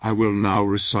I will now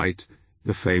recite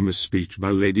the famous speech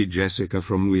by Lady Jessica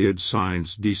from Weird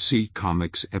Science DC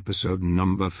Comics episode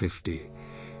number 50.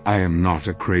 I am not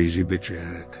a crazy bitch,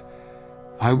 Eric.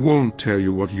 I won't tell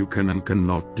you what you can and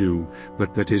cannot do,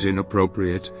 but that is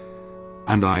inappropriate.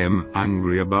 And I am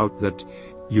angry about that.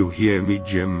 You hear me,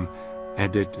 Jim?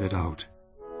 Edit it out.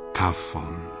 Have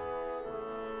fun.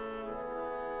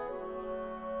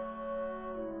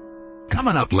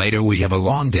 Coming up later, we have a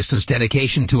long-distance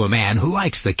dedication to a man who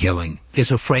likes the killing, is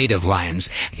afraid of lions,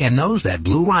 and knows that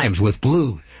blue rhymes with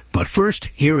blue. But first,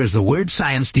 here is the Weird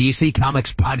Science DC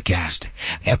Comics podcast,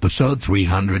 episode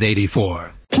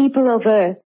 384. People of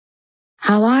Earth,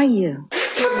 how are you?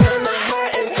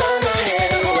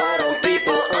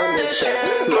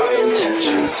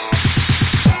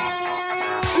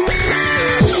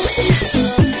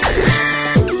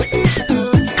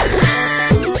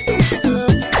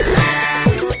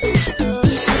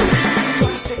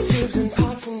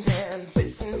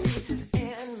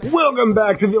 Welcome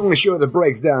back to the only show that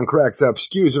breaks down, cracks up,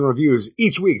 skews, and reviews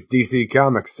each week's DC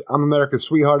Comics. I'm America's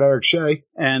sweetheart, Eric Shea.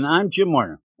 And I'm Jim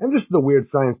Warner. And this is the Weird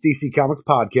Science DC Comics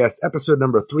podcast, episode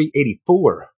number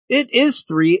 384. It is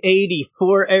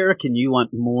 384, Eric, and you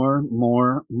want more.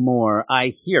 I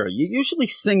hear. You usually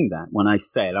sing that when I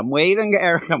say it. I'm waiting,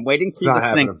 Eric. I'm waiting for you to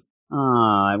sing. Oh,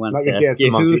 I want to ask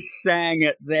you who sang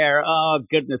it there. Oh,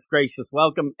 goodness gracious.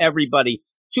 Welcome, everybody,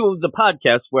 to the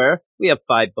podcast where we have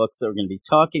 5 books that we're going to be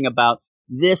talking about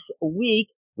this week.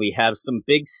 We have some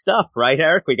big stuff, right,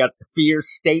 Eric? We got the Fear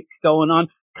States going on.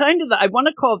 Kind of I want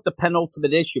to call it the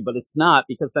penultimate issue, but it's not,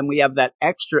 because then we have that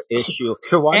extra issue.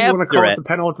 So why do you want to call it the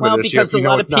penultimate issue? Because a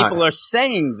lot of people are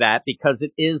saying that because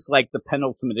it is like the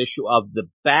penultimate issue of the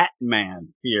Batman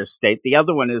Fear State. The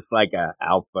other one is like a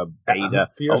alpha, beta,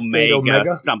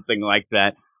 omega, something like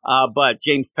that. But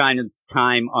James Tynion's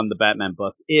time on the Batman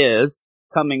book is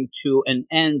coming to an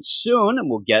end soon, and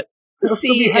we'll get to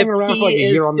see if around he like a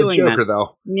year on the Joker,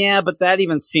 though. Yeah, but that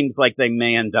even seems like they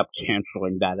may end up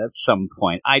canceling that at some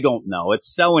point. I don't know.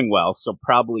 It's selling well, so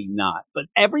probably not. But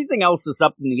everything else is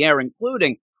up in the air,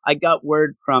 including I got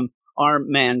word from our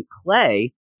man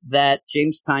Clay that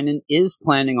James Tynion is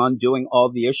planning on doing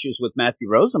all the issues with Matthew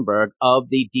Rosenberg of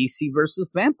the DC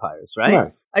versus Vampires, right?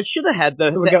 Nice. I should have had the...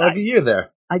 So we got like a year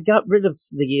there. I got rid of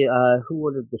the, who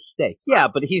ordered the steak. Yeah,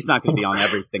 but he's not going to be on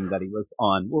everything that he was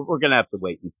on. We're going to have to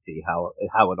wait and see how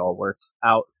it all works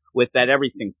out with that.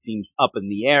 Everything seems up in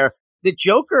the air. The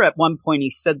Joker, at one point, he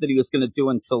said that he was going to do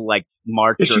until like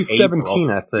March or April. Issue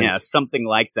 17, I think. Yeah, something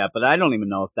like that. But I don't even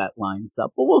know if that lines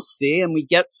up. But we'll see. And we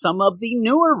get some of the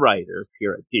newer writers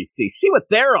here at DC. See what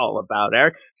they're all about,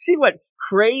 Eric. See what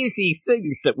crazy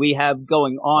things that we have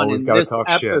going on in this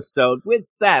episode with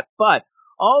that. But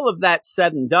all of that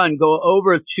said and done, go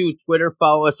over to Twitter,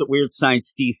 follow us at Weird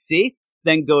Science DC,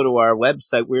 then go to our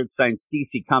website,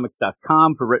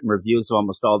 WeirdScienceDCComics.com, for written reviews of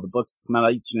almost all the books that come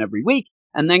out each and every week,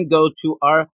 and then go to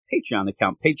our Patreon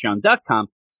account,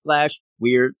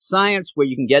 patreon.com/Weird Science, where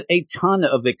you can get a ton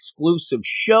of exclusive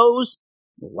shows,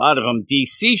 a lot of them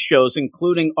DC shows,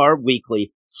 including our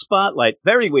weekly Spotlight.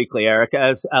 Very weekly, Eric,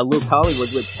 as Luke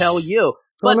Hollywood would tell you.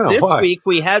 But this week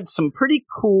we had some pretty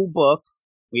cool books.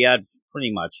 We had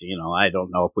pretty much, I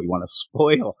don't know if we want to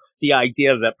spoil the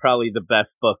idea that probably the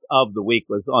best book of the week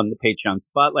was on the Patreon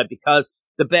Spotlight, because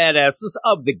the badasses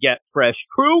of the Get Fresh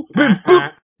crew,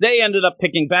 they ended up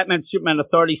picking Batman Superman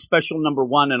Authority Special number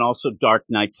 1 and also Dark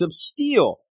Knights of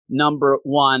Steel number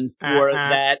 1 for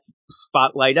that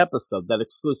Spotlight episode, that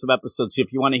exclusive episode. So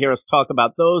if you want to hear us talk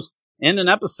about those in an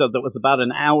episode that was about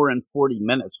an hour and 40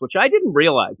 minutes, which I didn't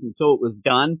realize until it was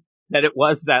done that it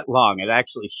was that long. It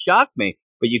actually shocked me.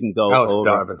 But you can go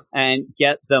over and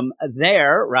get them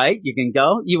there, right? You can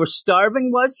go. You were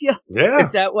starving, was you? Yeah.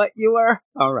 Is that what you were?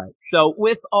 All right. So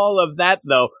with all of that,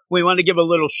 though, we want to give a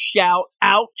little shout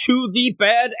out to the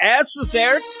badasses,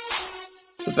 Eric.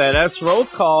 The badass roll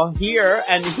call here,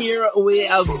 and here we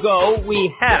go. We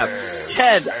have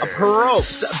Ted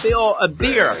Probst, Bill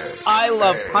Beer, I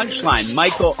Love Punchline,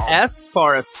 Michael S.,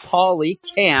 Forrest Pauly,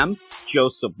 Cam,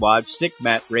 Joseph Watch, Sick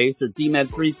Matt Razor, D-Man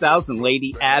 3000,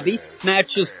 Lady Abby,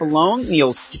 Matches Balone,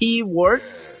 Niels T. Wart,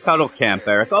 Cuddle Camp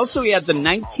Eric. Also, we had the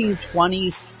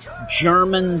 1920s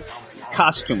German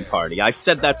costume party. I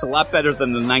said that's a lot better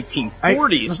than the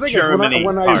 1940s Germany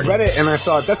when I read it, and I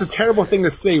thought, that's a terrible thing to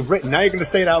say written. Now you're going to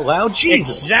say it out loud?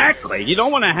 Jesus. Exactly. You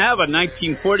don't want to have a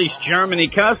 1940s Germany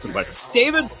costume party.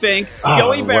 David Fink,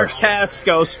 Joey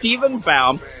Bertasco, Stephen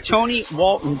Baum, Tony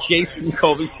Walton, Jason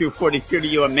Covey, Sue 42 to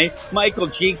you and me, Michael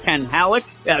G, Ken Halleck,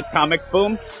 Comic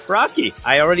Boom Rocky.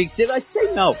 Did I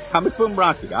say no? Comic Boom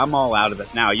Rocky. I'm all out of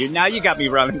it now. You got me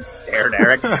running scared,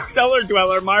 Eric. Stellar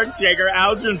Dweller, Mark Jager,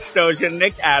 Aldrin Stojan,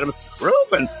 Nick Adams,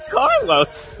 Ruben,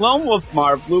 Carlos, Lone Wolf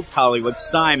Marv, Luke Hollywood,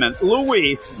 Simon,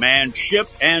 Luis, Manship,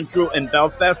 Andrew, and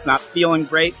Belfast. Not feeling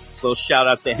great. Little shout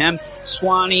out to him.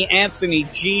 Swanee, Anthony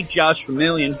G, Josh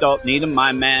Vermillion, Dalton Needham,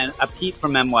 my man, Pete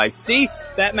from NYC,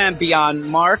 Batman Beyond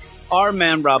Mark, our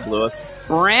man Rob Lewis,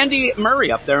 Randy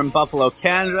Murray up there in Buffalo,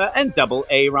 Canada, and Double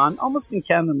Aaron, almost in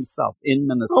Canada himself, in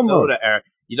Minnesota, Eric.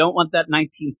 You don't want that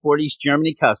 1940s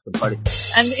Germany custom party.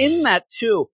 And in that,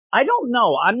 too, I don't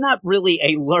know. I'm not really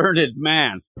a learned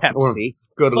man, Pepsi.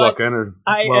 Good looking and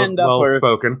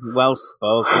well-spoken.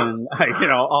 Well-spoken,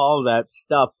 all that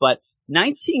stuff. But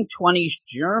 1920s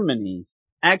Germany,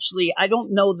 actually, I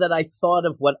don't know that I thought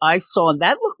of what I saw. And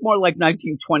that looked more like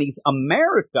 1920s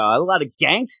America. A lot of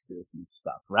gangsters and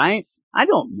stuff, right? I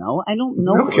don't know.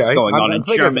 What was going on in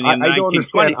Germany in the 1920s. I don't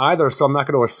understand either, so I'm not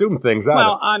going to assume things either.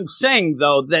 Well, I'm saying,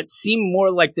 though, that seemed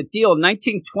more like the deal.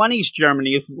 1920s Germany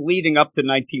is leading up to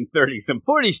 1930s and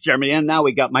 40s Germany, and now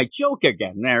we got my joke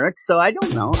again, Eric. So I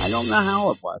don't know. I don't know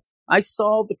how it was. I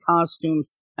saw the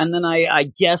costumes, and then I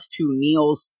guessed who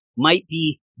Niels might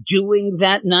be doing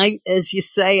that night, as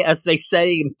they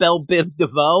say in Belle Biv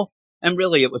DeVoe. And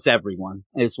really, it was everyone,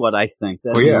 is what I think.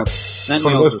 That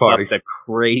Niels is up to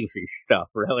crazy stuff,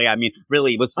 really. I mean,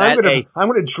 really, was that I'm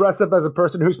going to dress up as a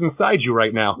person who's inside you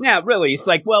right now. Yeah, really. It's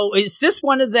like, well, is this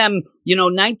one of them,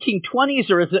 1920s,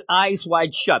 or is it Eyes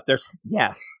Wide Shut?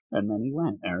 Yes. And then he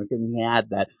went, Eric, and he had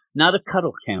that. Not a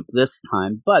cuddle camp this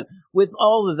time. But with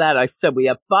all of that, I said we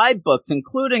have 5 books,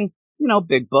 including,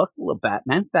 big book, a little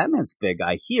Batman. Batman's big,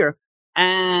 I hear.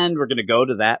 And we're going to go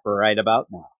to that right about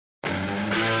now.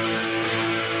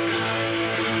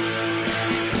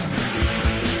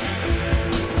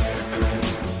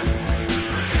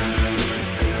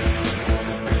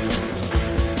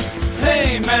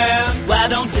 Hey man, why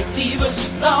don't you leave us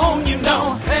alone,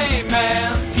 Hey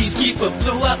man, Peacekeeper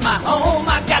blew up my home,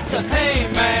 I got to,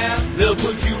 hey man, they'll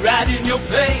put you right in your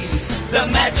place. The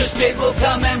magistrate will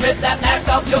come and rip that mask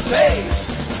off your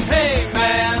face. Hey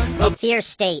man, a fear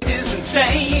state is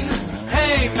insane.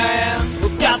 Hey man,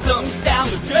 well, Gotham's down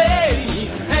the drain.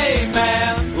 Hey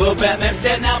man, well Batman's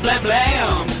dead now, blam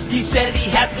blam. He said he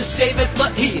had to save it,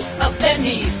 but lean on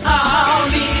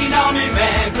me,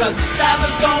 man, cause the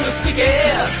cyber's gonna stick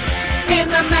it in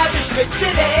the magistrate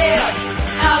city.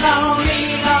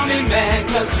 Lean on me, man,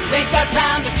 cause we ain't got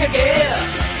time to check it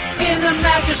in the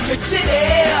magistrate city.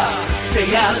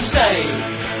 Stay out of sight.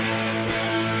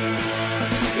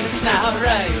 It's not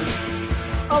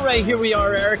right. All right, here we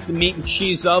are, Eric, the meat and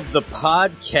cheese of the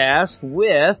podcast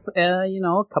with,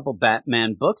 a couple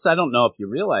Batman books. I don't know if you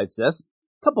realize this.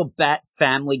 Couple Bat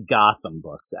Family Gotham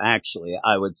books, actually,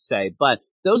 I would say, but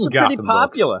those are pretty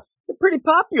popular. Books. They're pretty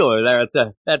popular there at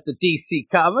the DC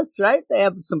Comics, right? They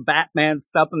have some Batman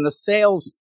stuff, and the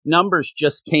sales numbers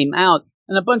just came out,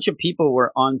 and a bunch of people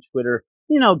were on Twitter,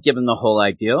 giving the whole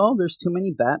idea, there's too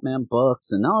many Batman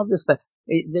books and all of this, but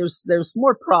there's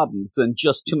more problems than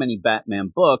just too many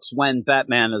Batman books when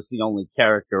Batman is the only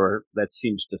character that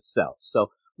seems to sell.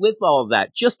 So with all of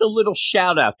that, just a little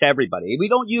shout out to everybody. We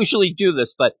don't usually do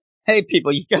this, but hey,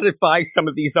 people, you got to buy some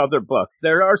of these other books.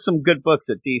 There are some good books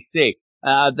at DC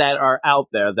that are out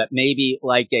there that maybe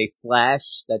like a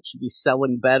Flash that should be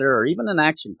selling better, or even an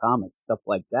Action Comics, stuff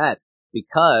like that,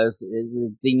 because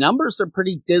the numbers are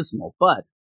pretty dismal. But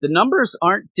the numbers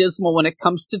aren't dismal when it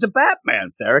comes to the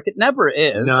Batmans, Eric. It never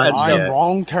is.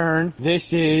 Wrong turn.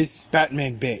 This is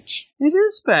Batman Bitch. It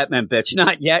is Batman Bitch.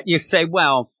 Not yet. You say,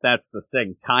 well, that's the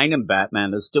thing. Tynan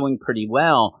Batman is doing pretty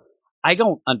well. I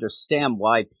don't understand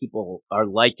why people are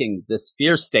liking this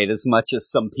fear state as much as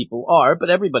some people are,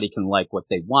 but everybody can like what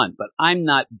they want. But I'm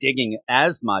not digging it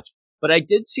as much. But I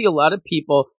did see a lot of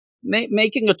people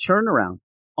making a turnaround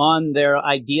on their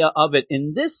idea of it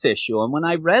in this issue. And when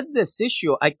I read this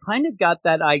issue, I kind of got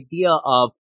that idea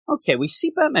of, okay, we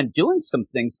see Batman doing some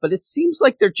things, but it seems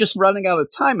like they're just running out of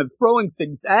time and throwing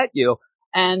things at you.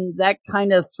 And that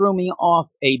kind of threw me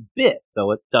off a bit,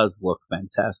 though it does look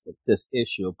fantastic, this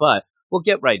issue. But we'll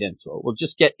get right into it. We'll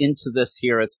just get into this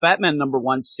here. It's Batman number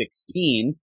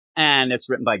 116, and it's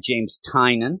written by James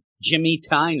Tynan. Jimmy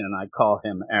Tynan, I call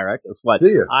him, Eric, is what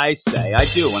I say. I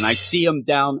do. When I see him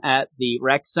down at the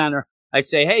rec center, I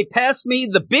say, hey, pass me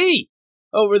the B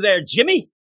over there,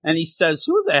 Jimmy. And he says,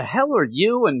 who the hell are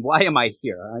you and why am I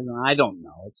here? I don't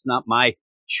know. It's not my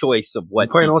choice of what he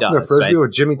does. Playing Ultimate Frisbee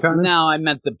with Jimmy Tynan? No, I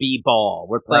meant the B-ball.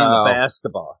 We're playing the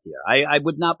basketball here. I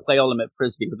would not play Ultimate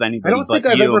Frisbee with anybody. I don't think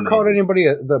I've ever called anybody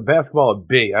the basketball a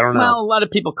B. I don't know. Well, a lot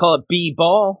of people call it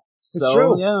B-ball. So,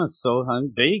 true. yeah, so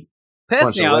I'm big. Pass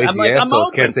Bunch me of out. lazy I'm like, I'm assholes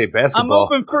open. can't say basketball.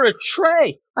 I'm open for a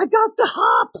tray. I got the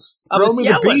hops. I Throw was me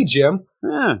yelling. the B, Jim.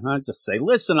 Yeah, I just say,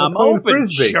 listen, We're I'm playing open,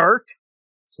 Frisbee. jerk.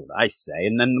 That's what I say.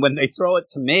 And then when they throw it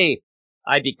to me,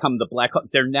 I become the black hawk.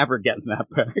 They're never getting that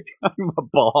back. I'm a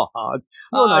ball hog.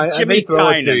 Well, no, Jimmy they throw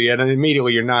it to Tynan. you, and then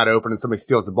immediately you're not open, and somebody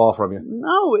steals the ball from you.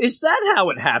 No, is that how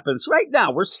it happens? Right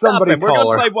now, we're Somebody stopping. We're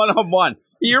taller. going to play one-on-one.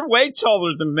 You're way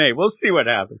taller than me. We'll see what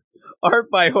happens.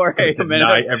 Art by Jorge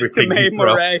Jimenez, everything Tomei you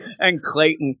throw. Murray, and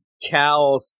Clayton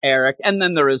Cowles, Eric. And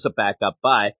then there is a backup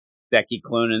by Becky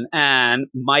Cloonan and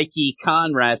Mikey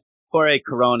Conrad, Jorge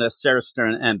Corona, Sarah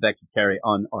Stern, and Becky Carey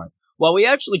on art. While we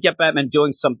actually get Batman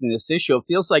doing something this issue, it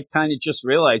feels like Tiny just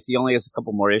realized he only has a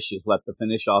couple more issues left to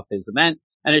finish off his event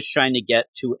and is trying to get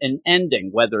to an ending,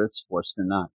 whether it's forced or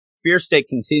not. Fear State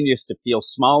continues to feel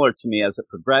smaller to me as it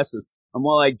progresses, and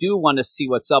while I do want to see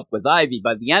what's up with Ivy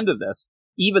by the end of this,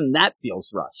 even that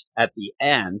feels rushed at the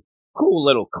end. Cool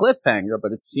little cliffhanger,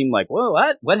 but it seemed like, whoa,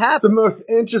 what happened? It's the most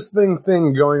interesting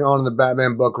thing going on in the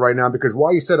Batman book right now, because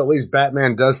while you said at least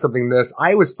Batman does something this,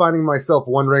 I was finding myself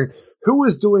wondering who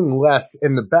is doing less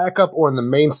in the backup or in the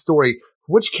main story.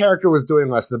 Which character was doing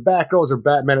less, the Batgirls or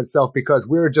Batman itself? Because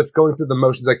we were just going through the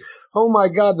motions like, oh my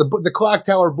god, the clock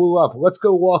tower blew up. Let's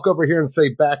go walk over here and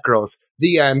say Batgirls.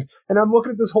 The end. And I'm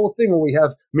looking at this whole thing where we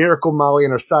have Miracle Molly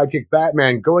and her sidekick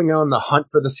Batman going on the hunt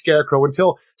for the Scarecrow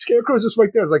until Scarecrow's just right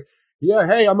there. It's like, yeah,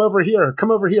 hey, I'm over here. Come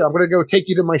over here. I'm going to go take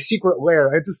you to my secret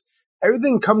lair. It's just,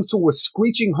 everything comes to a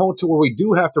screeching halt to where we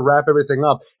do have to wrap everything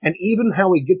up. And even how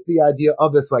we get to the idea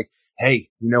of this, like, hey,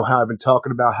 you know how I've been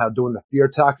talking about how doing the fear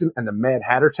toxin and the Mad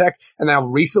Hatter tech? And now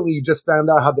recently you just found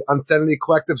out how the Unsanity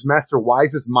Collective's Master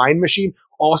Wise's mind machine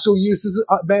also uses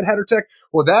Mad Hatter tech?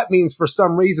 Well, that means for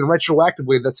some reason,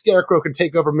 retroactively, the Scarecrow can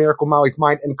take over Miracle Molly's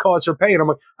mind and cause her pain. I'm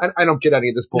like, I don't get any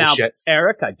of this bullshit. Now,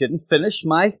 Eric, I didn't finish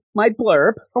my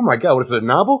blurb. Oh my god, what is it, a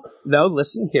novel? No,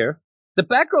 listen here. The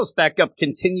Batgirls backup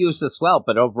continues as well,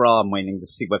 but overall I'm waiting to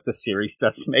see what the series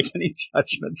does to make any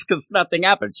judgments, because nothing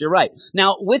happens. You're right.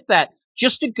 Now, with that,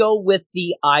 just to go with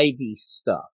the Ivy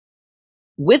stuff,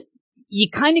 you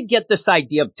kind of get this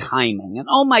idea of timing, and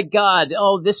oh my god,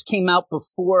 this came out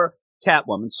before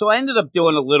Catwoman. So I ended up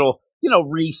doing a little,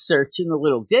 research and a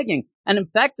little digging, and in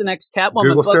fact, the next Catwoman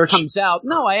Google book search? comes out.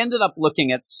 No, I ended up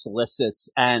looking at solicits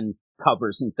and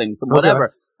covers and things and whatever.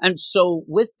 Okay. And so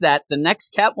with that, the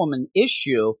next Catwoman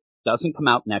issue doesn't come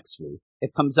out next week.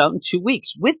 It comes out in 2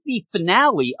 weeks with the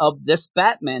finale of this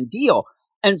Batman deal.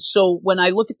 And so when I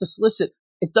look at the solicit,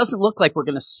 it doesn't look like we're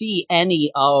going to see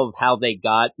any of how they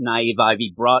got Naive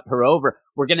Ivy, brought her over.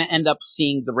 We're going to end up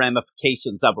seeing the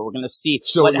ramifications of it. We're going to see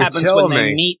what happens when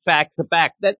they meet back to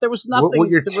back. That there was nothing. What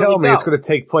you're telling me go. it's going to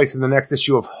take place in the next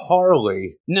issue of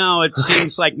Harley. No, it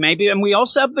seems like maybe, and we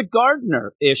also have the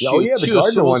Gardner issue. Oh yeah, the too,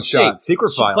 Gardner so we'll one shot, see.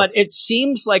 Secret Files. But it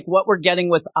seems like what we're getting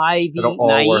with Ivy,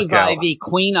 Naive Ivy,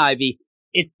 Queen Ivy,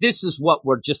 this is what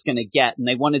we're just going to get, and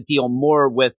they want to deal more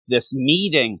with this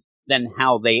meeting than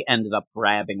how they ended up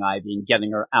grabbing Ivy and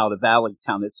getting her out of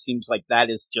Alleytown. It seems like that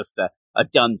is just a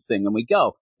done thing, and we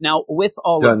go. Now, with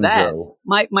all of that,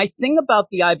 my thing about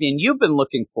the Ivy, and you've been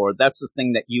looking for, that's the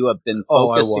thing that you have been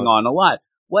focusing on a lot.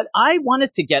 What I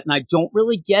wanted to get, and I don't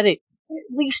really get it,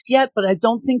 at least yet, but I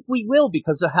don't think we will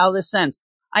because of how this ends.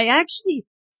 I actually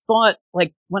thought,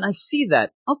 like, when I see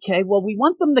that, okay, well, we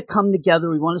want them to come together.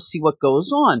 We want to see what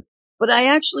goes on. But I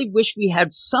actually wish we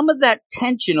had some of that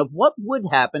tension of what would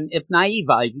happen if Naive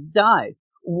Ivy died.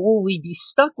 Will we be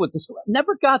stuck with this?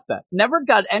 Never got that. Never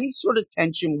got any sort of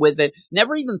tension with it.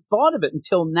 Never even thought of it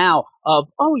until now of,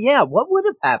 oh yeah, what would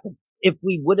have happened if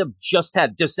we would have just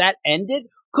had, does that end it?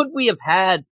 Could we have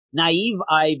had Naive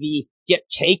Ivy get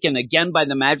taken again by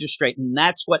the magistrate? And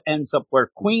that's what ends up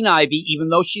where Queen Ivy, even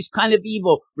though she's kind of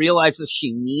evil, realizes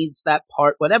she needs that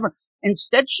part, whatever.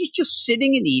 Instead, she's just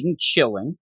sitting in Eden,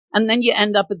 chilling. And then you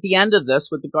end up at the end of this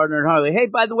with the Gardner and Harley. Hey,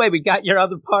 by the way, we got your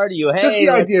other part of you. Hey, just the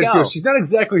idea, go. too. She's not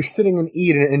exactly sitting and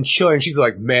eating and chilling. She's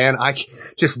like, man,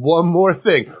 just one more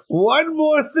thing. One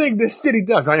more thing this city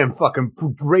does. I am fucking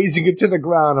raising it to the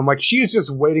ground. I'm like, she's just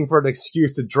waiting for an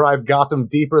excuse to drive Gotham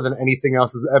deeper than anything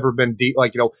else has ever been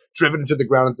driven into the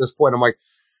ground at this point. I'm like,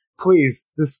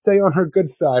 please, just stay on her good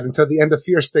side until the end of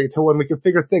Fear State, till when we can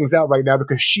figure things out right now,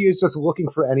 because she is just looking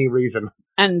for any reason.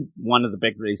 And one of the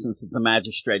big reasons is the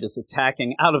magistrate is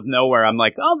attacking out of nowhere. I'm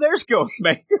like, oh, there's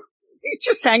Ghostmaker. He's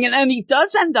just hanging, and he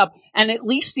does end up, and at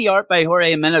least the art by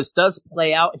Jorge Jimenez does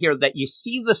play out here that you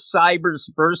see the Cybers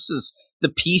versus the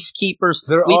Peacekeepers.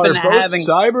 There are both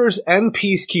Cybers and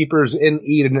Peacekeepers in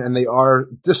Eden, and they are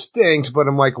distinct, but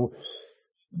I'm like,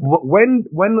 When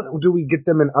do we get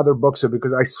them in other books?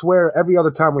 Because I swear every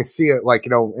other time we see it, like,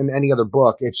 in any other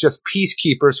book, it's just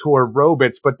peacekeepers who are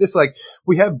robots. But this, like,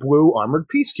 we have blue armored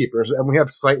peacekeepers and we have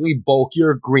slightly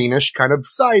bulkier greenish kind of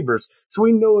cybers. So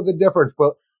we know the difference.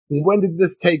 But when did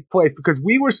this take place? Because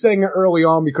we were saying it early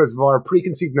on because of our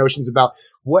preconceived notions about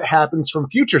what happens from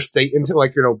Future State into,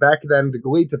 like, back then to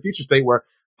lead to Future State where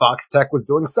Fox Tech was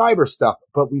doing cyber stuff,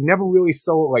 but we never really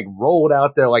saw it, like, rolled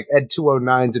out there like Ed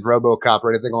 209s and RoboCop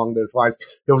or anything along those lines.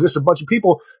 It was just a bunch of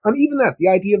people, and even that, the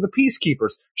idea of the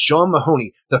Peacekeepers, Sean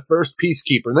Mahoney, the first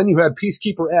Peacekeeper, and then you had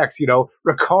Peacekeeper X,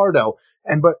 Ricardo.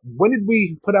 But when did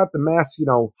we put out the mass,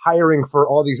 hiring for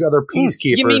all these other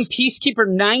Peacekeepers? You mean Peacekeeper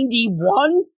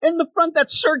 91 in the front?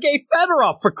 That's Sergei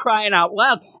Fedorov, for crying out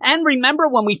loud. And remember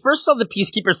when we first saw the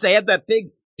Peacekeepers, they had that big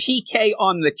PK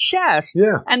on the chest.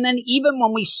 Yeah. And then even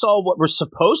when we saw what were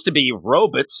supposed to be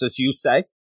robots, as you say,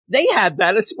 they had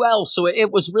that as well. So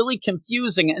it was really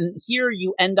confusing. And here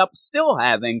you end up still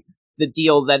having the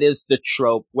deal that is the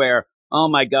trope where, oh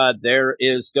my God, there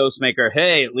is Ghostmaker.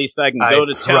 Hey, at least I can go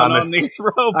to town on these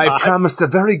robots. I promised a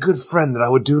very good friend that I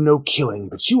would do no killing,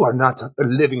 but you are not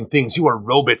living things. You are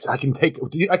robots. I can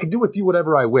do with you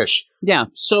whatever I wish. Yeah.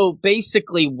 So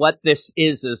basically what this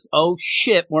is, oh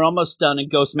shit, we're almost done and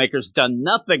Ghostmaker's done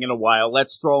nothing in a while.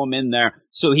 Let's throw him in there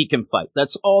so he can fight.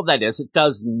 That's all that is. It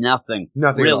does nothing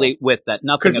really with that.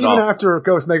 Nothing at all. Because even after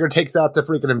Ghostmaker takes out the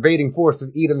freaking invading force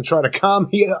of Eden to try to calm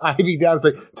Ivy down and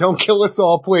say, don't kill us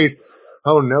all, please.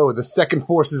 Oh no, the second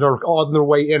forces are on their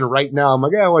way in right now. I'm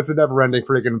like, it's a never-ending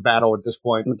freaking battle at this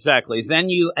point. Exactly. Then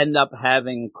you end up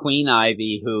having Queen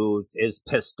Ivy, who is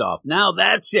pissed off. Now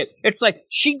that's it. It's like,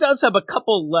 she does have a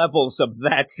couple levels of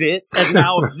that's it, and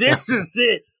now this is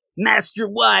it. Master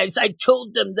Wives, I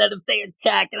told them that if they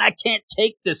attack and I can't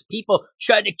take this, people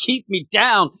try to keep me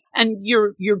down. And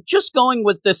you're just going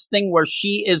with this thing where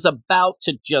she is about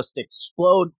to just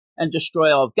explode and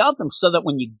destroy all of Gotham, so that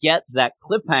when you get that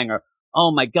cliffhanger,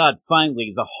 oh my God,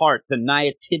 finally, the heart, the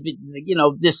naivety,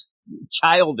 this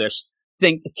childish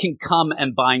thing can come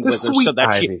and bind with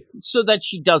her so that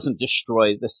she doesn't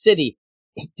destroy the city.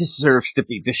 It deserves to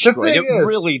be destroyed. It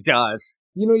really does.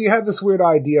 You have this weird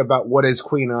idea about what is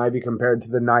Queen Ivy compared to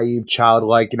the naive,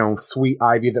 childlike, sweet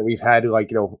Ivy that we've had, like,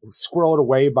 squirreled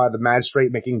away by the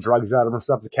magistrate making drugs out of her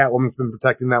stuff. The Catwoman's been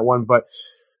protecting that one, but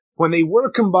when they were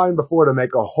combined before to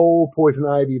make a whole Poison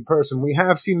Ivy person, we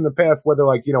have seen in the past whether,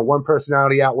 like, one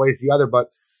personality outweighs the other, but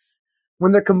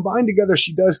when they're combined together,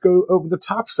 she does go over the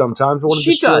top sometimes and want to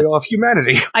destroy all of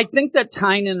humanity. I think that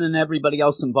Tynan and everybody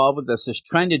else involved with this is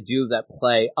trying to do that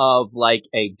play of, like,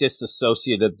 a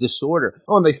dissociative disorder.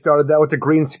 Oh, and they started that with the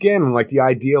green skin, like the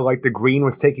idea, like the green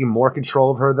was taking more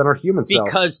control of her than her human self.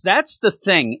 Because that's the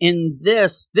thing. In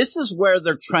this is where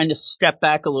they're trying to step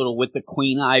back a little with the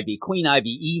Queen Ivy,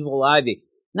 evil Ivy.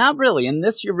 Not really. In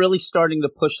this, you're really starting to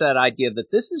push that idea that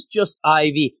this is just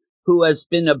Ivy who has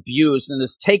been abused and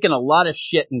has taken a lot of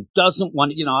shit and doesn't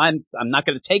want to, I'm not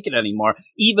going to take it anymore,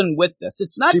 even with this.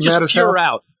 It's not just pure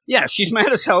out. Yeah, she's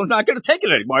mad as hell. I'm not going to take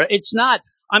it anymore. It's not,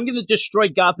 I'm going to destroy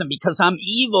Gotham because I'm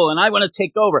evil and I want to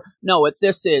take over. No, what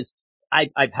this is,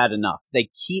 I've had enough. They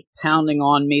keep pounding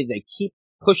on me. They keep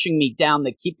pushing me down.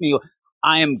 They keep me,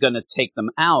 I am going to take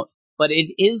them out. But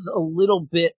it is a little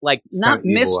bit like not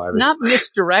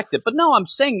misdirected. But no, I'm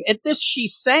saying at this,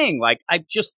 she's saying like,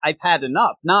 I've had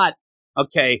enough. Not,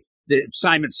 okay,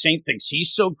 Simon Saint thinks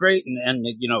he's so great and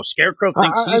Scarecrow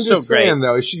thinks he's so great. I'm just saying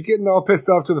though, she's getting all pissed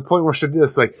off to the point where she's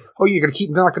just like, oh, you're going to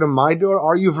keep knocking on my door?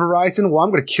 Are you Verizon? Well,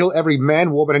 I'm going to kill every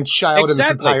man, woman, and child in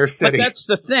this entire city. But that's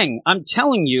the thing. I'm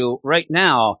telling you right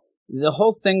now, the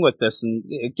whole thing with this, and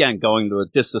again, going to a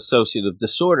dissociative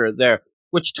disorder there,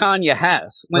 which Tanya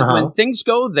has. When things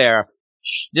go there,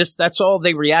 that's all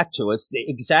they react to is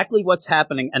exactly what's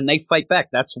happening, and they fight back.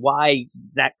 That's why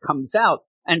that comes out.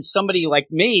 And somebody like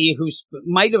me, who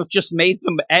might have just made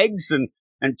some eggs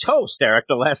and toast, Eric,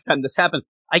 the last time this happened,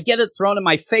 I get it thrown in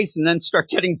my face and then start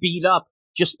getting beat up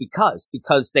just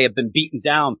because they have been beaten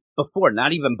down before,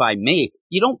 not even by me.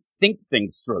 You don't think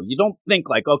things through. You don't think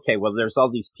like, okay, well, there's all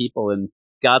these people in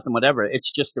Gotham, whatever. It's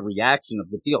just a reaction of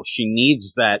the deal. She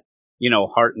needs that,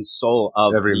 heart and soul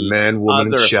of every man,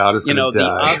 woman, and child is going to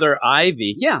die. The other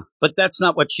Ivy. Yeah, but that's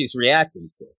not what she's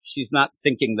reacting to. She's not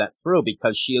thinking that through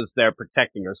because she is there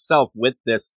protecting herself with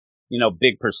this,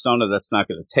 big persona that's not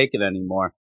going to take it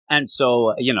anymore. And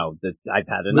so, I've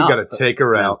had enough. We got to take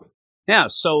her out. Yeah.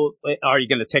 So are you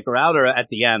going to take her out, or at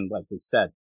the end, like we said,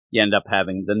 you end up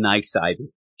having the nice Ivy?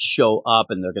 show up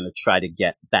and they're going to try to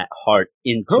get that heart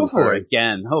into her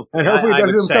again. Hopefully. And hopefully it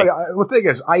doesn't tell you. The thing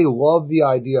is, I love the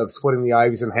idea of splitting the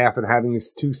Ivies in half and having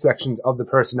these two sections of the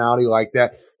personality like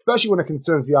that, especially when it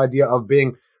concerns the idea of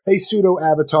being a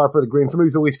pseudo-avatar for the Green, somebody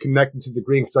who's at least connected to the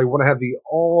Green, because I want to have the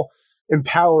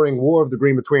all-empowering war of the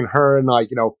Green between her and, like,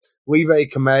 you know, Leve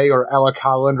Kamei or Alec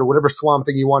Holland or whatever Swamp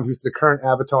Thing you want, who's the current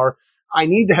avatar. I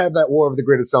need to have that war of the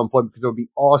Green at some point because it would be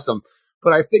awesome.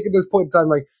 But I think at this point in time,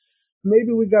 like,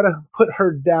 maybe we gotta put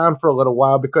her down for a little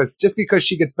while, because just because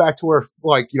she gets back to her,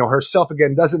 like, you know, herself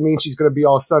again doesn't mean she's gonna be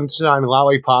all sunshine and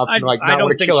lollipops and, like, not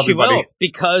want to kill everybody. I don't think she will,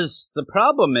 because the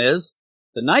problem is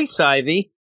the nice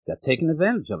Ivy got taken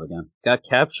advantage of again. Got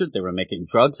captured. They were making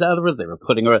drugs out of her. They were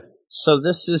putting her. So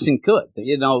this isn't good.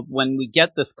 You know, when we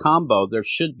get this combo, there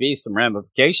should be some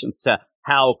ramifications to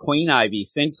how Queen Ivy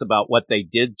thinks about what they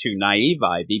did to naive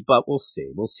Ivy, but we'll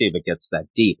see. We'll see if it gets that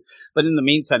deep. But in the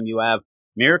meantime, you have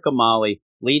Miracle Molly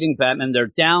leading Batman.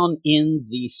 They're down in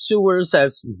the sewers,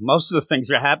 as most of the things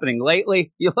are happening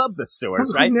lately. You love the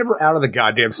sewers, right? We're never out of the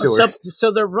goddamn sewers.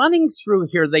 So they're running through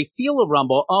here. They feel a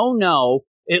rumble. Oh, no.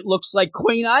 It looks like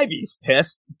Queen Ivy's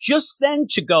pissed. Just then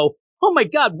to go, oh, my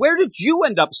God, where did you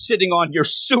end up sitting on your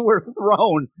sewer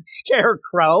throne,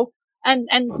 Scarecrow? And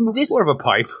this more of a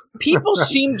pipe. People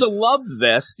seem to love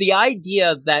this. The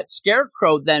idea that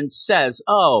Scarecrow then says,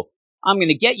 oh, I'm going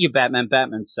to get you, Batman.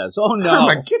 Batman says, oh, no. I'm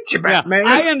going to get you, Batman.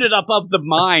 I ended up of the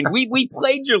mind. We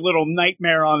played your little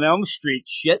Nightmare on Elm Street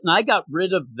shit, and I got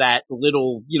rid of that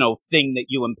little, you know, thing that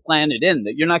you implanted in,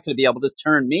 that you're not going to be able to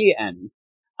turn me in.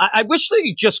 I wish that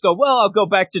you'd just go, well, I'll go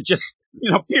back to just,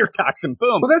 you know, fear toxin,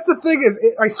 boom. Well, that's the thing is,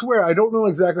 I swear, I don't know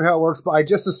exactly how it works, but I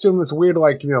just assume this weird,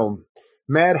 like, you know,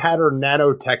 Mad Hatter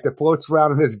nanotech that floats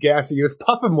around in his gas, and you just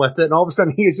puff him with it, and all of a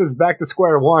sudden he is just back to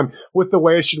square one with the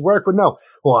way it should work. But no,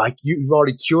 well, like, you've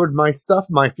already cured my stuff,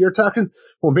 my fear toxin.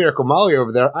 Well, Miracle Molly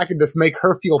over there, I can just make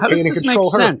her feel pain and control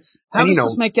her. How does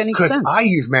this make any sense? Because I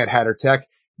use Mad Hatter tech.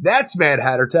 That's Mad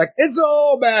Hatter tech. It's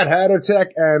all Mad Hatter tech,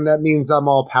 and that means I'm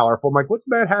all powerful. I'm like, what's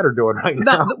Mad Hatter doing right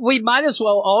now? We might as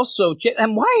well also,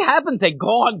 and why haven't they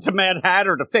gone to Mad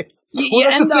Hatter to fix? Well,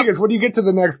 that's the thing is, when you get to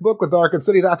the next book with Arkham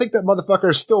City, I think that motherfucker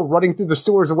is still running through the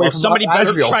sewers away from somebody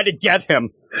better try to get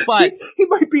him. But he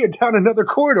might be down another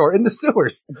corridor in the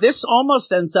sewers. This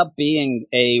almost ends up being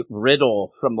a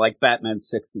riddle from, like, Batman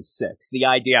 66. The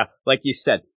idea, like you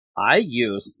said, I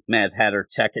use Mad Hatter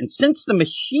tech, and since the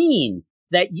machine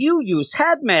that you use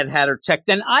had Mad Hatter tech,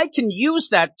 then I can use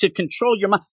that to control your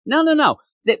mind. No.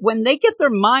 That when they get their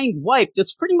mind wiped,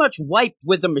 it's pretty much wiped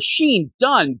with a machine,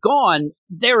 done, gone.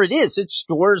 There it is. It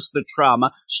stores the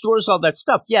trauma, stores all that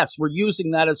stuff. Yes, we're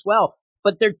using that as well.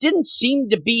 But there didn't seem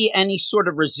to be any sort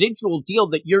of residual deal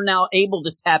that you're now able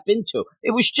to tap into.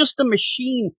 It was just a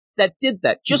machine that did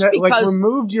that. Just that, because, like,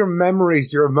 removed your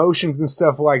memories, your emotions and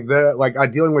stuff like that, like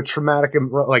dealing with traumatic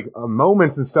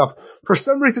moments and stuff. For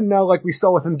some reason now, like we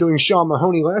saw with him doing Sean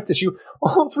Mahoney last issue,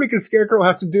 all freaking Scarecrow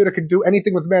has to do that could do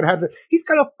anything with Mad Hatter. He's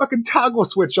got a fucking toggle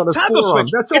switch on his forearm.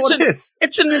 That's all it is.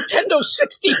 It's a Nintendo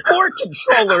 64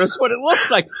 controller is what it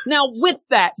looks like. Now, with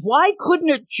that, why couldn't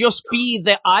it just be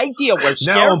the idea where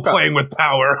Scarecrow... Now I'm playing with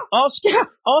power. All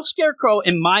Scarecrow,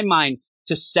 in my mind,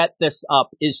 to set this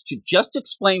up is to just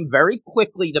explain very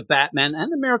quickly to Batman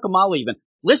and to Miracle Molly even,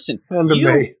 listen,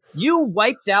 you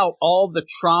wiped out all the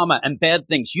trauma and bad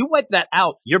things. You wiped that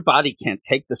out. Your body can't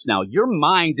take this now. Your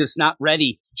mind is not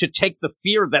ready to take the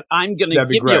fear that I'm going to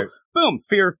give you. Boom,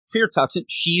 fear toxin.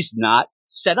 She's not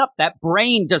set up. That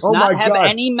brain does not have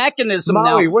any mechanism now.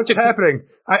 Molly, what's happening?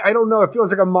 I don't know. It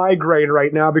feels like a migraine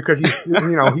right now because he's,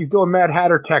 he's doing Mad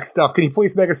Hatter tech stuff. Can you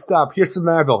please make a stop? Here's some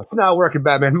Advil. It's not working,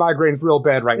 Batman. Migraine's real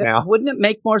bad right now. Wouldn't it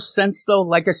make more sense, though?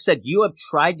 Like I said, you have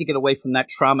tried to get away from that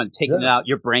trauma and taken it out.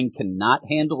 Your brain cannot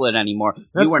handle it anymore.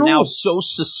 You are now so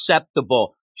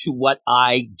susceptible to what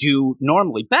I do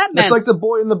normally. Batman. It's like the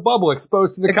boy in the bubble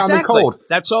exposed to the common cold.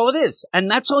 That's all it is.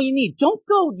 And that's all you need.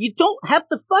 You don't have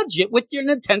to fudge it with your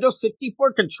Nintendo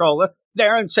 64 controller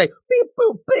there and say, beep,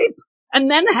 boop, beep. And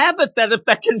then have it that if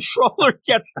that controller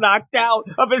gets knocked out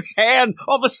of his hand,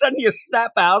 all of a sudden you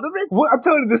snap out of it. Well, I'm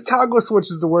telling you, this toggle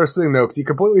switch is the worst thing, though, because he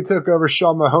completely took over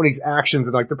Sean Mahoney's actions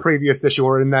in, like, the previous issue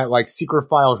or in that, like, Secret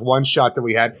Files one-shot that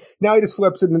we had. Now he just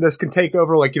flips it and this can take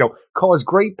over, like, cause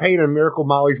great pain in Miracle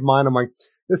Molly's mind. I'm like,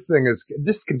 this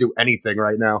can do anything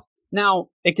right now. Now,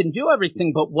 it can do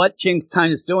everything, but what James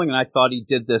Tynion is doing, and I thought he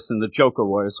did this in the Joker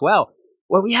War as well,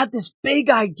 where we had this big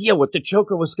idea what the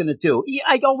Joker was going to do.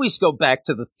 I always go back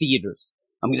to the theaters.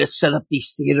 I'm going to set up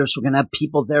these theaters. We're going to have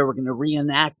people there. We're going to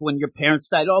reenact when your parents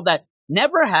died. All that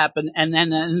never happened, and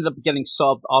then it ended up getting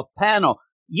solved off panel.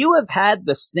 You have had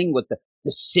this thing with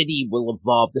the city will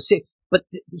evolve. The city. but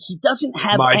he doesn't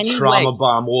have my any trauma way.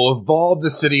 bomb will evolve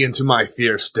the city into my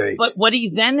fear state. But what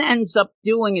he then ends up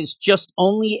doing is just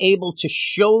only able to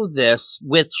show this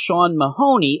with Sean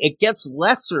Mahoney. It gets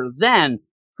lesser then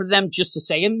for them just to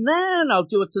say, and then I'll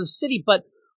do it to the city. But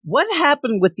what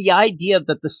happened with the idea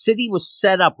that the city was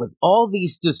set up with all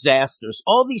these disasters,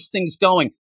 all these things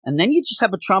going, and then you just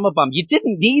have a trauma bomb? You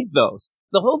didn't need those.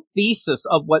 The whole thesis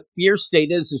of what fear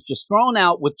state is just thrown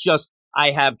out with just,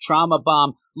 I have trauma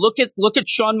bomb. Look at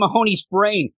Sean Mahoney's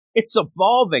brain. It's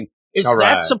evolving. Is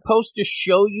that supposed to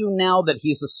show you now that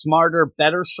he's a smarter,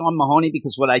 better Sean Mahoney?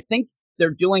 Because what I think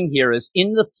they're doing here is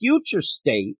in the future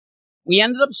state, we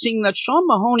ended up seeing that Sean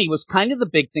Mahoney was kind of the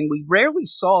big thing. We rarely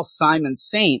saw Simon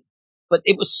Saint, but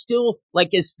it was still like,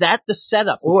 is that the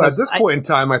setup? Well, at this point in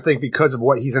time, I think because of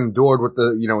what he's endured with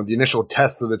the, the initial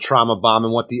tests of the trauma bomb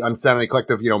and what the Unsanity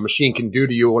Collective, machine can do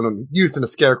to you when used in a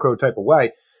scarecrow type of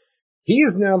way, he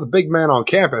is now the big man on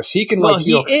campus. He can,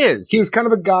 he is. He was kind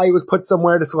of a guy who was put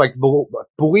somewhere to,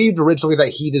 believed originally that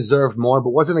he deserved more, but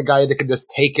wasn't a guy that could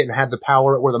just take it and had the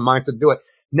power or the mindset to do it.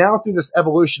 Now, through this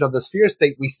evolution of this fear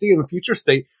state, we see in the future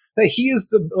state that he is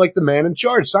the man in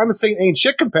charge. Simon Saint ain't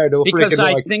shit compared to a because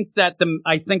freaking,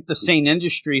 I think the Saint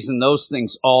Industries and those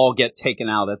things all get taken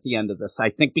out at the end of this.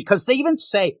 I think because they even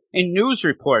say in news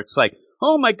reports like,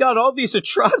 oh my God, all these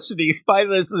atrocities by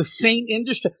the Saint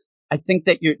Industry. I think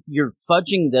that you're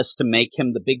fudging this to make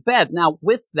him the big bad. Now,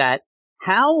 with that,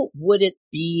 how would it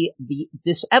be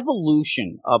this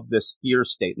evolution of this fear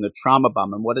state and the trauma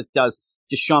bomb and what it does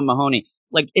to Sean Mahoney?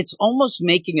 Like, it's almost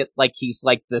making it like he's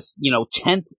like this,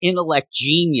 10th intellect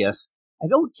genius. I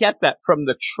don't get that from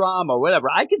the trauma or whatever.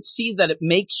 I could see that it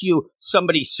makes you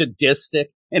somebody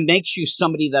sadistic. It makes you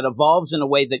somebody that evolves in a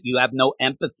way that you have no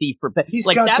empathy for. He's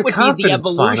like, got that the would be the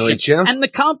evolution finally, Jim. and the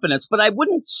confidence. But I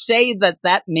wouldn't say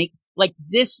that make like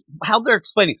this, how they're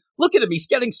explaining. Look at him. He's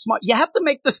getting smart. You have to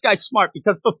make this guy smart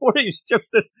because before he was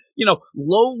just this,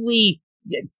 lowly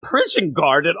prison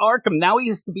guard at Arkham. Now he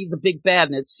has to be the big bad,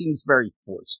 and it seems very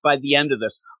forced by the end of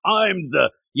this. I'm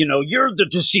you're the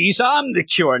disease. I'm the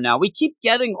cure. Now we keep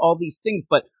getting all these things,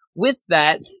 but with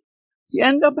that, you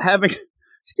end up having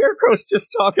Scarecrow's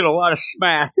just talking a lot of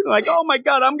smack. Like, oh my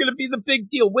God, I'm going to be the big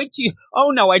deal. Wait till oh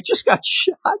no, I just got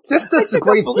shot. Just this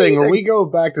great thing where we go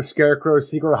back to Scarecrow's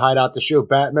secret hideout to show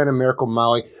Batman and Miracle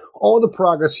Molly all the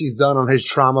progress he's done on his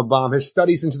trauma bomb, his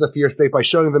studies into the fear state by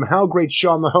showing them how great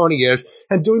Sean Mahoney is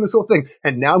and doing this whole thing.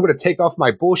 And now I'm going to take off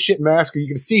my bullshit mask where you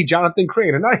can see Jonathan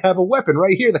Crane and I have a weapon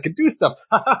right here that can do stuff.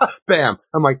 Bam.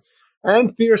 I'm like,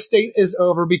 and fear state is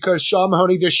over because Sean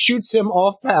Mahoney just shoots him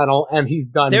off panel and he's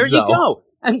done. There you go.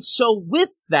 And so with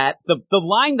that, the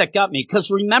line that got me,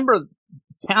 because remember,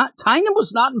 Tynan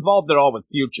was not involved at all with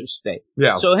Future State.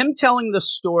 Yeah. So him telling the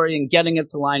story and getting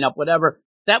it to line up, whatever,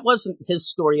 that wasn't his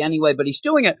story anyway, but he's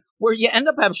doing it where you end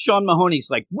up having Sean Mahoney's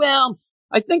like, well,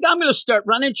 I think I'm going to start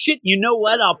running shit. You know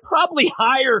what? I'll probably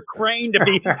hire Crane to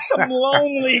be some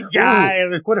lonely guy.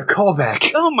 Ooh, what a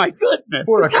callback. Oh my goodness.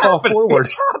 What a call forward.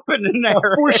 It's happening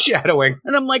there. Foreshadowing.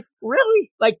 And I'm like,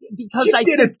 really? Like, because you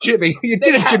did it, Jimmy. You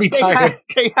did it, Jimmy Tynan.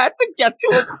 They had to get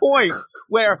to a point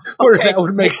where that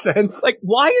would make sense. Like,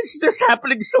 why is this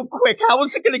happening so quick? How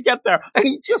is it going to get there? And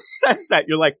he just says that.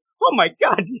 You're like, oh my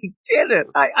God, you did it.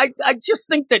 I just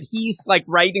think that he's like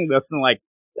writing this and like,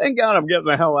 thank God I'm getting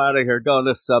the hell out of here, going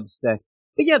to Substack.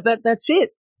 But yeah, that's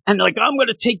it. And like, I'm going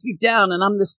to take you down and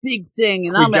I'm this big thing.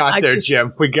 And we got there,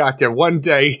 Jim. We got there. One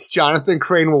day, Jonathan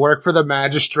Crane will work for the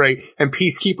Magistrate and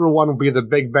Peacekeeper 1 will be the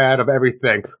big bad of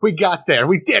everything. We got there.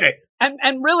 We did it.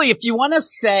 And really, if you want to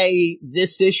say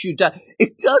this issue,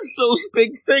 it does those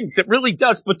big things. It really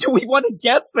does. But do we want to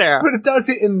get there? But it does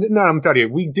it no, I'm telling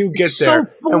you, we do get there.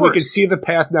 So and we can see the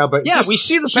path now. But yeah, we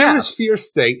see the path. Here's fear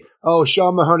state. Oh,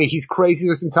 Sean Mahoney, he's crazy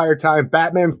this entire time.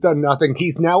 Batman's done nothing.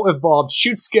 He's now evolved.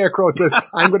 Shoots Scarecrow and says,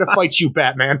 I'm going to fight you,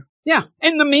 Batman. Yeah.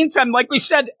 In the meantime, like we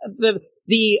said,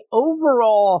 the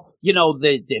overall,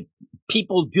 the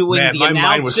people doing the announcing. My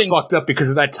mind was fucked up because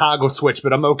of that toggle switch,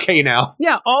 but I'm okay now.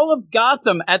 Yeah, all of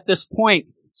Gotham at this point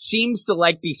seems to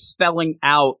like be spelling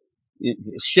out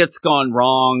shit's gone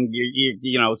wrong.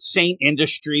 Saint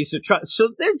Industries. So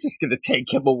they're just going to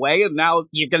take him away, and now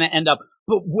you're going to end up.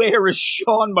 But where is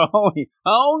Sean Mahoney?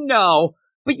 Oh no.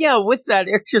 But yeah, with that,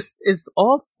 it just is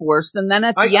all forced. And then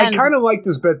at the end. I kind of like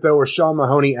this bit, though, where Sean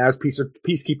Mahoney as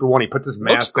Peacekeeper 1, he puts his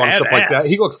mask on and stuff like that.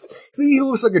 He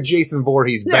looks like a Jason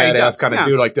Voorhees badass kind of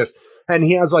dude like this. And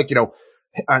he has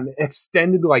an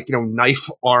extended knife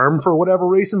arm for whatever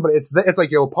reason, but it's like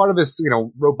part of his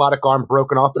robotic arm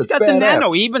broken off. But He's got the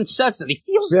nano. He even says that he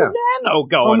feels the nano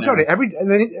going. Oh, I'm sorry. And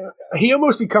then he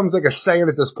almost becomes like a Saiyan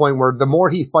at this point, where the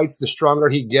more he fights, the stronger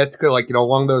he gets.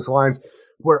 Along those lines.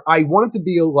 where I wanted to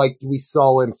be like we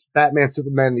saw in Batman,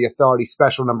 Superman, The Authority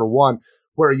Special #1,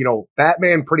 where, you know,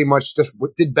 Batman pretty much just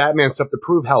did Batman stuff to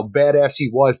prove how badass he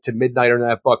was to Midnighter in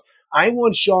that book. I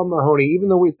want Sean Mahoney, even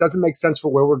though it doesn't make sense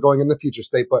for where we're going in the future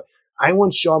state, but I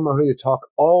want Sean Mahoney to talk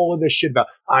all of this shit about,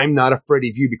 I'm not afraid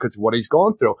of you because of what he's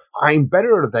gone through. I'm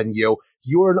better than you.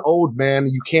 You're an old man.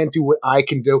 You can't do what I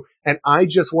can do. And I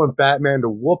just want Batman to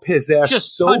whoop his ass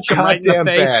Just so punch him right in the goddamn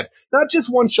face. bad. Not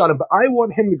just one shot him, but I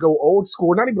want him to go old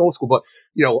school, not even old school, but,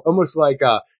 you know, almost like,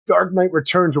 Dark Knight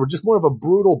Returns, or just more of a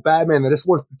brutal Batman that just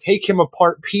wants to take him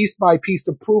apart piece by piece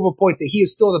to prove a point that he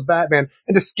is still the Batman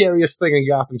and the scariest thing in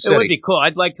Gotham City. It would be cool.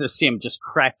 I'd like to see him just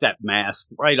crack that mask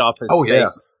right off his Oh, face. yeah.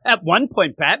 At one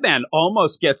point, Batman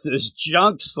almost gets his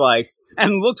junk sliced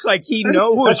and looks like he That's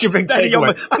knows your big that he takeaway.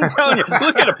 almost, I'm telling you,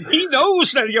 look at him. He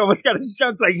knows that he almost got his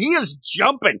junk sliced. He is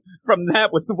jumping from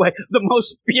that with the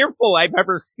most fearful I've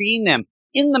ever seen him.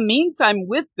 In the meantime,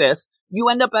 with this, you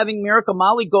end up having Miracle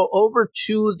Molly go over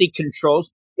to the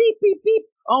controls. Beep, beep, beep.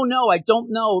 Oh, no, I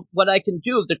don't know what I can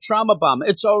do. The trauma bomb,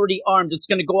 it's already armed. It's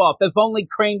going to go off. If only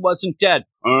Crane wasn't dead.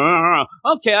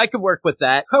 Okay, I can work with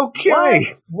that.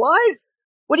 Okay. What?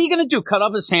 What are you going to do? Cut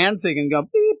off his hands? They can go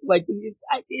beep? Like,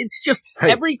 it's just,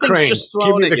 Hey, everything's Crane, just give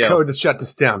thrown me at the you. code to shut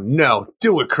this down. No,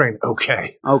 do it, Crane.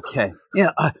 Okay. Okay. Yeah,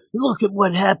 look at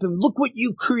what happened. Look what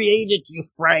you created, you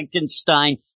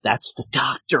Frankenstein. That's the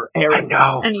doctor, Eric. I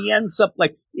know. And he ends up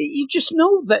like, you just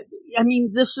know that, I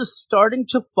mean, this is starting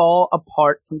to fall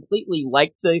apart completely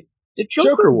like the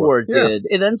Joker War yeah. did.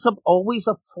 It ends up always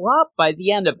a flop by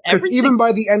the end of Because everything. even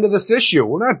by the end of this issue,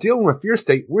 we're not dealing with Fear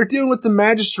State. We're dealing with the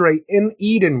Magistrate in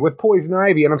Eden with Poison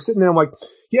Ivy. And I'm sitting there, I'm like,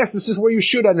 yes, this is where you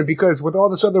should end it, because with all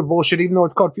this other bullshit, even though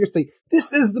it's called Fear State,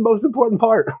 this is the most important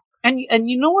part. And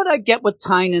you know what I get with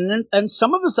Tynan, and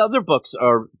some of his other books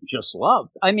are just loved.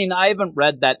 I mean, I haven't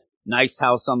read that Nice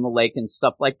House on the Lake and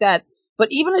stuff like that, but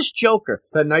even as Joker,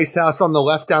 That nice house on the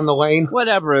left down the lane.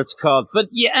 whatever it's called, but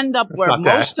you end up where not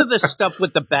that. most of this stuff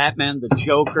with the Batman, the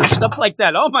Joker, stuff like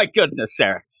that. Oh my goodness,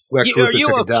 Sarah. Lex Are Luthor you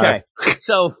took a okay? dive.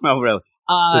 So, oh really?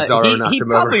 Bizarro knocked He him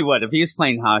probably over. would if he was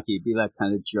playing hockey. He'd be that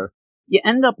kind of jerk. You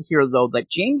end up here though that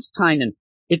James Tynan,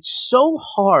 it's so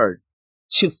hard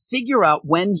to figure out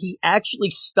when he actually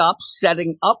stops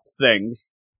setting up things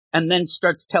and then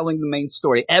starts telling the main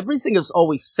story. Everything is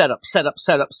always set up.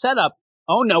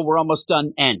 Oh no, we're almost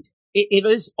done. End. It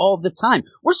is all the time.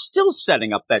 We're still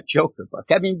setting up that Joker book.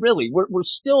 I mean, really, we're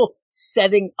still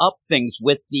setting up things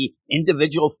with the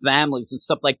individual families and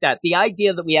stuff like that. The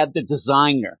idea that we had the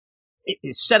designer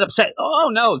is set. Oh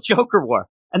no, Joker War.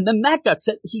 And then that got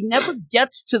set. He never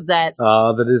gets to that.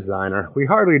 The designer. We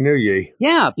hardly knew ye.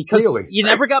 Yeah, because Really? you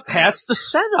never got past the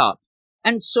setup.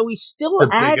 And so he's still The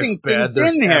adding biggest bad things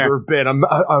there's in here. ever been.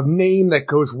 A name that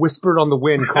goes whispered on the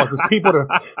wind causes people to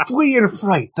flee in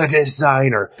fright. The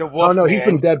designer. The Oh no, he's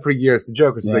Wolfman. been dead for years. The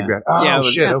Joker's the big bad. Oh Yeah,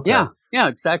 shit, yeah, okay. Yeah,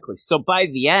 exactly. So by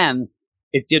the end,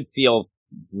 it did feel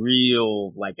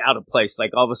real, like, out of place.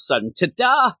 Like, all of a sudden,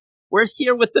 ta-da! We're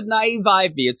here with the naive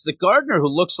Ivy. It's the gardener who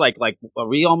looks like, are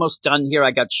we almost done here?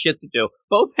 I got shit to do.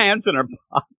 Both hands in her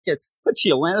pockets. But she,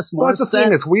 Alanis Morissette. Well, that's the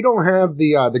thing is, we don't have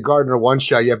the Gardner one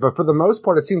shot yet, but for the most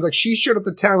part, it seems like she showed up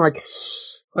the town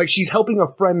like she's helping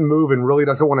a friend move and really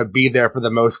doesn't want to be there for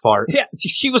the most part. Yeah,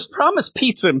 she was promised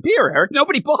pizza and beer, Eric.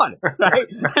 Nobody bought it, right?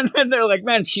 And then they're like,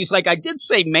 man, she's like, I did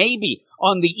say maybe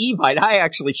on the Evite. I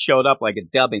actually showed up like a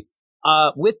dummy.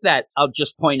 With that, I'll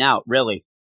just point out, really,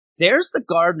 there's the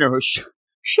gardener who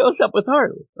shows up with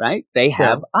Harley, right? They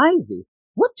have Ivy.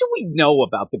 What do we know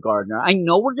about the gardener? I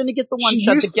know we're going to get the one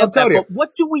shot to I'll get tell that, you, but what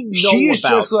do we know She is about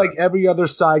just her? like every other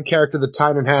side character that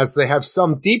Tynan has. They have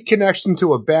some deep connection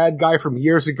to a bad guy from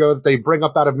years ago that they bring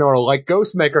up out of nowhere, like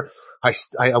Ghostmaker.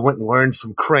 I went and learned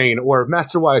from Crane, or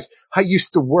Master Wise. I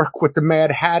used to work with the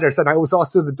Mad Hatters, and I was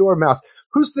also the Dormouse.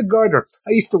 Who's the gardener?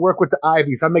 I used to work with the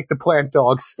Ivies. I make the plant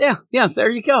dogs. Yeah, there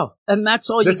you go. And that's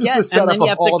all This you get. is the and then setup you of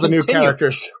have all to the new continue.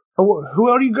 characters. Oh, who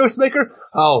are you, Ghostmaker?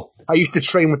 Oh, I used to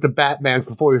train with the Batmans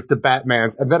before he was the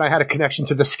Batmans, and then I had a connection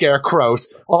to the Scarecrows,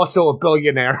 also a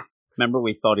billionaire. Remember,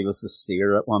 we thought he was the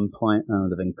seer at one point? That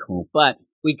would have been cool. But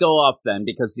we go off then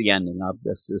because the ending of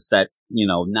this is that,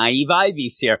 naive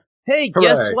Ivy's here. Hey,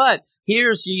 guess Hooray. what?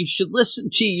 You should listen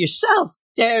to yourself.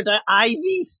 They're the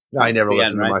Ivies. I never That's the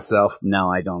listen end, to right? myself. No,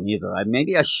 I don't either.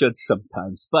 Maybe I should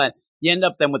sometimes. But you end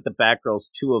up then with the Batgirls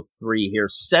 2 of 3 here.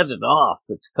 Set It Off,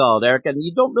 it's called, Eric. And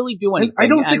you don't really do anything. I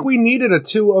don't think we needed a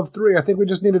 2 of 3. I think we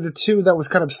just needed a 2 that was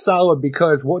kind of solid,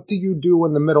 because what do you do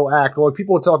in the middle act? Well,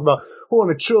 people talk about,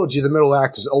 in a trilogy, the middle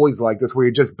act is always like this, where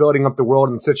you're just building up the world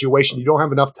and the situation. You don't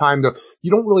have enough time you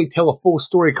don't really tell a full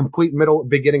story, complete middle,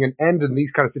 beginning, and end in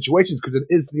these kind of situations, because it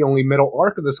is the only middle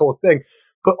arc of this whole thing.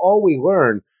 But all we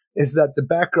learn is that the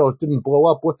Batgirls didn't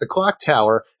blow up with the clock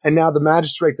tower, and now the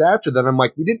magistrate's after them. I'm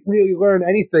like, we didn't really learn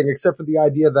anything except for the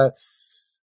idea that,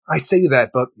 I say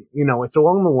that, but, it's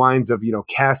along the lines of,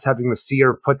 Cass having the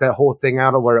seer put that whole thing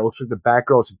out where it looks like the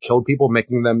Batgirls have killed people,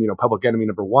 making them, public enemy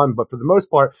number one. But for the most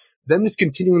part, them just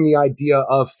continuing the idea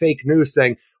of fake news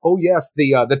saying, oh yes,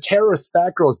 the terrorist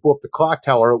Batgirls blew up the clock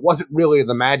tower. It wasn't really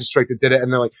the magistrate that did it.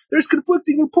 And they're like, there's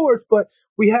conflicting reports, but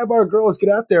we have our girls get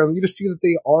out there and you just see that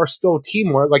they are still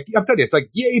teamwork. Like, I'm telling you, it's like,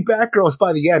 yay, Batgirls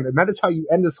by the end. And that is how you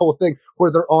end this whole thing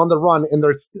where they're on the run and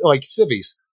they're like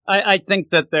civvies. I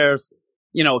think that there's,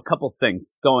 a couple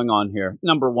things going on here.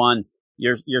 Number one,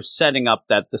 you're setting up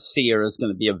that the seer is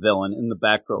going to be a villain in the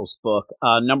Batgirls book.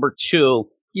 Number two,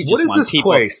 what is this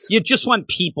place? You just want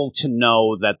people to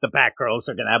know that the Batgirls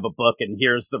are going to have a book and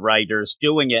here's the writers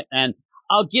doing it. And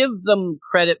I'll give them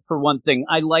credit for one thing.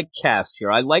 I like Cass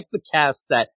here. I like the Cass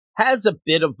that has a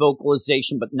bit of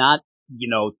vocalization, but not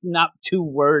too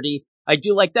wordy. I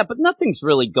do like that, but nothing's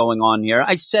really going on here.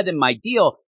 I said in my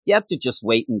deal, you have to just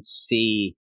wait and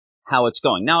see how it's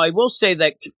going. Now, I will say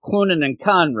that Cloonan and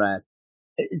Conrad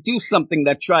do something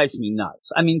that drives me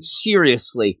nuts. I mean,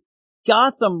 seriously.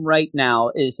 Gotham right now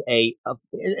is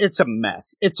it's a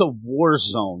mess. It's a war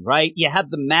zone, right? You have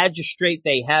the magistrate.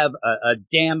 They have a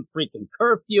damn freaking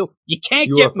curfew. You can't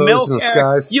get milk. UFOs in the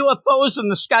skies. UFOs in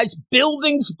the skies.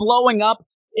 Buildings blowing up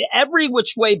every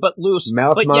which way but loose.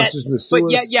 Mouth monsters in the sewers.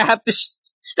 But yet you have to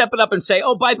step it up and say,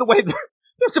 oh, by the way,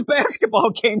 there's a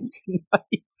basketball game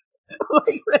tonight.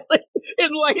 Like, really?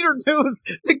 In later news,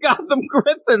 the Gotham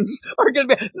Griffins are going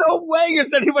to be... No way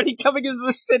is anybody coming into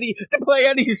the city to play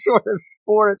any sort of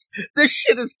sports. This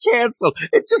shit is canceled.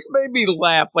 It just made me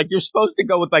laugh. Like, you're supposed to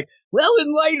go with, like, well,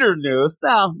 in later news.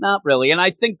 No, not really. And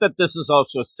I think that this is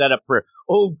also a setup for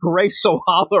old Grace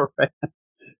O'Halloran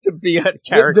to be a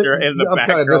character in the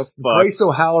Batgirls book. Grace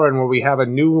O'Halloran, where we have a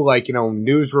new,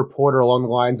 news reporter along the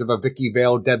lines of a Vicky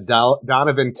Vale, Deb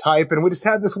Donovan type, and we just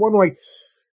had this one,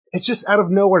 it's just out of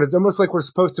nowhere. It's almost like we're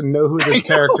supposed to know who this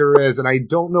character is, and I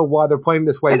don't know why they're playing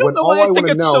this way. I don't know why I think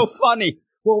it's so funny.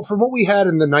 Well, from what we had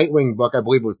in the Nightwing book, I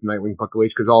believe it was the Nightwing book at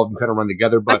least, because all of them kind of run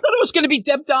together. But I thought it was going to be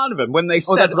Deb Donovan when they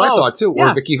said, that's what I thought too,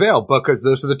 or Vicky Vale, because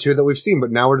those are the two that we've seen.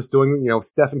 But now we're just doing,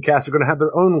 Steph and Cass are going to have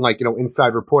their own,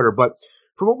 inside reporter. But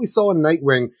from what we saw in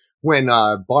Nightwing, when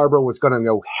Barbara was going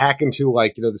to hack into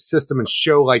the system and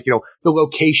show the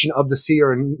location of the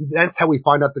seer, and that's how we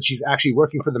find out that she's actually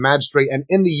working for the magistrate and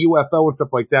in the UFO and stuff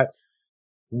like that.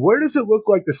 Where does it look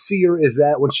like the seer is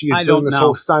at when she is doing this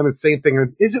whole Simon Saint thing?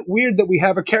 And is it weird that we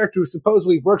have a character who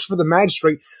supposedly works for the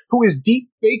magistrate who is deep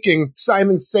faking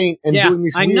Simon Saint and doing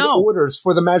these weird orders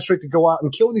for the magistrate to go out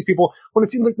and kill these people when it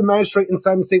seems like the magistrate and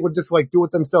Simon Saint would just do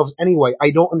it themselves anyway?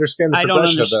 I don't understand the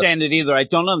progression of this. I don't understand it either. I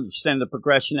don't understand the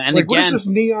progression. And again, what is this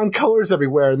neon colors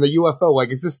everywhere in the UFO?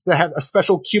 Is this they have a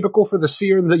special cubicle for the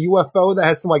seer in the UFO that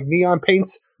has some neon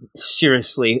paints?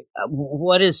 Seriously,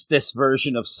 what is this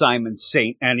version of Simon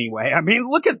Saint anyway? I mean,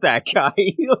 look at that guy.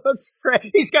 He looks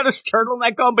crazy. He's got his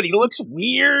turtleneck on, but he looks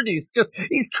weird. He's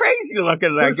crazy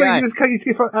looking, that guy.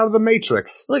 He's out of the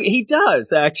Matrix. Look, he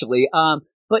does, actually.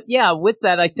 But yeah, with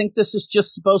that, I think this is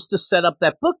just supposed to set up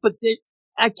that book, but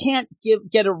I can't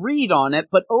get a read on it.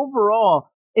 But overall,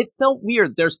 it felt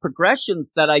weird. There's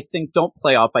progressions that I think don't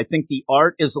play off. I think the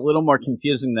art is a little more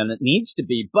confusing than it needs to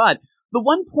be, but the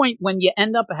one point when you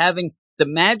end up having the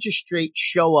magistrate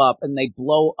show up and they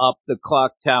blow up the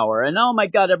clock tower and oh my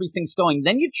God, everything's going.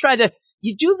 Then you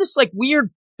do this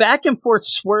weird back and forth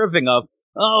swerving of,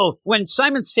 when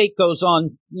Simon Saint goes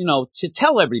on, to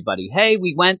tell everybody, hey,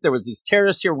 there were these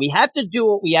terrorists here. We had to do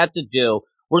what we had to do.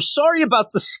 We're sorry about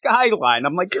the skyline.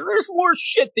 I'm like, there's more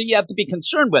shit that you have to be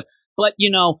concerned with. But,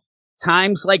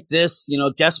 times like this,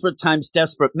 desperate times,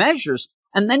 desperate measures.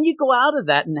 And then you go out of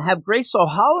that and have Grace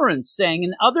O'Halloran saying,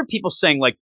 and other people saying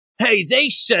hey, they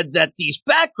said that these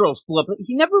Batgirls blew up.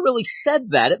 He never really said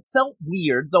that. It felt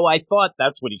weird, though I thought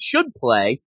that's what he should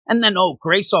play. And then,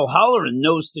 Grace O'Halloran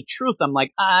knows the truth. I'm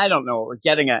like, I don't know what we're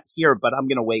getting at here, but I'm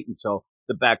going to wait until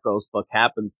the Batgirls book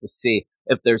happens to see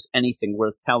if there's anything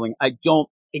worth telling. I don't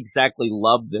exactly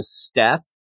love this Steph.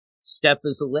 Steph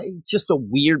is just a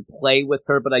weird play with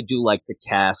her, but I do like the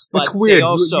cast. But it's weird.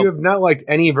 You have not liked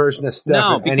any version of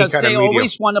Steph in any kind of medium. No, because they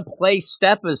always want to play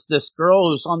Steph as this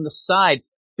girl who's on the side,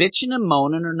 bitching and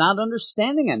moaning or not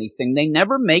understanding anything. They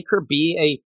never make her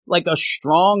be a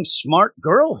strong, smart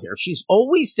girl here. She's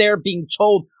always there being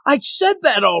told, I said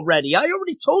that already. I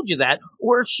already told you that.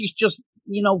 Or she's just,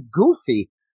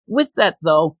 goofy. With that,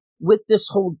 though, with this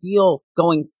whole deal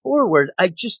going forward, I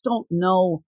just don't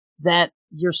know that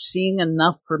you're seeing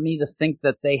enough for me to think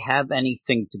that they have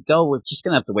anything to go. We're just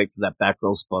going to have to wait for that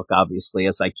Batgirls book, obviously,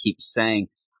 as I keep saying.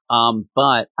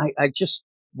 But I just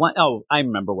want, I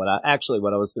remember what I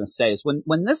was going to say is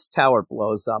when this tower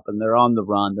blows up and they're on the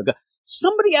run,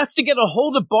 somebody has to get a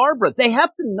hold of Barbara. They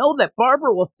have to know that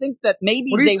Barbara will think that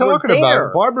maybe they were there. What are you talking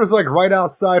about? Barbara's like right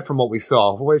outside from what we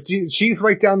saw. She's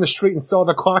right down the street and saw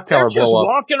the clock tower blow up. They're just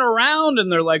walking around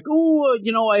and they're like, ooh,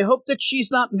 I hope that she's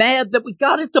not mad that we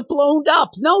got it blown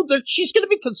up. No, she's going to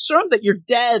be concerned that you're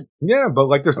dead. Yeah, but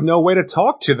like there's no way to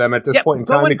talk to them at this point in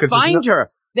time. Go and find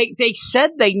her. They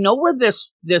said they know where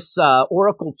this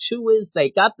Oracle 2 is. They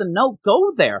got the note.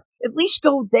 Go there. At least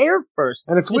go there first.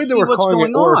 And it's weird that we're calling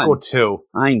it Oracle 2.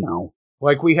 I know.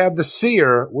 Like, we have the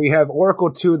Seer, we have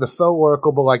Oracle 2, the faux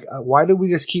Oracle, but like, why do we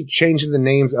just keep changing the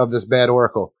names of this bad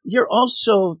Oracle? You're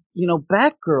also,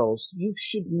 Batgirls. You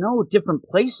should know different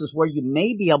places where you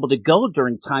may be able to go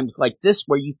during times like this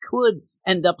where you could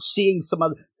end up seeing some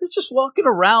other. They're just walking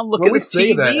around looking at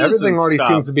TVs that. Everything already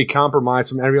seems to be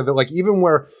compromised from every other. Like, even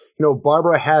where,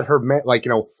 Barbara had her,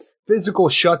 physical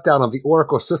shutdown of the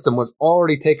Oracle system was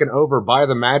already taken over by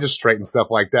the magistrate and stuff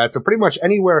like that. So pretty much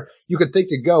anywhere you could think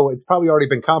to go, it's probably already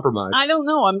been compromised. I don't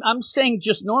know. I'm saying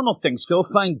just normal things. Go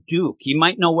find Duke. He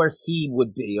might know where he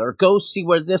would be, or go see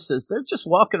where this is. They're just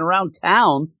walking around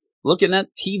town looking at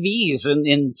TVs and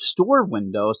in store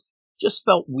windows. Just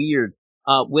felt weird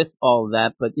with all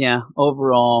that. But yeah,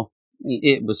 overall,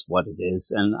 it was what it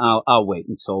is. And I'll wait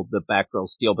until the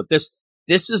Batgirls deal. But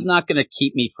this is not going to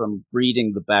keep me from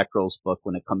reading the Batgirls book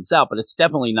when it comes out, but it's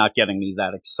definitely not getting me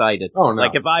that excited. Oh, no.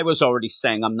 Like, if I was already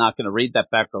saying I'm not going to read that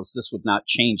Batgirls, this would not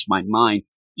change my mind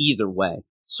either way.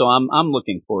 So I'm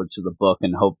looking forward to the book,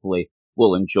 and hopefully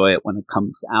we'll enjoy it when it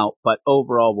comes out. But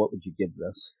overall, what would you give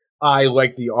this? I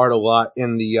like the art a lot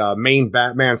in the main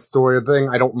Batman story thing.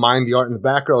 I don't mind the art in the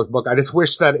Batgirls book. I just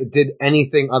wish that it did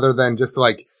anything other than just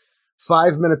like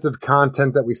 5 minutes of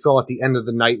content that we saw at the end of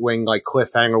the Nightwing, like,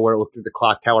 cliffhanger where it looked like the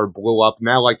clock tower blew up.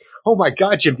 Now, like, oh my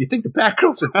God, Jim, do you think the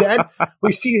Batgirls are dead?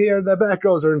 We see here the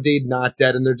Batgirls are indeed not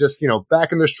dead, and they're just,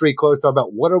 back in their street clothes talking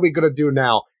about what are we going to do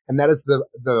now? And that is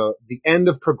the end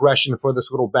of progression for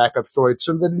this little backup story.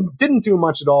 So that didn't do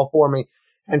much at all for me.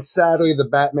 And sadly, the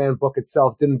Batman book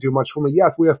itself didn't do much for me.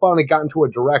 Yes, we have finally gotten to a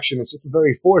direction. It's just a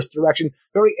very forced direction,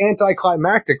 very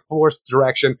anticlimactic forced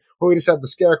direction, where we just have the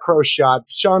Scarecrow shot.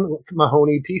 Sean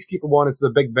Mahoney, Peacekeeper 1 is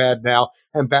the big bad now,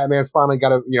 and Batman's finally got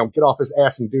to, get off his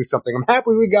ass and do something. I'm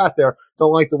happy we got there.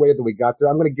 Don't like the way that we got there.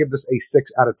 I'm going to give this a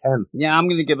 6 out of 10. Yeah, I'm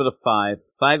going to give it a 5.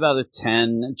 5 out of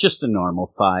 10. Just a normal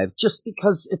 5. Just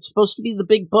because it's supposed to be the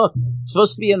big book. It's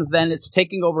supposed to be an event. It's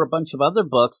taking over a bunch of other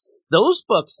books. Those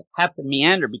books have to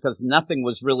meander because nothing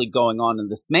was really going on in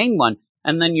this main one.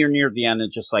 And then you're near the end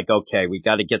and just like, okay, we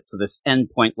got to get to this end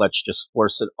point. Let's just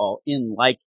force it all in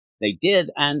like they did.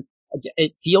 And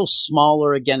it feels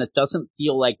smaller again. It doesn't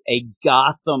feel like a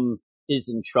Gotham is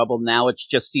in trouble now. It's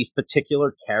just these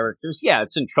particular characters. Yeah,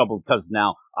 it's in trouble because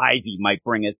now Ivy might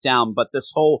bring it down. But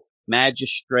this whole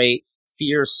magistrate,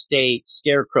 fear state,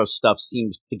 Scarecrow stuff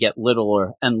seems to get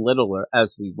littler and littler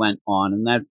as we went on.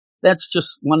 And that's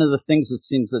just one of the things it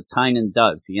seems that Tynion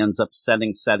does. He ends up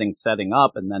setting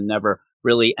up, and then never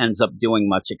really ends up doing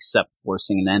much except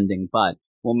forcing an ending. But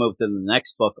we'll move to the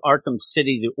next book, Arkham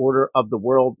City, The Order of the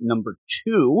World, number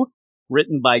 2,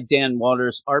 written by Dan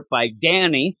Waters, art by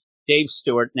Danny, Dave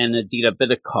Stewart, and Aditya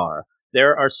Bidikar.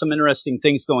 There are some interesting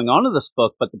things going on in this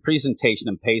book, but the presentation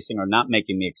and pacing are not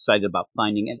making me excited about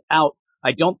finding it out.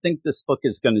 I don't think this book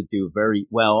is going to do very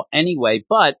well anyway,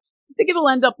 but I think it'll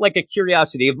end up like a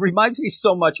curiosity. It reminds me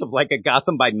so much of like a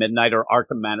Gotham by Midnight or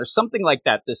Arkham Manor, something like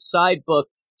that. This side book,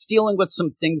 it's dealing with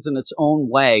some things in its own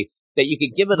way that you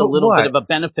could give it a little bit of a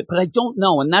benefit, but I don't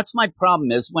know. And that's my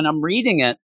problem is when I'm reading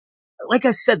it, like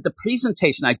I said, the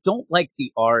presentation, I don't like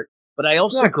the art, but I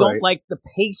also don't like the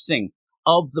pacing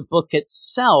of the book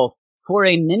itself. For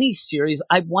a mini-series,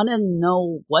 I want to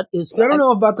know what is... So I don't know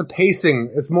about the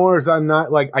pacing as more as I'm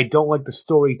not like, I don't like the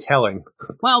storytelling.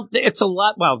 Well, it's a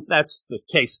lot... Well, that's the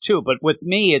case too, but with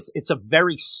me, it's a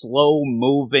very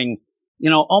slow-moving,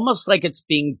 almost like it's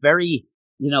being very,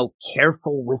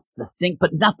 careful with the thing,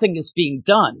 but nothing is being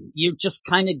done. You're just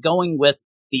kind of going with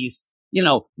these,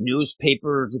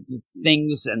 newspaper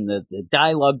things and the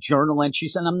dialogue journal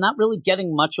entries, and I'm not really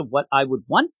getting much of what I would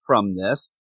want from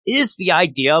this. Is the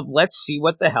idea of let's see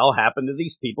what the hell happened to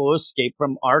these people who escaped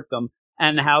from Arkham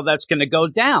and how that's going to go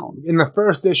down. In the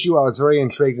first issue, I was very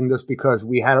intrigued in this because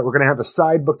we're going to have a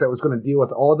side book that was going to deal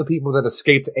with all the people that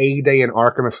escaped A-Day in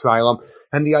Arkham Asylum.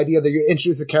 and the idea that you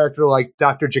introduce a character like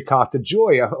Dr. Jocasta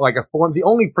Joy, the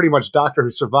only pretty much doctor who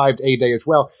survived A-Day as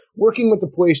well, working with the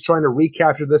police trying to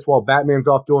recapture this while Batman's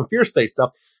off doing Fear State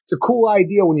stuff. It's a cool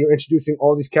idea when you're introducing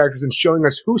all these characters and showing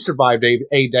us who survived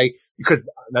A-Day, because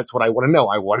that's what I want to know.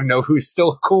 I want to know who's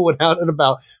still cool and out and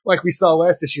about. Like we saw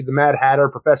last issue, the Mad Hatter,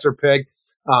 Professor Pig,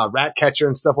 Ratcatcher,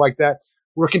 and stuff like that.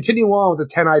 We're continuing on with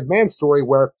the Ten-Eyed Man story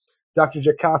where Dr.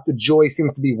 Jocasta Joy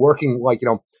seems to be working,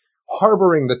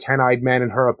 harboring the Ten-Eyed Man in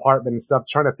her apartment and stuff,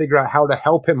 trying to figure out how to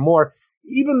help him more,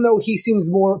 even though he seems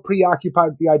more preoccupied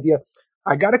with the idea,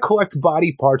 I got to collect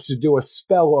body parts to do a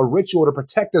spell, a ritual to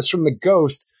protect us from the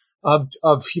ghost of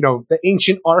the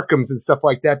ancient Arkhams and stuff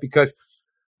like that, because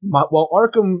while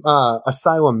Arkham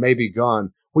Asylum may be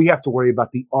gone, we have to worry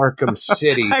about the Arkham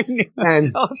City. I knew.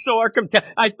 And also Arkham Tower.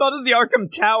 I thought of the Arkham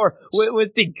Tower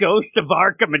with the ghost of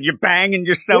Arkham, and you're banging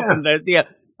yourself in the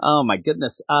oh my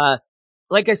goodness.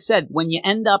 Like I said, when you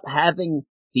end up having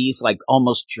these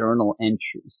almost journal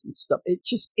entries and stuff,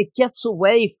 it gets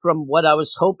away from what I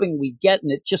was hoping we'd get,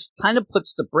 and it just kind of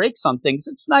puts the brakes on things.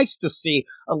 It's nice to see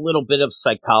a little bit of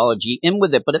psychology in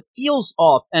with it, but it feels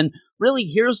off. And really,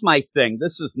 here's my thing.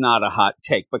 This is not a hot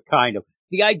take, but kind of.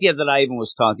 The idea that I even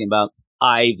was talking about,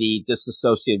 IVE,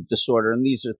 dissociative disorder, and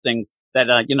these are things that,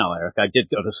 Eric, I did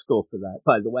go to school for that,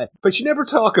 by the way. But you never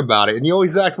talk about it, and you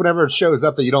always act whenever it shows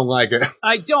up that you don't like it.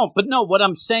 I don't, but no, what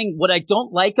I'm saying, what I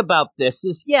don't like about this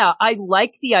is, I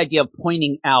like the idea of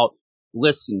pointing out,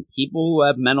 listen, people who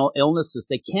have mental illnesses,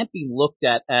 they can't be looked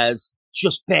at as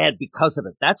just bad because of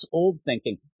it. That's old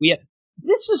thinking.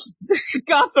 This is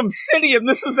Gotham City, and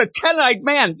this is a Ten-Eyed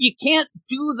Man. You can't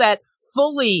do that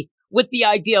fully with the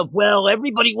idea of, well,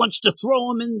 everybody wants to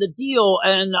throw him in the deal,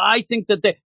 and I think that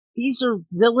these are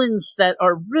villains that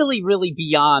are really, really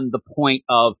beyond the point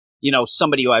of,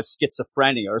 somebody who has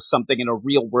schizophrenia or something in a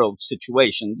real-world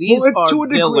situation. These are to a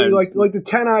degree, villains. Like the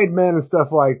Ten-Eyed Man and stuff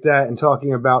like that, and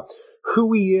talking about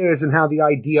who he is and how the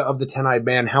idea of the Ten-Eyed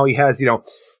Man, how he has,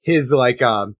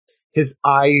 his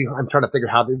eye, I'm trying to figure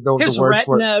out how the words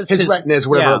for it. His retinas,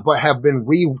 whatever, but have been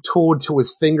retooled to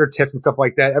his fingertips and stuff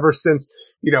like that ever since,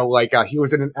 he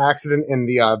was in an accident in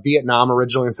the Vietnam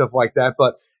originally and stuff like that.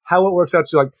 But how it works out,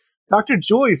 so Dr.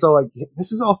 Joy's all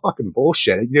this is all fucking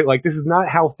bullshit. This is not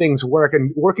how things work.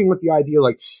 And working with the idea,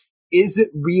 is it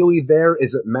really there?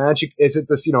 Is it magic? Is it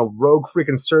this, rogue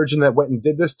freaking surgeon that went and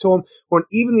did this to him? Or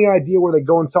even the idea where they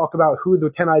go and talk about who the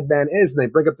Ten-Eyed Man is, and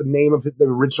they bring up the name of the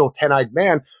original Ten-Eyed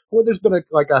Man. Well, there's been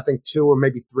I think 2 or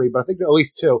maybe 3, but I think at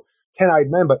least 2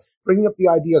 Ten-Eyed Men. But bringing up the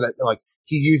idea that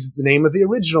he uses the name of the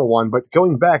original one, but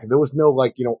going back, there was no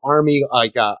army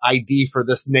ID for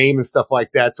this name and stuff like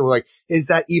that. So is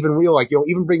that even real?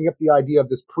 Even bringing up the idea of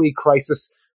this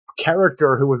pre-crisis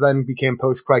character who then became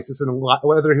post-crisis, and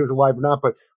whether he was alive or not,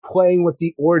 but playing with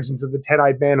the origins of the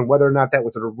Ten-Eyed Man and whether or not that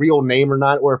was a real name or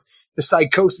not, or if the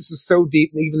psychosis is so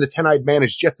deep and even the Ten-Eyed Man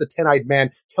is just the Ten-Eyed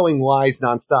Man telling lies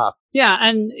nonstop. Yeah,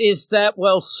 and is that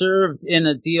well served in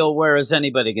a deal where is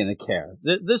anybody going to care?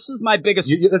 This is my biggest...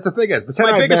 that's the thing is, the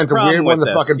Ten-Eyed Man's a weird one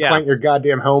to fucking plant your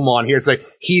goddamn home on here. It's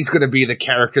he's going to be the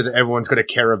character that everyone's going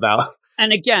to care about.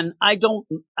 And again, I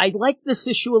like this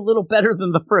issue a little better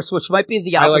than the first, which might be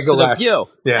the opposite of you.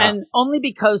 Yeah. And only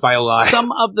because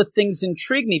some of the things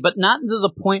intrigue me, but not to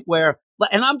the point where,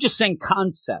 and I'm just saying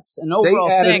concepts and overall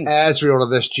thing. They added Azrael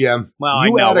to this, Jim. Well,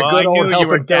 you I know. add a good old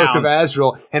helping dose down. of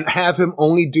Azrael and have him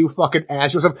only do fucking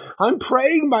Azrael stuff. I'm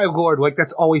praying, my lord.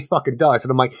 That's all he fucking does.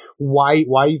 And I'm why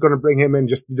are you going to bring him in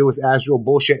just to do his Azrael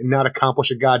bullshit and not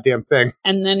accomplish a goddamn thing?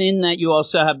 And then in that, you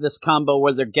also have this combo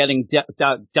where they're getting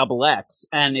Double X,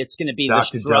 and it's going to be Dr.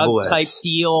 this drug type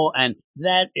deal, and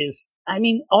that is...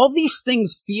 all these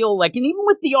things feel and even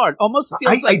with the art, almost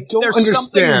feels there's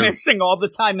something missing all the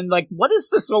time. And what is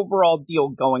this overall deal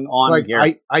going on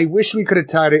here? I wish we could have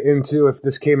tied it into, if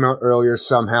this came out earlier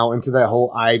somehow, into that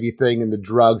whole Ivy thing and the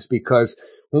drugs, because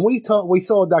when we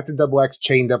saw Dr. Double X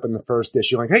chained up in the first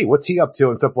issue, hey, what's he up to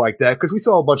and stuff like that, because we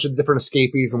saw a bunch of different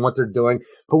escapees and what they're doing,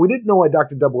 but we didn't know why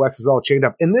Dr. Double X was all chained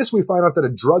up. In this, we find out that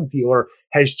a drug dealer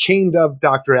has chained up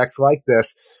Dr. X like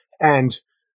this, and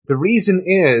the reason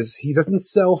is he doesn't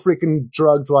sell freaking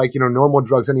drugs normal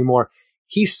drugs anymore.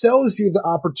 He sells you the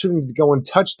opportunity to go and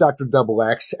touch Dr. Double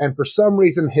X, and for some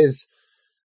reason his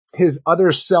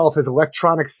other self, his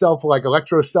electronic self,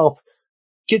 electro self,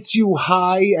 gets you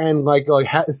high and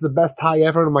is the best high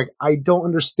ever. And I'm I don't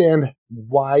understand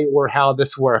why or how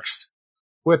this works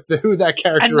with who that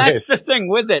character is. And that's the thing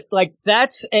with it.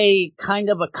 That's a kind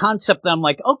of a concept that I'm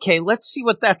okay, let's see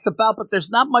what that's about, but there's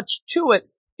not much to it.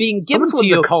 being I given almost to wanted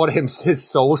you. to call it his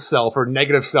soul self or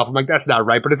negative self. I'm like, that's not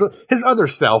right, but it's his other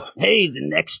self. Hey, the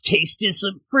next taste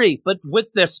isn't free. But with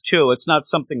this, too, it's not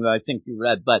something that I think you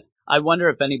read, but I wonder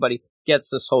if anybody gets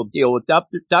this whole deal with not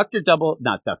Dr. Double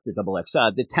X,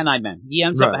 the 10-Eyed Man. He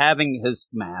ends up Right. having his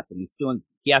map, and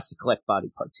he has to collect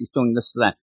body parts. He's doing this and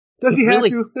that. Does he Really?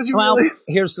 have to? Does he Well, really?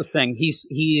 here's the thing.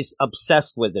 He's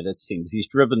obsessed with it, it seems. He's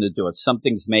driven to do it.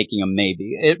 Something's making him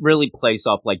maybe. It really plays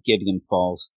off like Gideon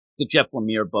Falls, the Jeff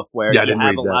Lemire book, where Yeah, I you didn't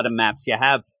have read a that. lot of maps. You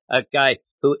have a guy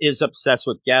who is obsessed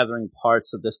with gathering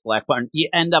parts of this black barn. You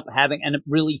end up having, and it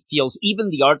really feels, even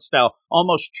the art style,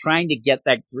 almost trying to get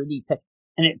that gritty,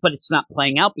 but it's not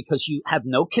playing out because you have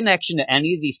no connection to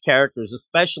any of these characters,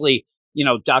 especially,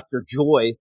 Dr.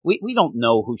 Joy. We don't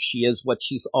know who she is, what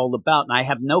she's all about, and I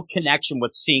have no connection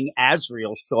with seeing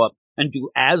Azrael show up and do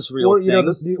Azrael Or,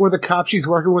 things. or the cop she's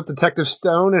working with, Detective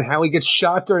Stone, and how he gets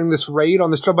shot during this raid on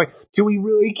this job. Like, do we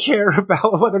really care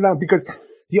about whether or not? Because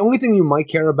the only thing you might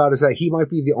care about is that he might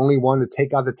be the only one to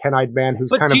take out the 10-Eyed Man who's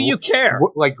But kind do of you care?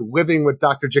 like living with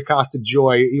Dr. Jocasta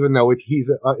Joy, even though he's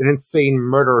an insane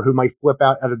murderer who might flip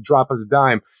out at a drop of a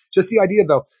dime. Just the idea,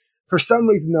 though, for some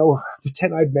reason, though, the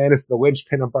 10-Eyed Man is the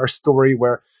linchpin of our story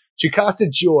where Jocasta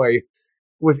Joy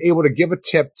was able to give a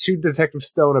tip to Detective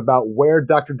Stone about where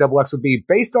Dr. Double X would be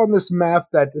based on this map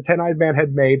that the 10-Eyed Man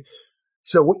had made.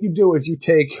 So what you do is you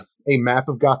take a map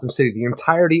of Gotham City, the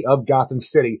entirety of Gotham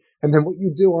City, and then what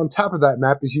you do on top of that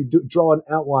map is you draw an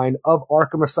outline of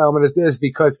Arkham Asylum as is,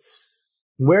 because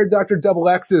where Dr. Double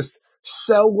X's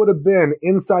cell would have been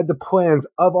inside the plans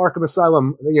of Arkham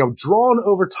Asylum, drawn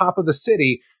over top of the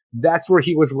city, that's where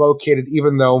he was located,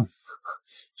 even though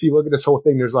if you look at this whole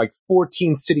thing, there's like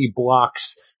 14 city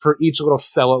blocks for each little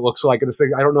cell, it looks like. And this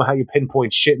thing, I don't know how you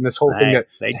pinpoint shit in this whole thing that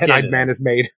They did 10-Eyed it. Man has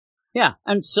made. Yeah,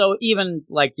 and so even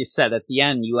like you said, at the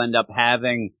end, you end up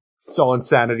having. It's all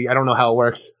insanity. I don't know how it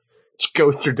works.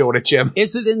 Ghosts are doing it, Jim.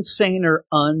 Is it insane or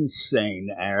unsane,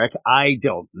 Eric? I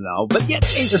don't know, but yeah,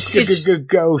 It's good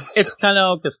ghosts. It's kind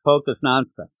of hocus pocus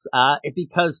nonsense.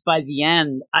 Because by the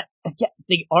end,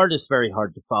 the art is very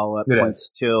hard to follow at It points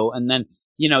too, and then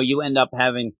you end up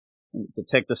having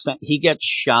Detective Stone. He gets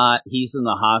shot. He's in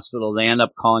the hospital. They end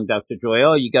up calling Dr. Joy.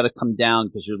 Oh, you got to come down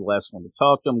because you're the last one to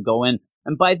talk to him. Go in,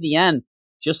 and by the end,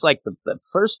 just like the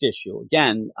first issue,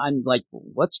 again, I'm like,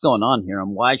 what's going on here,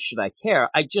 and why should I care?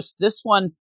 This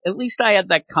one, at least I had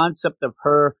that concept of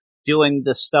her doing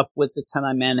the stuff with the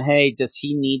 10-Eyed Man. Hey, does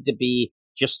he need to be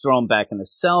just thrown back in the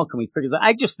cell? Can we figure that?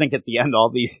 I just think at the end, all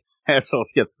these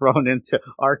assholes get thrown into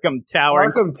Arkham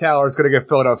Tower. Arkham Tower is going to get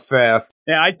filled up fast.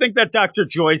 Yeah, I think that Dr.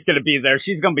 Joy's going to be there.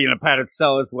 She's going to be in a padded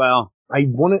cell as well. I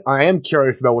am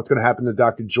curious about what's going to happen to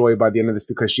Dr. Joy by the end of this,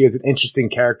 because she is an interesting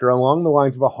character along the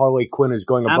lines of a Harley Quinn who's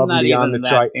going above and beyond I'm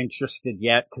not even that interested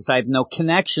yet because I have no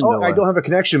connection to her. I don't have a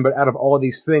connection, but out of all of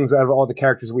these things, out of all the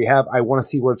characters we have, I want to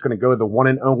see where it's going to go. The one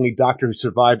and only doctor who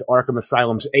survived Arkham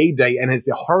Asylum's A-Day and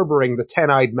is harboring the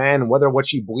 10-Eyed Man, and whether what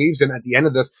she believes in at the end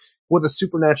of this will the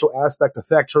supernatural aspect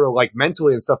affect her, like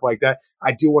mentally and stuff like that.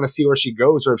 I do want to see where she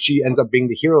goes, or if she ends up being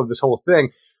the hero of this whole thing.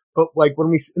 But like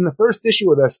in the first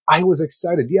issue of this, I was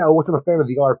excited. Yeah, I wasn't a fan of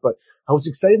the art, but I was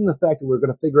excited in the fact that we were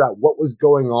going to figure out what was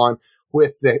going on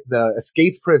with the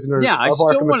escaped prisoners of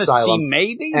Arkham Asylum. See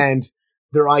maybe and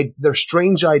their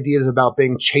strange ideas about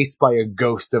being chased by a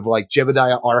ghost of like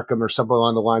Jebediah Arkham or something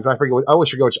along the lines. I always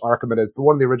forget which Arkham it is, but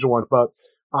one of the original ones, but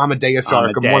Amadeus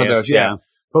Arkham, one of those, yeah.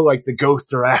 But like the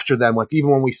ghosts are after them. Like even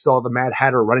when we saw the Mad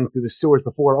Hatter running through the sewers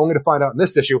before, only to find out in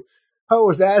this issue, oh, it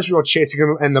was Azrael chasing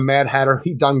him, and the Mad Hatter,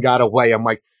 he done got away. I'm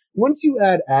like, once you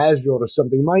add Azrael to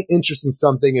something, my interest in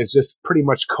something is just pretty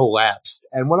much collapsed.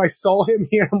 And when I saw him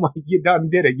here, I'm like, you done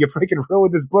did it. You freaking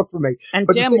ruined this book for me. And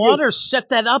Dan Waters set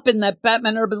that up in that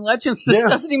Batman Urban Legends. This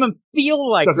doesn't even feel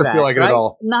like that. Doesn't feel like it at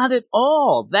all. Not at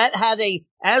all. That had a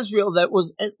Azrael that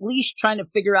was at least trying to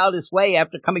figure out his way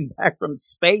after coming back from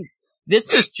space.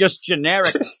 This is just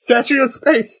generic. Azrael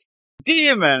space.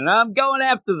 Demon, I'm going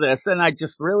after this. And I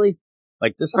just really...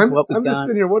 Like, this is what we got. I'm just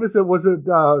sitting here. What is it? Was it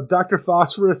Dr.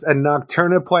 Phosphorus and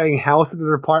Nocturna playing house in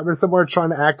an apartment somewhere trying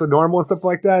to act normal and stuff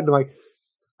like that? And like,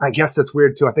 I guess that's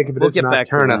weird too. I think if it is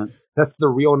Nocturna, that's the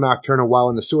real Nocturna. While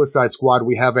in the Suicide Squad,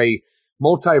 we have a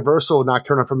multiversal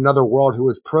Nocturna from another world who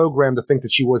was programmed to think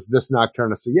that she was this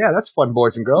Nocturna. So yeah, that's fun,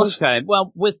 boys and girls. Okay.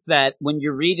 Well, with that, when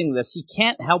you're reading this, you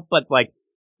can't help but like,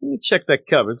 let me check that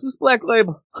cover. Is this Black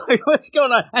Label? What's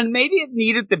going on? And maybe it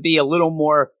needed to be a little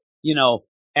more,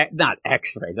 not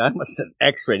X-rated. I almost said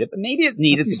X-rated, but maybe it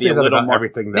needed to be a little more.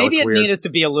 Maybe it needed to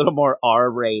be a little more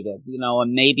R-rated,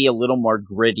 and maybe a little more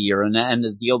grittier, and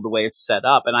the deal the way it's set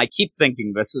up. And I keep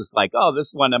thinking this is like, oh, this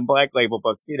is one of them Black Label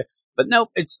books, But nope,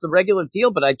 it's the regular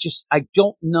deal. But I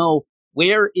don't know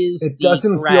Where is It the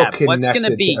doesn't grab? feel What's going to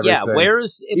connected be? to Yeah, everything.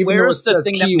 where's Even though it the says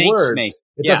thing that key makes words, me?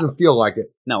 it Yeah. doesn't feel like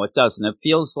it. No, it doesn't. It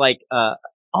feels like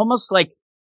almost like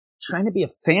trying to be a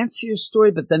fancier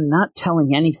story, but then not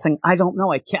telling anything. I don't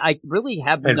know. I really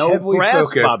have And no heavily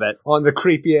grasp focused of it. on the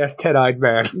creepy ass 10-eyed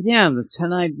man. Yeah, the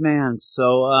 10-eyed man.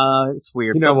 So it's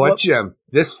weird. You know But what, Jim?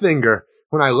 This finger,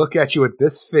 when I look at you with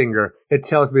this finger, it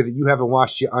tells me that you haven't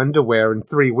washed your underwear in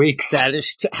 3 weeks. That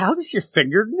is. How does your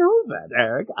finger know that,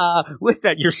 Eric? With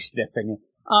that, you're sniffing it.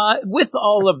 With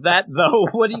all of that, though,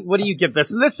 what do you give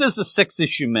this? And this is a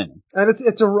 6-issue mini. And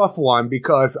it's a rough one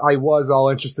because I was all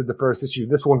interested in the first issue.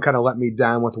 This one kind of let me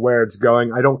down with where it's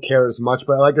going. I don't care as much,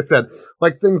 but like I said,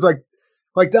 like things like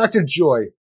Dr. Joy.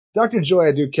 Dr. Joy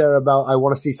I do care about. I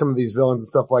want to see some of these villains and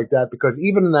stuff like that because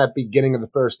even in that beginning of the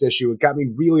first issue, it got me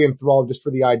really enthralled just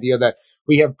for the idea that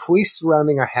we have police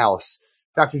surrounding a house.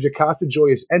 Dr. Jocasta Joy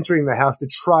is entering the house to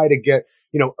try to get,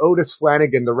 Otis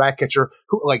Flanagan, the rat catcher,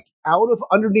 who, out of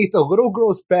underneath a little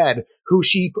girl's bed, who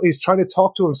she is trying to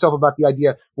talk to himself about the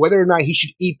idea whether or not he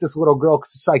should eat this little girl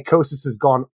because psychosis has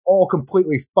gone all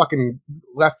completely fucking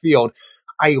left field.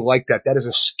 I like that. That is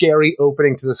a scary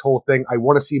opening to this whole thing. I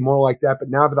want to see more like that. But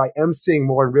now that I am seeing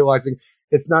more and realizing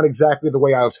it's not exactly the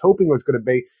way I was hoping it was going to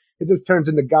be, it just turns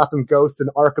into Gotham Ghosts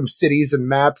and Arkham Cities and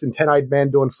maps and 10-eyed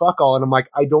man doing fuck all. And I'm like,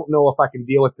 I don't know if I can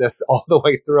deal with this all the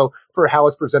way through for how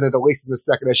it's presented, at least in the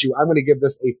second issue. I'm going to give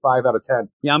this a 5 out of 10.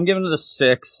 Yeah, I'm giving it a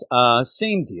 6.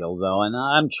 Same deal, though. And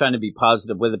I'm trying to be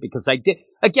positive with it because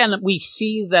again, we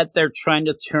see that they're trying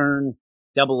to turn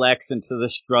Double X into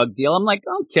this drug deal. I'm like,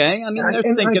 okay. I mean, they're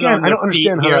thinking again, on I their don't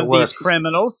understand feet how here, that works. these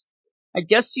criminals. I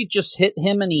guess you just hit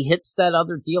him and he hits that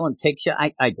other deal and takes you.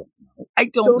 I don't know. I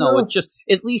don't know. It just,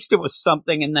 at least it was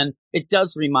something. And then it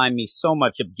does remind me so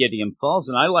much of Gideon Falls.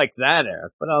 And I like that,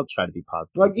 Eric, but I'll try to be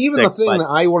positive. Like, even the thing that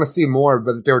I want to see more,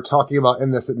 but that they were talking about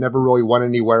in this, it never really went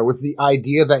anywhere, was the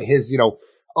idea that his,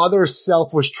 other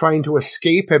self was trying to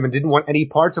escape him and didn't want any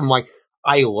parts of him. Like,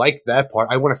 I like that part.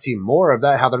 I want to see more of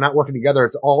that, how they're not working together.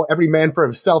 It's all every man for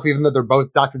himself, even though they're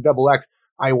both Dr. Double X.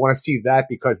 I want to see that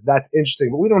because that's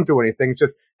interesting, but we don't do anything. It's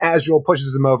just Azrael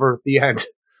pushes him over, the end.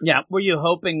 Yeah. Were you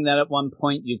hoping that at one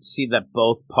point you'd see that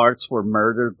both parts were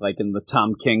murdered, like in the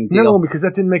Tom King deal? No, because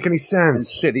that didn't make any sense. And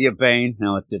City of Bane?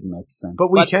 No, it didn't make sense.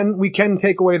 But we can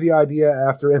take away the idea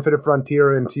after Infinite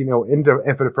Frontier and, into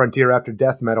Infinite Frontier after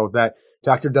Death Metal that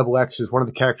Dr. Double X is one of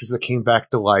the characters that came back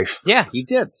to life. Yeah, he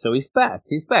did. So he's back.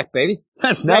 He's back, baby.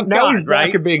 now he's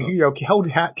back and being, held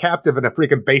captive in a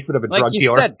freaking basement of a drug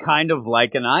dealer. Like you said, kind of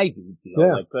like an Ivy deal.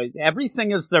 Yeah. Like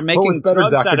everything is, they're making better,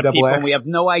 drugs Dr. out of Double people, X? and we have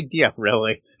no idea,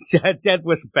 really. Dead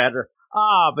was better.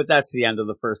 But that's the end of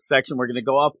the first section. We're going to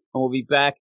go up, and we'll be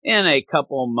back in a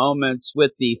couple moments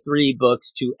with the 3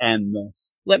 books to end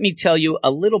this. Let me tell you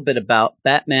a little bit about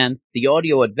Batman, The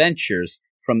Audio Adventures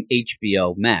from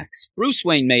HBO Max. Bruce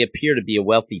Wayne may appear to be a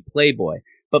wealthy playboy,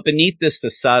 but beneath this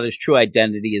facade, his true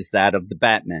identity is that of the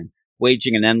Batman,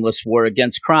 waging an endless war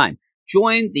against crime.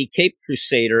 Join the Cape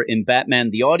Crusader in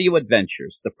Batman The Audio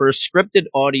Adventures, the first scripted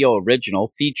audio original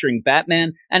featuring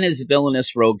Batman and his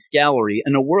villainous rogues gallery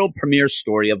in a world premiere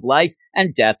story of life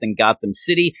and death in Gotham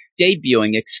City,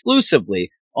 debuting exclusively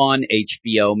on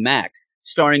HBO Max.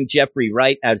 Starring Jeffrey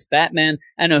Wright as Batman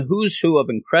and a who's who of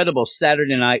incredible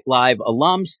Saturday Night Live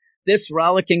alums, this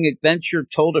rollicking adventure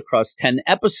told across 10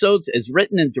 episodes is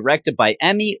written and directed by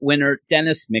Emmy winner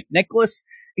Dennis McNicholas,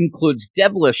 includes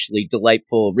devilishly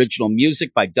delightful original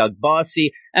music by Doug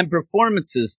Bossy, and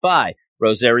performances by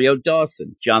Rosario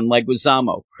Dawson, John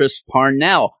Leguizamo, Chris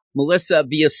Parnell, Melissa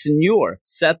Villasenor,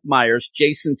 Seth Meyers,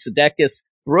 Jason Sudeikis,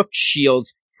 Brooke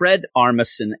Shields, Fred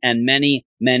Armisen, and many,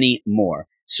 many more.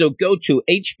 So go to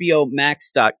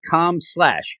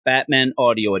hbomax.com/Batman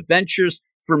Audio Adventures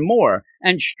for more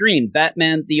and stream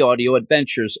Batman The Audio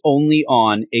Adventures only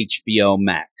on HBO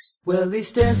Max. Well, he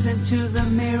stares into the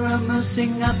mirror,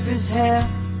 moosing up his hair,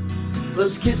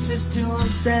 blows kisses to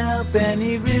himself, and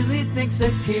he really thinks a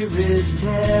tear is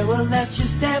tear. Well, that's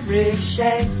just Eric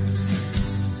Shea,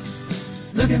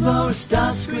 looking for a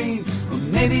star screen or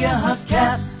maybe a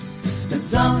hubcap.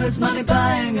 Spends all his money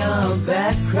buying all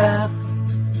that crap.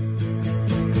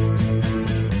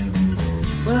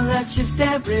 Well, that's just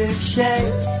Eric Shea.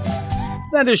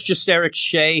 That is just Eric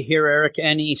Shea here, Eric.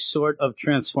 Any sort of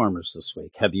Transformers this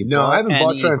week? Have you? No, I haven't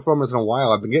bought Transformers in a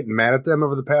while. I've been getting mad at them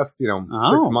over the past, 6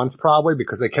 months probably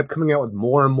because they kept coming out with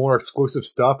more and more exclusive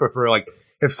stuff. Or for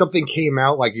if something came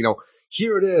out,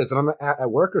 here it is, and I'm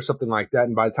at work or something like that,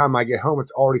 and by the time I get home,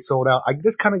 it's already sold out. I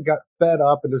just kind of got fed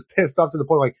up and just pissed off to the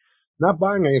point not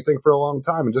buying anything for a long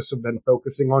time and just have been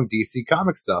focusing on DC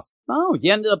comic stuff. Oh,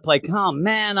 you ended up like, oh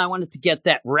man, I wanted to get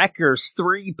that Wreckers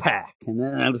 3-pack, and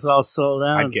then it was all sold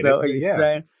out. I get so it. What you're Yeah.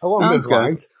 saying? Along those Okay.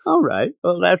 lines. All right.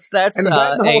 Well, that's And that and the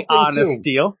whole a thing, honest too.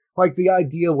 deal. Like the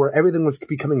idea where everything was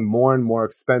becoming more and more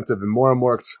expensive and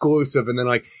more exclusive, and then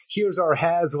like, here's our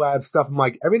HasLab stuff. I'm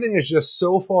like, everything is just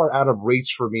so far out of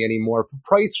reach for me anymore,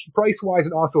 price wise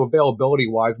and also availability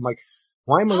wise. I'm like,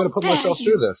 why am I going to put myself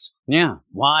through this? Yeah.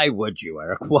 Why would you,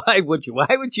 Eric? Why would you? Why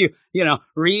would you,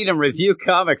 read and review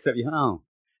comics?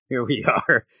 Here we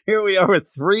are. Here we are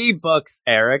with 3 books,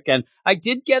 Eric. And I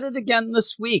did get it again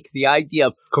this week. The idea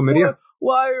of Chlamydia?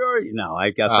 Why are you? No,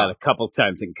 I got that a couple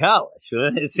times in college.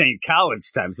 It's ain't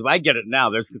college times. If I get it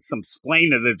now, there's some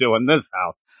explaining to do in this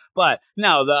house. But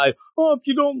now, if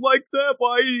you don't like that,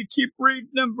 why do you keep reading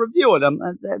and reviewing them?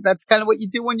 That's kind of what you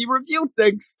do when you review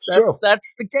things.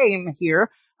 That's the game here.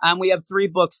 And we have 3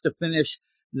 books to finish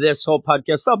this whole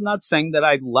podcast. So I'm not saying that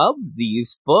I love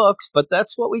these books, but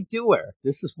that's what we do, Eric.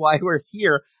 This is why we're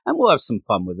here, and we'll have some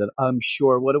fun with it, I'm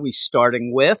sure. What are we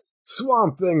starting with?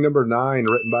 Swamp Thing number 9,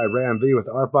 written by Ram V, with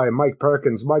art by Mike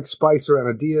Perkins, Mike Spicer, and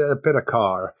Adia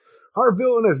Pitakar. Our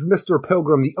villain is Mr.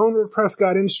 Pilgrim, the owner of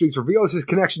Prescott Industries, reveals his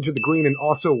connection to the Green and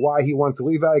also why he wants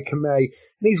Levi Kamei, and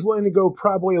he's willing to go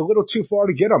probably a little too far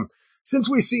to get him. Since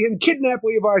we see him kidnap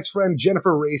Levi's friend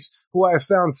Jennifer Reese, who I have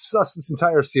found sus this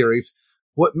entire series,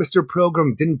 what Mr.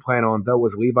 Pilgrim didn't plan on, though,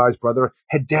 was Levi's brother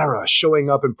Hedera showing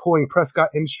up and pulling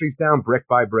Prescott Industries down brick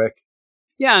by brick.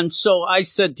 Yeah, and so I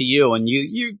said to you, and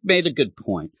you made a good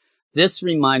point. This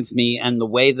reminds me, and the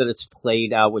way that it's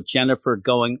played out with Jennifer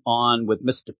going on with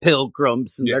Mr.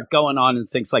 Pilgrims, and they're going on and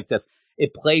things like this.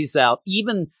 It plays out,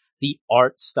 even the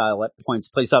art style at points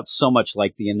plays out so much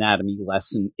like the anatomy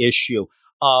lesson issue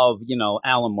of,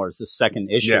 Alan Moore's the second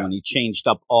issue, and he changed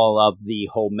up all of the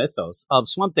whole mythos of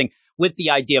Swamp Thing with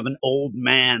the idea of an old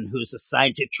man who's a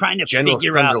scientist trying to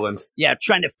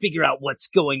figure out what's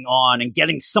going on and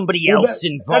getting somebody else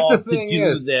involved to do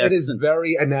this. It is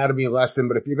very anatomy lesson,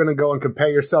 but if you're going to go and compare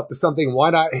yourself to something,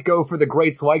 why not go for the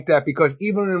greats like that? Because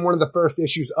even in one of the first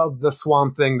issues of the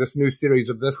Swamp Thing, this new series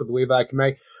of this with Levi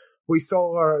Kamei, we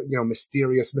saw our,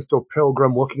 mysterious Mr.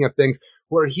 Pilgrim looking at things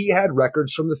where he had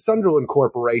records from the Sunderland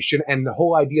Corporation, and the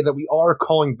whole idea that we are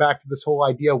calling back to this whole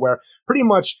idea where pretty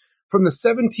much from the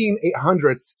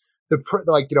 1700s,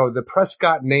 the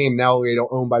Prescott name now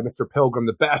owned by Mr. Pilgrim,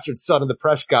 the bastard son of the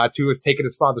Prescotts, who has taken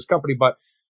his father's company, but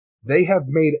they have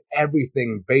made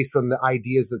everything based on the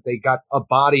ideas that they got a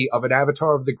body of an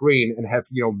avatar of the Green and have,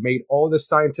 made all this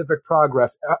scientific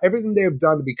progress, everything they have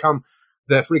done to become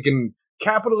the freaking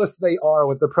capitalists they are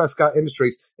with the Prescott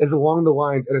Industries is along the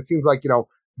lines, and it seems like,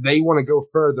 they want to go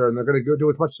further, and they're going to go do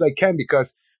as much as they can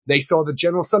because they saw that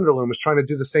General Sunderland was trying to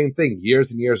do the same thing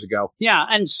years and years ago. Yeah,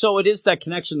 and so it is that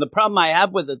connection. The problem I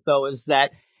have with it, though, is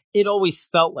that it always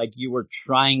felt like you were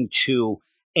trying to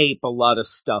ape a lot of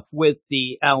stuff with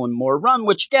the Alan Moore run,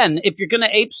 which, again, if you're going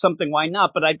to ape something, why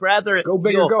not? But I'd rather it go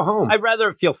big or go home. I'd rather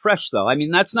it feel fresh, though. I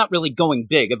mean, that's not really going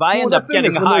big. If I end up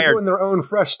getting hired, when they're doing their own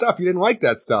fresh stuff, you didn't like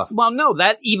that stuff. Well, no,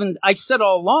 I said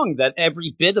all along that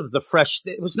every bit of the fresh,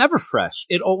 it was never fresh.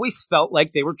 It always felt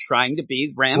like they were trying to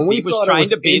be, Ramsey was trying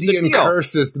to be Indian the deal.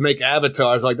 curses to make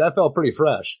avatars, like that felt pretty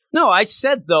fresh. No, I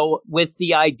said, though, with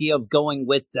the idea of going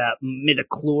with the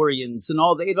midichlorians and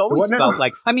all that, it always felt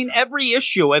like, every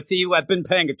issue, if you have been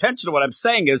paying attention to what I'm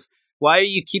saying, is why do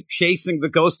you keep chasing the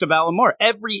ghost of Alan Moore?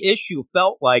 Every issue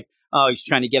felt like, oh, he's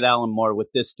trying to get Alan Moore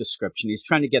with this description. He's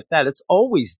trying to get that. It's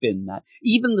always been that.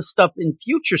 Even the stuff in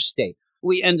Future State,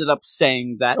 we ended up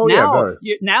saying that.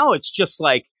 Now it's just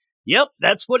like, yep,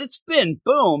 that's what it's been.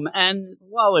 Boom. And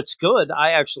while it's good,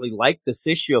 I actually like this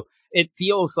issue. It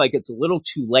feels like it's a little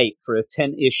too late for a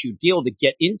 10-issue deal to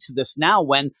get into this now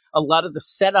when a lot of the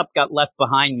setup got left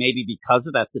behind, maybe because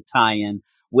of that, the tie-in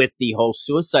with the whole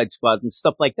Suicide Squad and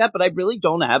stuff like that. But I really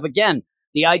don't have, again,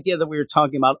 the idea that we were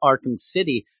talking about Arkham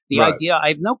City, the idea, I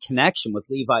have no connection with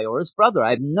Levi or his brother. I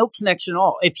have no connection at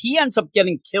all. If he ends up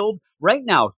getting killed right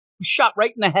now, shot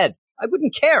right in the head, I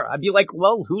wouldn't care. I'd be like,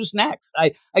 well, who's next?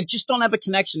 I just don't have a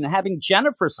connection. Having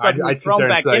Jennifer suddenly thrown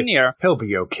back in here. He'll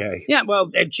be okay. Yeah, well,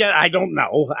 I don't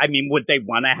know. Would they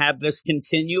want to have this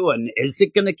continue? And is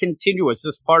it going to continue? Is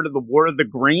this part of the War of the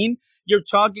Green you're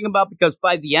talking about? Because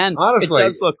by the end, honestly, it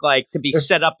does look like to be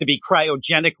set up to be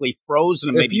cryogenically frozen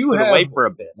and maybe put away for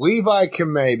a bit. Levi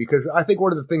Kamei, because I think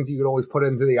one of the things you could always put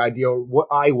into the idea, what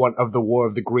I want of the War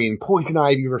of the Green, Poison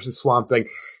Ivy versus Swamp Thing.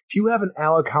 If you have an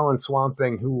Alec Holland Swamp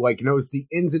Thing who knows the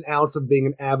ins and outs of being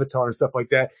an avatar and stuff like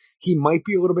that, he might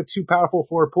be a little bit too powerful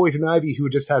for Poison Ivy, who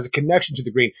just has a connection to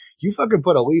the green. You fucking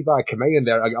put a Levi Kamei in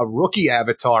there, a rookie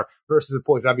avatar versus a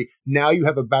Poison Ivy. Now you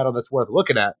have a battle that's worth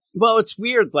looking at. Well, it's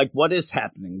weird, like, what is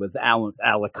happening with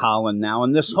Alec Holland now,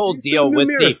 and this whole deal with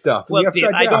the stuff. Well,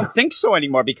 I don't think so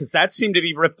anymore, because that seemed to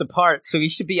be ripped apart, so he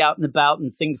should be out and about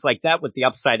and things like that with the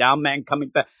Upside Down Man coming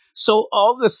back. So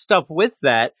all this stuff with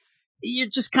that, you're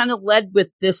just kind of led with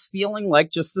this feeling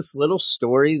like just this little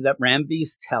story that Ram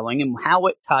V's telling, and how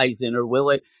it ties in, or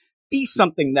will it be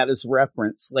something that is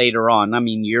referenced later on? I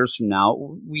mean, years from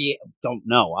now, we don't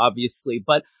know, obviously,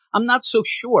 but I'm not so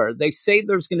sure. They say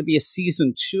there's going to be a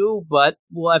season 2, but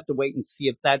we'll have to wait and see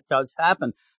if that does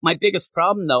happen. My biggest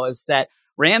problem, though, is that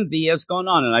Ram V has gone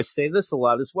on, and I say this a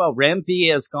lot as well, Ram V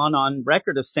has gone on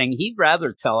record as saying he'd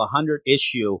rather tell a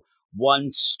 100-issue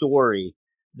one story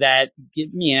that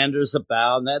meanders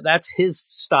about. That's his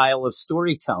style of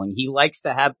storytelling. He likes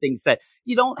to have things that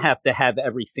you don't have to have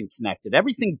everything connected.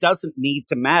 Everything doesn't need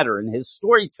to matter in his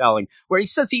storytelling, where he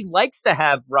says he likes to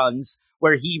have runs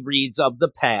where he reads of the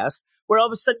past, where all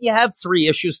of a sudden you have 3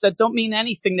 issues that don't mean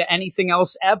anything to anything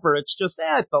else ever. It's just,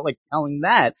 I felt like telling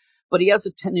that. But he has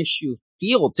a 10-issue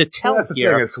deal to tell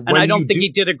here, and I don't think he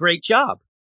did a great job.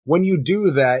 When you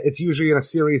do that, it's usually in a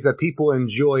series that people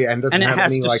enjoy and doesn't have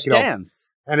any, like, stand.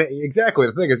 Exactly.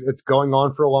 The thing is, it's going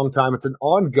on for a long time. It's an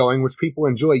ongoing, which people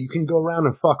enjoy. You can go around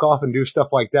and fuck off and do stuff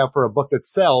like that for a book that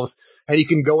sells, and you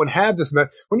can go and have this.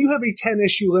 When you have a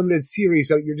 10-issue limited series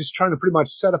that you're just trying to pretty much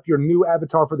set up your new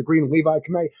avatar for the Green, Levi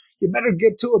Kamei, you better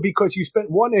get to it, because you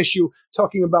spent 1 issue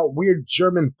talking about weird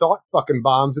German thought fucking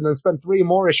bombs, and then spent 3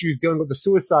 more issues dealing with the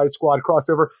Suicide Squad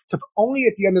crossover to only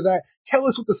at the end of that tell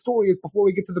us what the story is before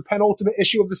we get to the penultimate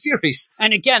issue of the series.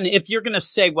 And again, if you're going to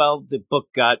say, well, the book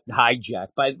got hijacked,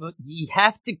 but you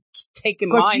have to take in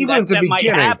mind that might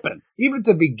happen. Even at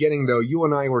the beginning, though, you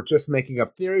and I were just making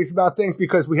up theories about things,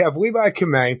 because we have Levi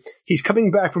Kamei. He's coming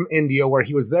back from India, where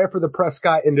he was there for the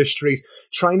Prescott Industries,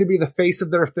 trying to be the face of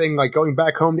their thing, like going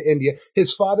back home to India.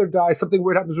 His father dies, something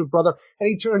weird happens with brother, and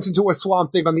he turns into a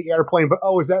Swamp Thing on the airplane. But,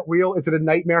 is that real? Is it a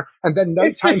nightmare? And then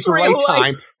nighttime's the right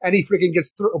time, and he freaking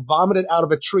gets vomited out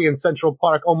of a tree in Central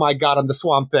Park. Oh my God, I'm the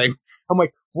Swamp Thing. I'm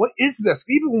like, what is this?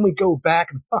 Even when we go back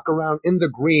and fuck around in the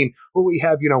Green, where we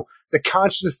have, the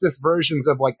consciousness versions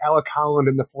of like Alec Holland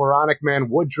and the Floronic Man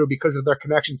Woodrow because of their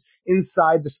connections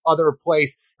inside this other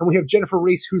place. And we have Jennifer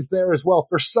Reese, who's there as well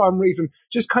for some reason,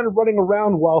 just kind of running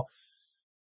around while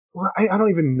I don't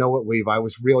even know what Levi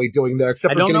was really doing there,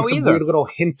 except for getting some weird little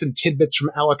hints and tidbits from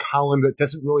Alec Holland that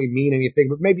doesn't really mean anything,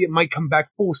 but maybe it might come back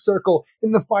full circle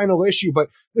in the final issue. But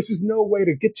this is no way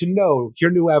to get to know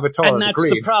your new avatar. And that's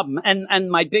the problem.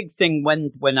 And my big thing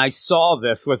when I saw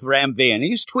this with Ram V, and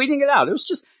he's tweeting it out, it was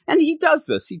just, and he does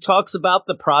this. He talks about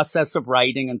the process of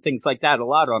writing and things like that a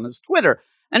lot on his Twitter.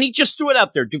 And he just threw it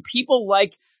out there. Do people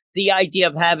like the idea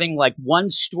of having like one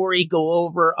story go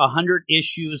over 100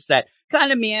 issues that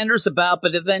kind of meanders about,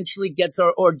 but eventually gets,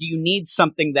 or do you need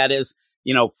something that is,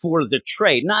 for the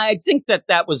trade? And I think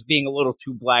that was being a little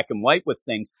too black and white with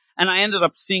things. And I ended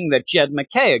up seeing that Jed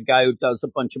MacKay, a guy who does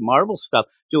a bunch of Marvel stuff,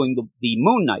 doing the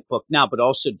Moon Knight book now, but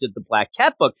also did the Black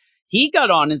Cat book. He got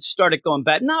on and started going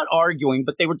back, not arguing,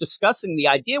 but they were discussing the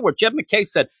idea where Jed MacKay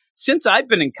said, since I've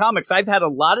been in comics, I've had a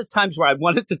lot of times where I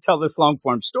wanted to tell this long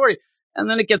form story, and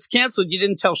then it gets canceled. You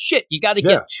didn't tell shit. You got to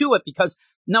get to it, because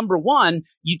number one,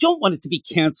 you don't want it to be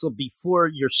canceled before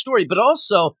your story, but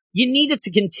also you need it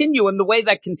to continue. And the way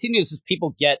that continues is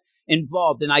people get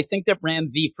involved. And I think that Ram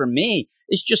V, for me,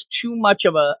 is just too much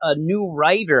of a new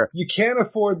writer. You can't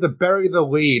afford to bury the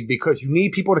lead, because you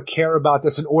need people to care about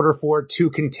this in order for it to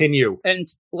continue. And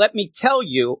let me tell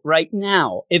you right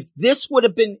now, if this would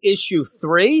have been issue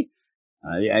 3,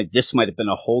 this might have been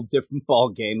a whole different ball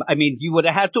game. I mean, you would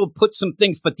have had to have put some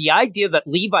things, but the idea that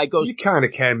Levi goes... You kind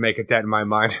of can make it that in my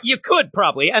mind. You could,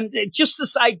 probably. And just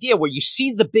this idea where you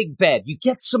see the big bad, you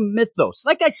get some mythos.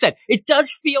 Like I said, it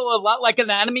does feel a lot like an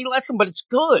anatomy lesson, but it's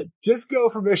good. Just go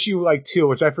from issue 2,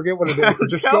 which I forget what it is, but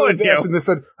just go to this, and they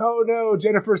said, oh no,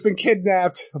 Jennifer's been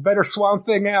kidnapped. A better Swamp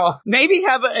Thing now. Maybe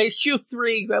have issue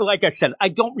 3, like I said, I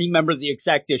don't remember the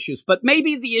exact issues, but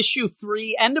maybe the issue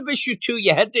 3, end of issue 2,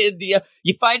 you head to India,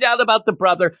 you find out about the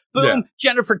brother, boom,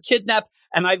 Jennifer kidnapped.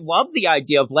 And I love the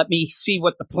idea of let me see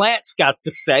what the plant's got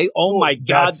to say. Oh my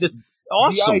God, this is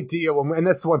awesome. The idea, and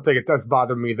that's one thing, it does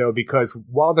bother me though, because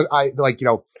while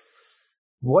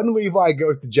when Levi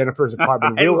goes to Jennifer's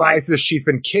apartment, realizes she's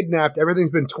been kidnapped,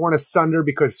 everything's been torn asunder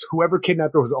because whoever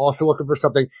kidnapped her was also looking for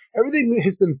something. Everything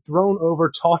has been thrown over,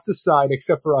 tossed aside,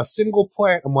 except for a single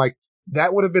plant. I'm like,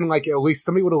 that would have been like, at least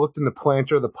somebody would have looked in the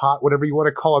planter, the pot, whatever you want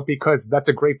to call it, because that's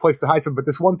a great place to hide something. But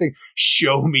this one thing,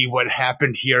 show me what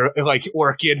happened here, like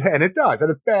Orchid, and it does,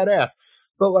 and it's badass.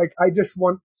 But like, I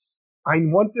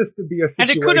want this to be a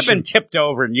situation. And it could have been tipped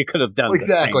over, and you could have done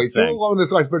exactly the same thing. do along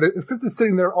this line. But since it's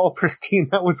sitting there all pristine,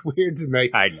 that was weird to me.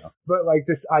 I know. But like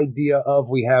this idea of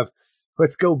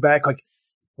let's go back,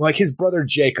 like his brother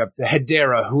Jacob, the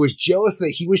Hedera, who was jealous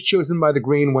that he was chosen by the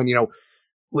Green when,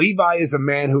 Levi is a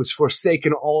man who's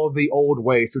forsaken all of the old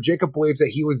ways. So Jacob believes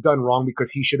that he was done wrong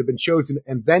because he should have been chosen.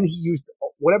 And then he used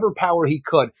whatever power he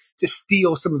could to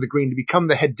steal some of the Green, to become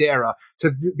the Hedera,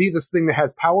 to be this thing that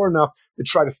has power enough to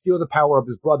try to steal the power of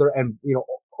his brother and,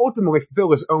 ultimately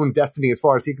fulfill his own destiny as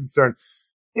far as he's concerned.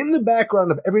 In the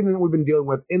background of everything that we've been dealing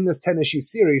with in this 10-issue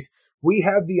series, we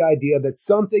have the idea that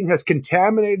something has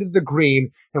contaminated the Green,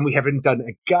 and we haven't done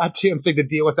a goddamn thing to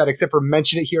deal with that except for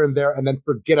mention it here and there and then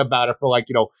forget about it for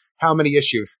how many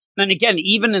issues. And again,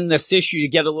 even in this issue, you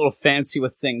get a little fancy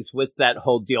with things with that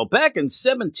whole deal. Back in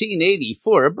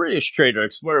 1784, a British trader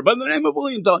explorer by the name of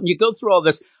William Dalton, you go through all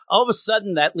this, all of a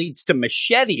sudden that leads to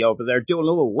Machete over there doing a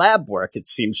little lab work, it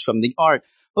seems, from the art.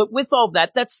 But with all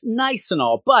that, that's nice and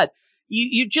all, but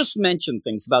You just mentioned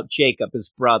things about Jacob, his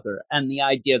brother, and the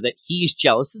idea that he's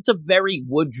jealous. It's a very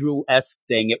Woodrue-esque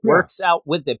thing. It works out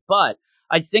with it, but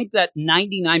I think that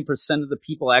 99% of the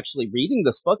people actually reading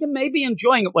this book and maybe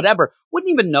enjoying it, whatever,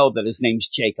 wouldn't even know that his name's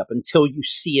Jacob until you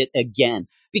see it again,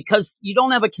 because you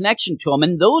don't have a connection to him.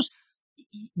 And those,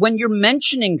 when you're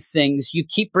mentioning things, you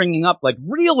keep bringing up like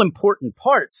real important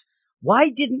parts. Why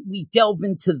didn't we delve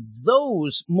into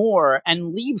those more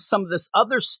and leave some of this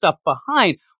other stuff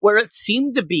behind where it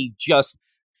seemed to be just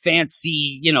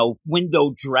fancy,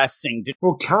 window dressing?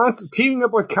 Well, teaming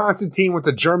up with Constantine with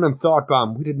the German thought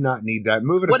bomb, we did not need that.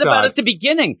 Move it aside. What about at the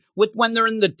beginning with when they're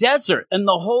in the desert and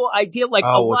the whole idea, like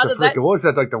a lot of that? What was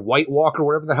that, like the White Walker,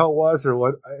 whatever the hell it was, or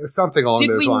what? Something along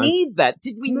those lines. Did we need that?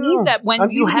 Did we need that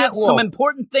when you have some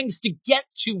important things to get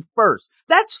to first?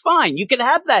 That's fine. You can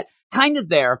have that kind of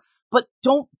there. But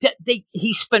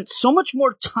he spent so much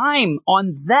more time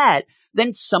on that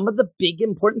than some of the big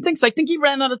important things. I think he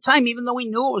ran out of time, even though he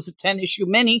knew it was a 10-issue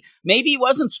mini. Maybe he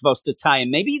wasn't supposed to tie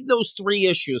in. Maybe those 3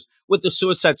 issues with the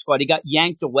Suicide Squad, he got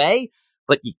yanked away.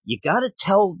 But you got to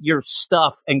tell your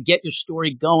stuff and get your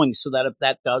story going so that if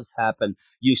that does happen,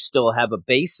 you still have a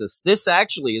basis. This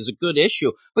actually is a good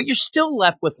issue, but you're still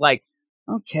left with like,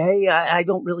 okay, I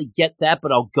don't really get that,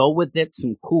 but I'll go with it.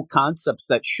 Some cool concepts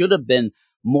that should have been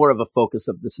more of a focus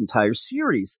of this entire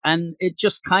series. And it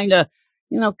just kind of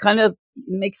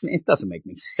makes me, it doesn't make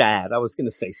me sad. I was going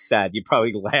to say sad. You'd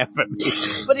probably laugh at me,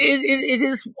 but it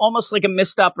is almost like a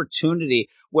missed opportunity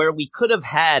where we could have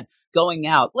had going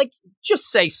out, like just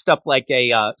say stuff like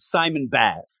a Simon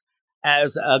Baz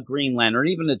as a Green Lantern, or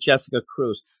even a Jessica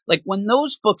Cruz. Like when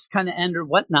those books kind of end or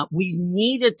whatnot, we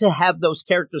needed to have those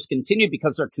characters continue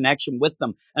because our connection with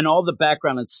them and all the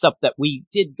background and stuff that we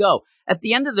did go. At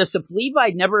the end of this, if Levi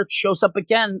never shows up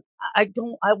again, I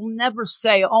will never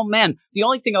say, oh man, the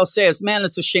only thing I'll say is, man,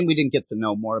 it's a shame we didn't get to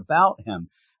know more about him.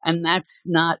 And that's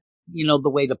not, the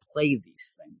way to play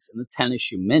these things in the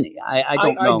 10-issue mini. I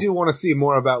don't know. I do want to see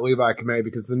more about Levi Kamei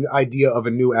because the idea of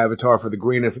a new avatar for the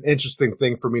Green is an interesting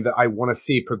thing for me that I want to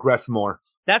see progress more.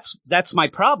 That's my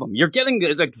problem. You're getting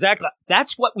exactly,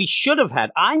 that's what we should have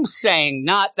had. I'm saying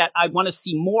not that I want to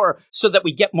see more so that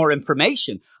we get more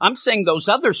information. I'm saying those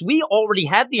others, we already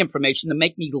had the information to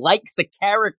make me like the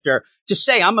character, to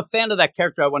say I'm a fan of that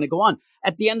character. I want to go on.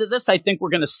 At the end of this, I think we're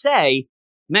going to say,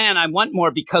 man, I want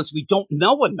more because we don't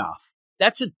know enough.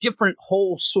 That's a different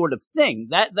whole sort of thing.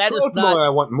 That is not. I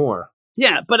want more.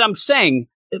 Yeah, but I'm saying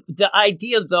the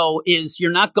idea though is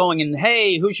you're not going in,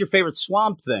 hey, who's your favorite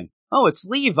Swamp Thing? Oh, it's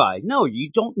Levi. No, you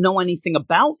don't know anything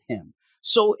about him.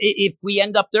 So if we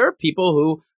end up, there are people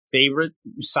who favorite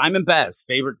Simon Baz,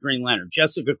 favorite Green Lantern,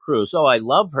 Jessica Cruz. Oh, I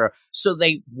love her. So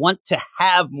they want to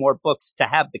have more books to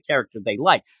have the character they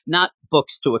like, not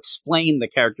books to explain the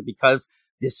character because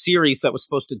the series that was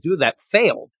supposed to do that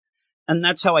failed. And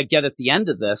that's how I get at the end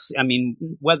of this. I mean,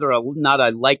 whether or not I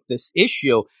like this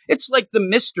issue, it's like the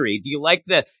mystery. Do you like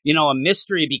a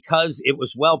mystery because it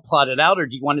was well plotted out, or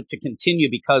do you want it to continue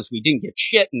because we didn't get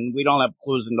shit and we don't have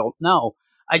clues and don't know?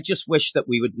 I just wish that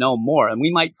we would know more, and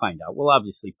we might find out. We'll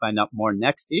obviously find out more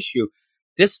next issue.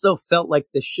 This still felt like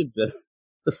this should be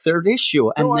the 3rd issue.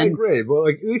 And I agree. Well,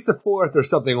 like at least the 4th or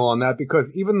something on that,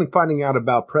 because even finding out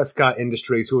about Prescott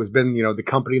Industries, who has been, the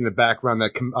company in the background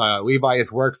that Levi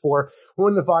has worked for, we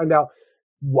wanted to find out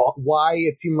why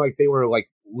it seemed like they were like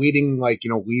leading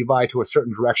Levi to a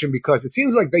certain direction, because it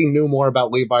seems like they knew more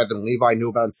about Levi than Levi knew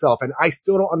about himself. And I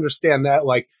still don't understand that,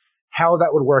 like how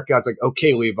that would work out. It's like,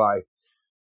 okay, Levi,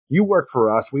 you work for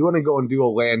us. We want to go and do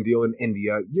a land deal in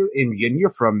India. You're Indian. You're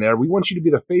from there. We want you to be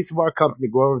the face of our company.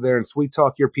 Go over there and sweet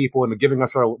talk your people into giving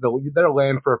us their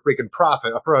land for a freaking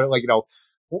profit, for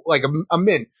like a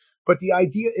mint. But the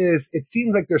idea is, it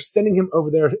seems like they're sending him over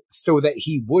there so that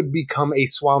he would become a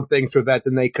Swamp Thing, so that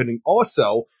then they can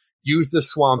also use the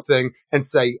Swamp Thing and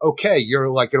say, okay, you're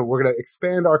like, we're going to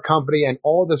expand our company and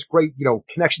all this great,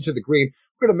 connection to the green.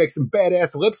 We're going to make some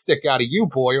badass lipstick out of you,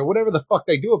 boy, or whatever the fuck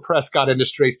they do at Prescott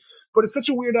Industries. But it's such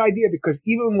a weird idea, because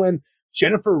even when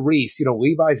Jennifer Reese,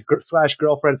 Levi's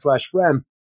 /girlfriend/friend,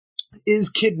 is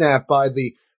kidnapped by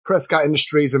the Prescott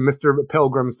Industries and Mr.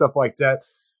 Pilgrim and stuff like that,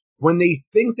 when they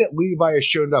think that Levi has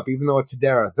shown up, even though it's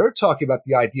Hedera, they're talking about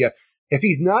the idea, if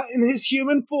he's not in his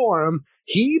human form,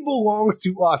 he belongs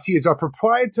to us. He is our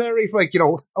proprietary,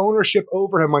 ownership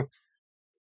over him. Like,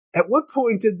 at what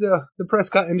point did the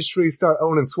Prescott Industries start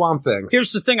owning Swamp Things?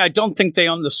 Here's the thing. I don't think they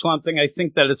own the Swamp Thing. I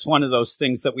think that it's one of those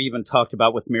things that we even talked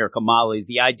about with Miracle Molly,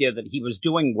 the idea that he was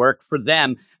doing work for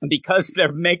them, and because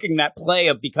they're making that play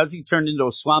of, because he turned into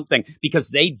a Swamp Thing, because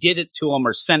they did it to him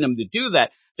or sent him to do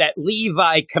that, that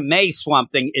Levi Kamei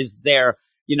Swamp Thing is their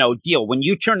deal. When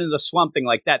you turn into Swamp Thing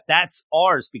like that, that's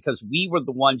ours, because we were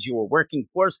the ones you were working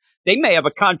for us. They may have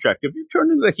a contract. If you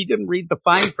turn into, he didn't read the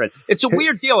fine print. It's a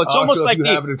weird deal. It's almost like if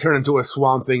you happen to turn into a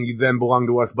Swamp Thing, you then belong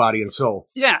to us, body and soul.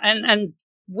 Yeah, and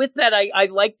with that, I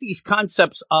like these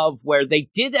concepts of where they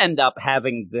did end up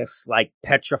having this like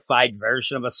petrified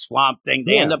version of a Swamp Thing.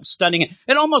 They end up stunning it.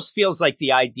 It almost feels like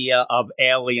the idea of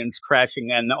aliens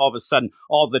crashing, and all of a sudden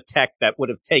all the tech that would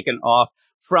have taken off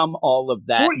from all of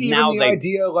that. Or even the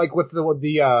idea, like with the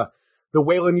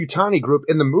Weyland Yutani group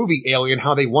in the movie Alien,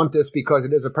 how they want this because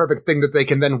it is a perfect thing that they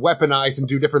can then weaponize and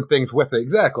do different things with it.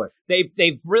 Exactly.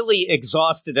 They've really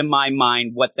exhausted, in my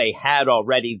mind, what they had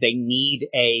already. They need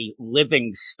a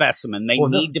living specimen. They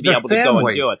need to be able to go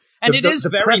and do it. And it is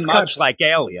very much like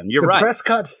Alien. You're right. The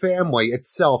Prescott family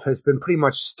itself has been pretty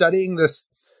much studying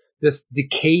this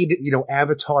decayed,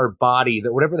 avatar body,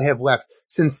 that whatever they have left,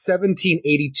 since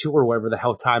 1782 or whatever the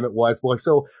hell time it was. Well,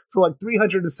 so for like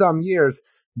 300 and some years,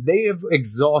 they have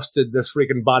exhausted this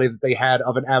freaking body that they had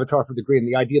of an avatar for the green.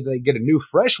 The idea that they get a new,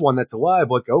 fresh one that's alive,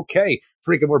 like, okay,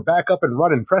 freaking, we're back up and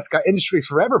running. Prescott Industries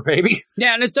forever, baby.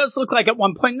 Yeah, and it does look like at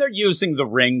one point they're using the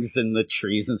rings and the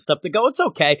trees and stuff to go, it's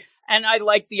okay. And I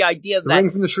like the idea that... The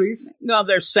rings and the trees? No,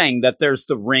 they're saying that there's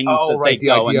the rings that they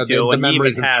go and do. The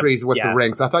memories of trees with the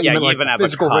rings. I thought you meant like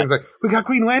physical rings. Like, we got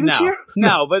Green Lanterns here?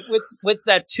 No, but with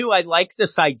that too, I like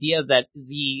this idea that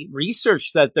the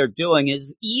research that they're doing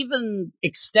is even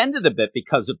extended a bit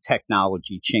because of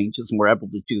technology changes, and we're able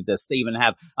to do this. They even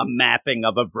have a mapping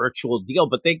of a virtual deal,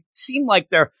 but they seem like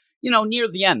they're, near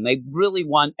the end. They really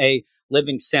want a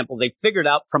living sample. They figured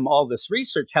out from all this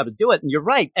research how to do it. And you're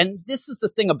right. And this is the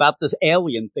thing about this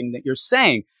alien thing that you're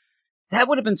saying. That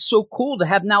would have been so cool to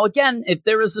have. Now, again, if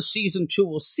there is a season 2,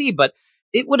 we'll see. But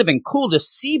it would have been cool to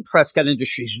see Prescott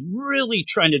Industries really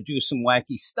trying to do some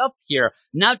wacky stuff here,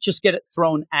 not just get it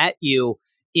thrown at you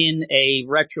in a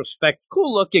retrospect,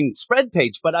 cool-looking spread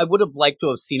page, but I would have liked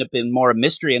to have seen it been more a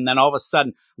mystery, and then all of a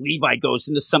sudden, Levi goes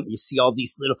into something, you see all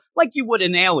these little, like you would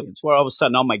in Aliens, where all of a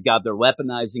sudden, oh my God, they're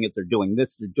weaponizing it, they're doing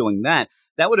this, they're doing that.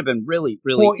 That would have been really,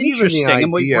 really interesting,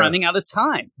 and we're running out of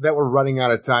time. That we're running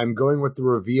out of time, going with the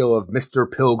reveal of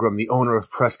Mr. Pilgrim, the owner of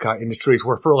Prescott Industries,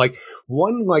 where for like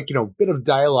one, bit of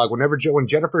dialogue, when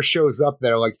Jennifer shows up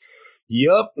there, like,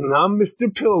 yup, I'm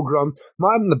Mr. Pilgrim.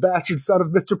 I'm the bastard son of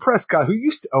Mr. Prescott, who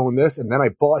used to own this, and then I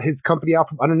bought his company out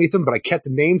from underneath him, but I kept the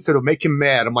name so to make him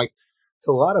mad. I'm like, it's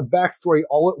a lot of backstory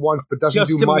all at once, but doesn't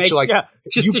do much.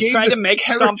 Just you to gave try this to make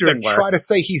character something work. Try to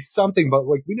say he's something, but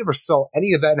we never saw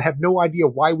any of that and have no idea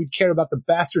why we'd care about the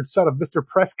bastard son of Mr.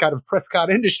 Prescott of Prescott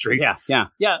Industries. Yeah.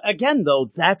 Again, though,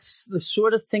 that's the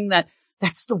sort of thing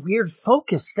that's the weird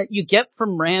focus that you get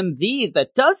from Ram V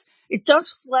that does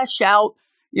flesh out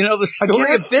the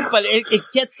story a bit, but it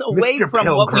gets away Mr. from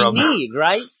Pilgrim. what we need,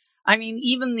 right? I mean,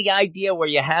 even the idea where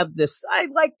you have this, I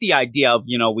like the idea of,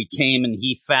 we came and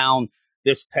he found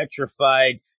this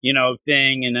petrified,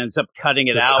 thing and ends up cutting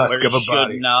it out where he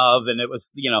shouldn't have. And it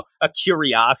was, a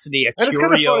curiosity, and it's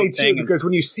kind of funny thing. Too, because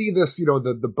when you see this,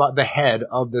 the head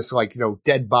of this,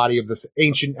 dead body of this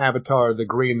ancient avatar, the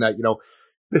green that,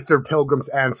 Mr. Pilgrim's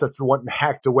ancestor went and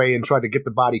hacked away and tried to get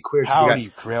the body cleared.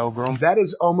 Howdy, Pilgrim. That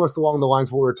is almost along the lines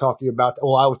of what we were talking about.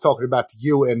 Well, I was talking about to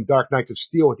you in Dark Knights of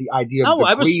Steel with the idea of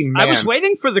the Green Man. I was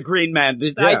waiting for the Green Man.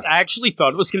 I actually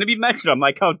thought it was going to be mentioned. I'm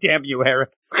like, oh, damn you, Eric.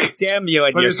 Damn you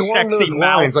and your sexy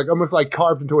mouth. Almost like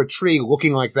carved into a tree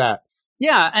looking like that.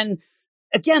 Yeah, and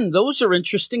again, those are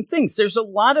interesting things. There's a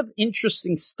lot of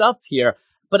interesting stuff here,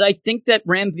 but I think that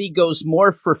Ram V goes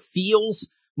more for feels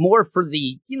more for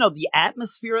the, the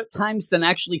atmosphere at times than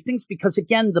actually things. Because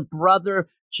again, the brother,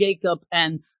 Jacob,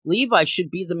 and Levi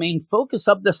should be the main focus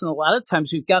of this. And a lot of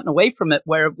times we've gotten away from it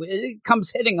where it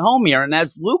comes hitting home here. And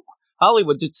as Luke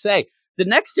Hollywood did say, the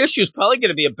next issue is probably going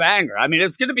to be a banger. I mean,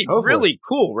 it's going to be really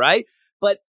cool, right?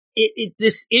 But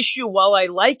this issue, while I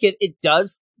like it, it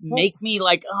does make me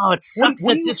like, oh, it sucks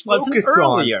that this wasn't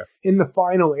earlier. In the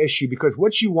final issue, because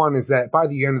what you want is that by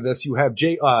the end of this, you have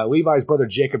Levi's brother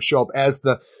Jacob show up as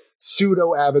the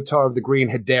pseudo avatar of the Green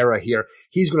Hedera here.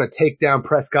 He's going to take down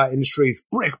Prescott Industries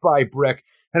brick by brick.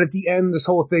 And at the end, this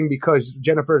whole thing, because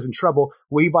Jennifer's in trouble,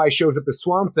 Levi shows up as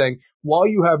Swamp Thing while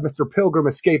you have Mr. Pilgrim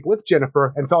escape with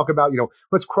Jennifer and talk about,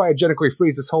 let's cryogenically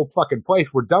freeze this whole fucking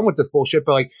place. We're done with this bullshit.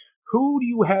 But who do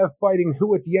you have fighting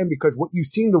who at the end? Because what you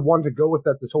seem to want to go with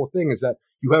this whole thing is that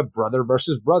you have brother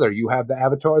versus brother. You have the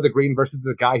Avatar of the Green versus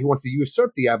the guy who wants to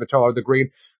usurp the Avatar of the Green.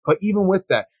 But even with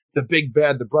that, the big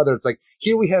bad, the brother, it's like,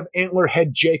 here we have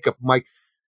Antlerhead Jacob. I'm like,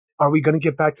 are we going to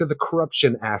get back to the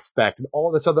corruption aspect and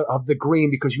all this other of the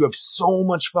Green? Because you have so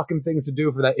much fucking things to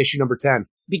do for that issue number 10.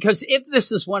 Because if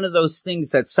this is one of those things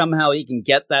that somehow he can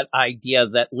get that idea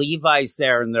that Levi's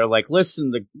there and they're like,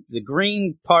 listen, the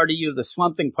Green part of you, the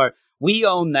Swamp Thing part, we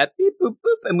own that, beep, boop,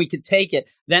 boop, and we could take it.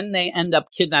 Then they end up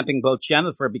kidnapping both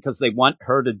Jennifer because they want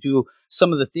her to do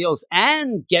some of the deals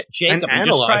and get Jacob and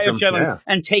just cryogenically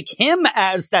and take him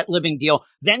as that living deal.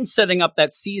 Then setting up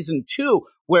that season 2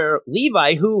 where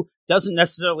Levi, who doesn't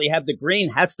necessarily have the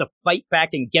Green, has to fight back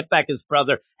and get back his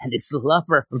brother and his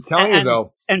lover. I'm telling you,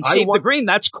 though. And save the Green.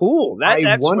 That's cool.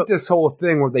 I want this whole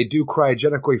thing where they do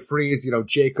cryogenically freeze,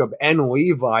 Jacob and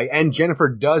Levi, and Jennifer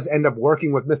does end up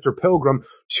working with Mr. Pilgrim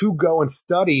to go and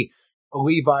study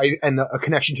Levi and a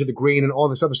connection to the Green and all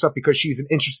this other stuff because she's an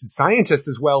interested scientist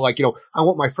as well. Like, I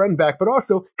want my friend back, but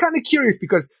also kind of curious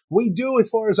because we do, as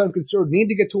far as I'm concerned, need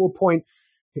to get to a point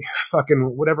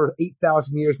fucking whatever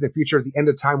 8,000 years in the future, at the end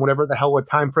of time, whatever the hell what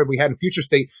time frame we had in Future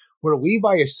State, where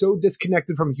Levi is so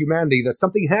disconnected from humanity that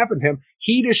something happened to him.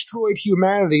 He destroyed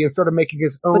humanity and started making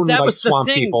his own swamp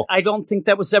people. I don't think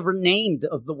that was ever named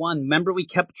of the one. Remember, we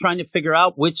kept trying to figure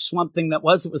out which Swamp Thing that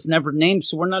was. It was never named,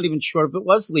 so we're not even sure if it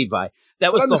was Levi.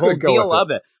 That was the whole deal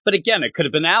of it. But again, it could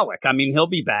have been Alec. I mean, he'll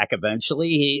be back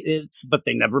eventually. But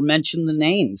they never mentioned the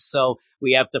names, so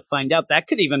we have to find out. That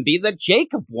could even be that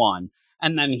Jacob won.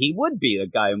 And then he would be the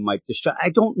guy who might destroy. I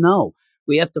don't know.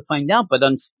 We have to find out. But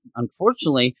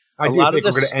unfortunately, a lot of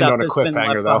this stuff has been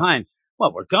left behind.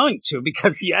 Well, we're going to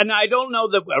because, and I don't know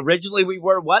that originally we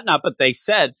were whatnot, but they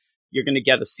said you're going to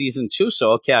get a season 2.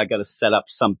 So, okay, I got to set up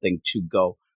something to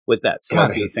go with that. So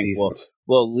I do think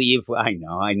we'll leave. I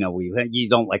know. You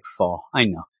don't like fall. I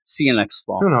know. See you next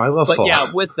fall. No, I love fall. But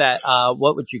yeah, with that,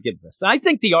 what would you give this? I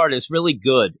think the art is really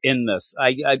good in this.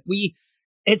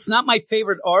 It's not my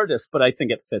favorite artist, but I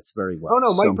think it fits very well. Oh,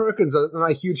 no, Mike Perkins, I'm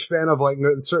not a huge fan of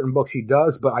certain books he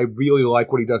does, but I really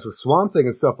like what he does with Swamp Thing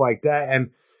and stuff like that. And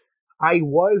I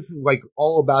was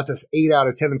all about this 8 out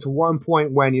of 10. And to one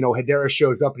point when, Hedera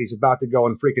shows up and he's about to go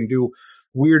and freaking do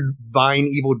weird Vine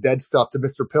Evil Dead stuff to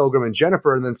Mr. Pilgrim and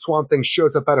Jennifer, and then Swamp Thing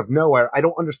shows up out of nowhere. I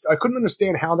couldn't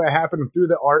understand how that happened through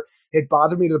the art. It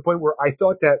bothered me to the point where I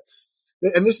thought that,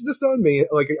 and this is just on me,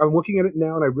 I'm looking at it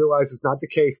now and I realize it's not the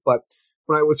case, but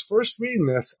when I was first reading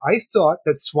this, I thought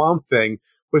that Swamp Thing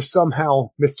was somehow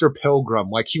Mr. Pilgrim.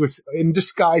 Like he was in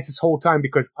disguise this whole time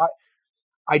because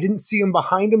I didn't see him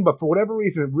behind him, but for whatever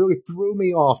reason, it really threw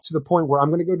me off to the point where I'm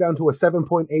going to go down to a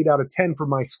 7.8 out of 10 for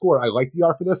my score. I like the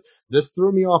art for this. This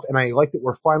threw me off, and I like that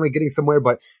we're finally getting somewhere,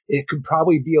 but it could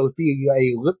probably be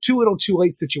a too little too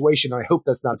late situation. I hope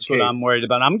that's not the case. That's what I'm worried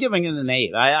about. I'm giving it an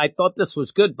 8. I thought this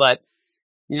was good, but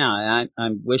yeah, I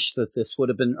wish that this would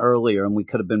have been earlier and we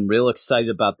could have been real excited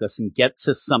about this and get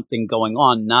to something going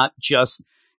on, not just,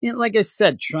 like I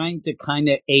said, trying to kind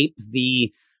of ape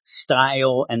the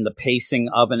style and the pacing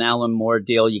of an Alan Moore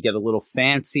deal. You get a little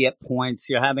fancy at points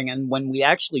you're having. And when we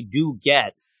actually do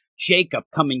get Jacob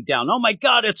coming down, oh my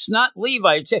God, it's not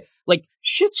Levi. It's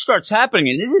shit starts happening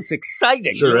and it is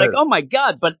exciting. Sure you're is. Like, oh my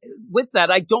God. But with that,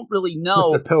 I don't really know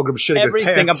Mr. Pilgrim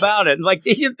everything about it. Like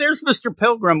there's Mr.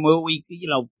 Pilgrim where we,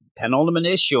 penultimate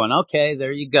issue and okay,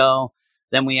 there you go.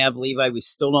 Then we have Levi we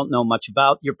still don't know much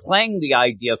about. You're playing the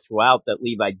idea throughout that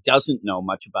Levi doesn't know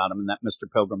much about him and that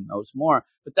Mr. Pilgrim knows more,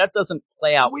 but that doesn't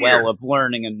play out well of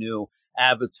learning a new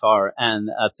avatar and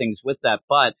things with that.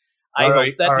 But I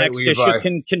hope that next issue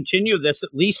can continue this. At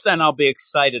least then I'll be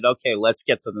excited. Okay, let's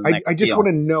get to the next I just want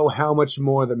to know how much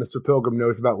more that Mr. Pilgrim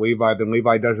knows about Levi than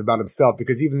Levi does about himself,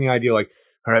 because even the idea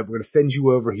all right, we're going to send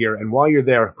you over here. And while you're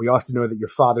there, we also know that your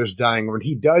father's dying. When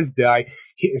he does die,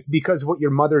 it's because of what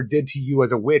your mother did to you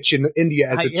as a witch in India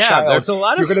as a child. There's a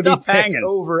lot of You're going to stuff be picked hanging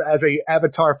over as a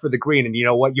avatar for the green. And you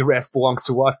know what? Your ass belongs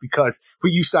to us because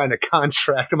you signed a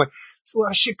contract. I'm like, there's a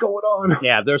lot of shit going on.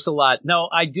 Yeah, there's a lot. No,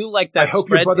 I do like that. I hope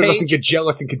your brother doesn't get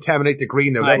jealous and contaminate the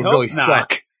green, though. That would really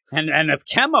suck. And if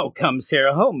Chemo comes here,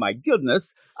 oh my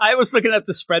goodness. I was looking at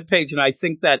the spread page, and I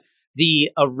think that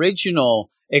the original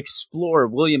explorer,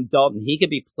 William Dalton, he could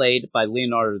be played by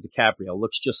Leonardo DiCaprio.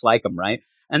 Looks just like him, right?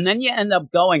 And then you end up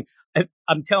going,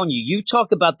 I'm telling you, you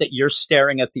talk about that you're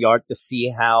staring at the art to see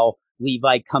how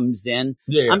Levi comes in.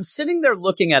 Yeah. I'm sitting there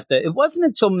looking at it wasn't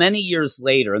until many years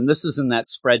later, and this is in that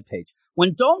spread page,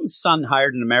 when Dalton's son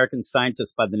hired an American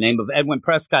scientist by the name of Edwin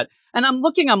Prescott, and I'm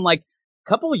like, a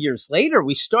couple of years later,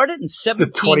 we started in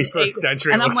 1780. It's the 21st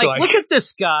century, and I'm like, look at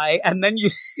this guy, and then you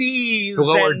see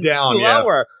lower down.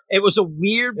 It was a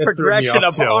weird progression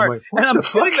of art. Like, and I'm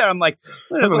sitting there, I'm like,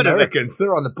 what Americans,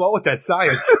 they're on the ball with that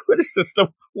science. What is this, the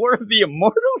War of the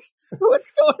Immortals?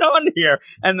 What's going on here?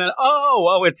 And then,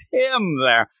 it's him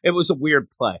there. It was a weird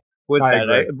play.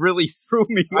 It really threw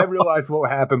me off. I realized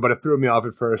what happened, but it threw me off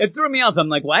at first. It threw me off. I'm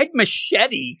like, why'd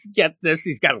Machete get this?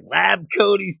 He's got a lab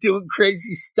coat. He's doing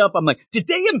crazy stuff. I'm like, did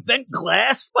they invent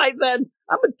glass by then?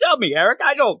 I'm a dummy, Eric.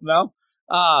 I don't know.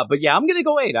 But yeah, I'm going to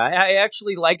go 8. I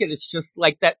actually like it. It's just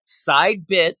like that side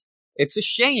bit. It's a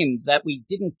shame that we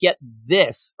didn't get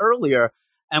this earlier.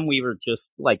 And we were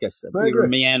just, like I said, we were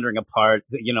meandering apart,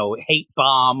 hate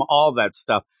bomb, all that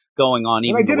stuff going on.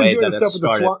 Even I did the way enjoy the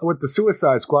stuff with the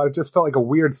Suicide Squad. It just felt like a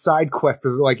weird side quest.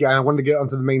 I wanted to get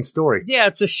onto the main story. Yeah,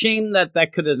 it's a shame that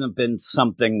could have been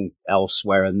something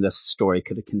elsewhere, and this story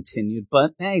could have continued.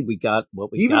 But hey, we got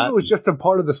what we got. Even if it was just a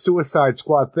part of the Suicide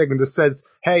Squad thing, and just says,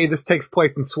 "Hey, this takes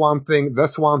place in Swamp Thing, the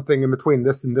Swamp Thing, in between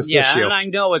this and this issue." Yeah, and I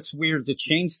know it's weird to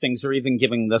change things, or even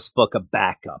giving this book a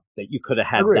backup, that you could have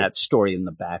had that story in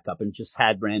the backup and just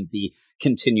had Randy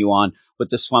continue on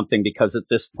with the Swamp Thing, because at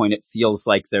this point it feels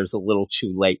like there's a little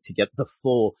too late to get the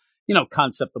full,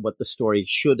 concept of what the story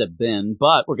should have been.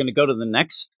 But we're going to go to the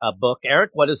next book.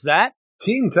 Eric, what is that?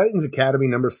 Teen Titans Academy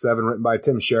 #7, written by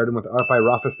Tim Sheridan, with art by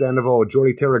Rafa Sandoval,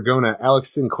 Jordi Tarragona,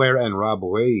 Alex Sinclair, and Rob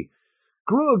Lee.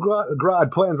 Gorilla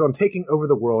Grodd plans on taking over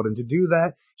the world, and to do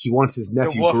that, he wants his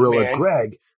nephew Gorilla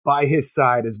Greg by his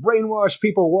side as brainwashed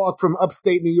people walk from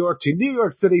upstate New York to New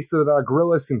York City so that our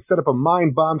gorillas can set up a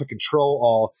mind bomb to control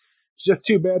all. It's just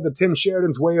too bad that Tim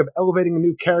Sheridan's way of elevating a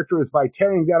new character is by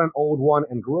tearing down an old one,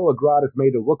 and Gorilla Grodd is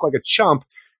made to look like a chump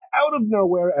out of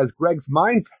nowhere as Greg's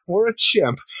mind, or a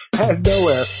chimp, as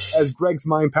nowhere as Greg's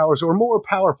mind powers are more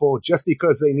powerful just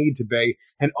because they need to be,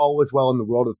 and all is well in the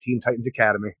world of Teen Titans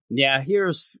Academy. Yeah,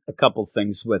 here's a couple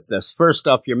things with this. First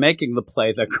off, you're making the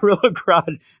play that Gorilla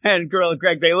Grodd and Gorilla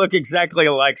Greg, they look exactly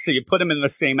alike, so you put them in the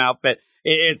same outfit.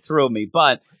 It threw me,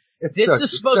 but this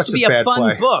is supposed to be a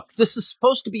fun book. This is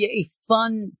supposed to be a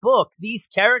fun book. These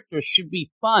characters should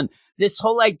be fun. This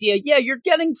whole idea, you're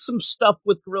getting some stuff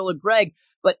with Gorilla Greg,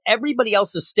 but everybody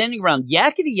else is standing around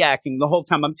yakety-yakking the whole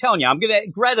time. I'm telling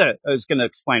you, Greta is going to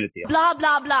explain it to you. Blah,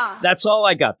 blah, blah. That's all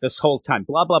I got this whole time.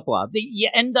 Blah, blah, blah. You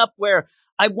end up where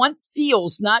I want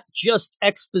feels, not just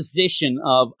exposition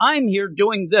of, I'm here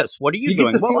doing this. What are you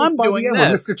doing? Well, I'm doing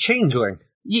this. Mr. Changeling.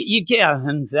 Yeah,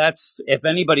 and that's, if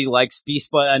anybody likes Beast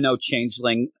Boy, I know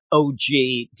Changeling, OG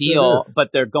deal, but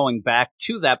they're going back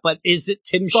to that. But is it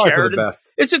Tim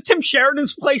Sheridan's? Is it Tim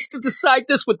Sheridan's place to decide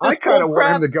this with this? I kind of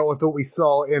want him to go with what we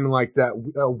saw in like that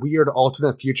weird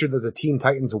alternate future that the Teen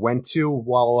Titans went to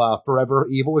while Forever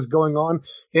Evil was going on.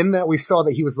 In that we saw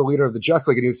that he was the leader of the Justice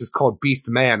League, and he was just called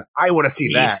Beast Man. I want to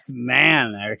see that. Beast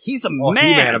Man, Eric. He's a man.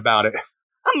 He-Man about it.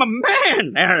 I'm a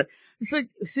man, Eric.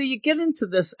 So you get into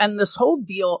this, and this whole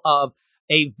deal of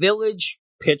a village,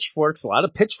 pitchforks, a lot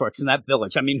of pitchforks in that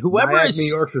village. I mean, New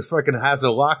York's has a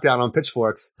lockdown on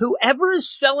pitchforks. Whoever is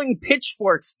selling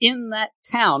pitchforks in that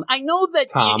town, I know that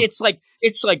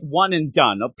it's like one and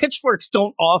done. Pitchforks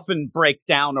don't often break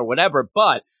down or whatever,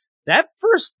 but that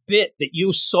first bit that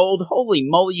you sold, holy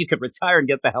moly, you could retire and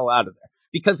get the hell out of there,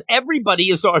 because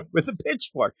everybody is armed with a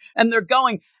pitchfork, and they're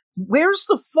going, where's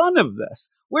the fun of this?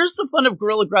 Where's the fun of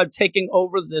Gorilla Grodd taking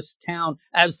over this town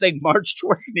as they march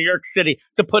towards New York City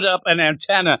to put up an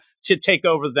antenna to take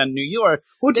over then New York?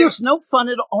 Well, there's no fun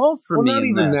at all for me. Not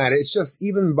even that. It's just,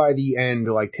 even by the end,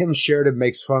 like Tim Sheridan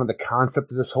makes fun of the concept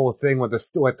of this whole thing with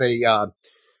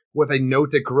a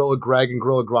note that Gorilla Greg and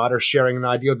Gorilla Grodd are sharing an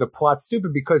idea of the plot.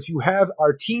 Stupid, because you have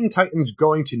our Teen Titans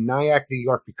going to Nyack, New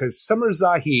York, because Summer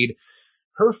Zahid,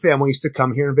 her family used to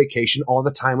come here on vacation all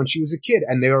the time when she was a kid,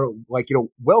 and they were like,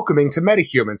 welcoming to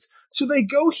metahumans. So they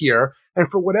go here, and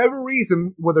for whatever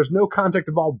reason, where there's no contact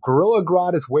involved, Gorilla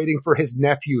Grodd is waiting for his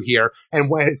nephew here, and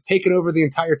when it's taken over the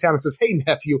entire town and says, hey,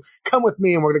 nephew, come with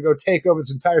me, and we're going to go take over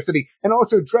this entire city, and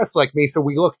also dress like me, so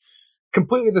we look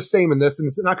completely the same in this, and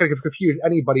it's not going to confuse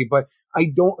anybody, but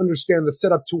I don't understand the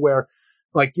setup to where,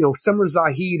 like, Summer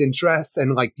Zahid and Dress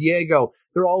and, like, Diego,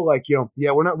 they're all like,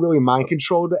 yeah, we're not really mind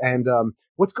controlled. And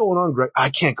what's going on, Greg? I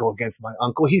can't go against my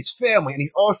uncle. He's family. And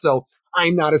he's also,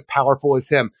 I'm not as powerful as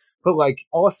him. But, like,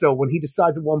 also when he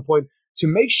decides at one point to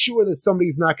make sure that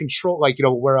somebody's not controlled, like,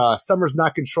 where Summer's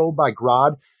not controlled by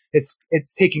Grodd,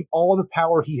 it's taking all the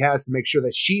power he has to make sure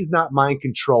that she's not mind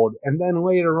controlled. And then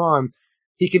later on,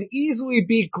 he can easily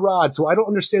beat Grodd, so I don't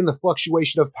understand the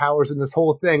fluctuation of powers in this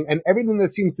whole thing. And everything that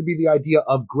seems to be the idea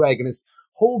of Greg and his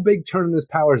whole big turn in his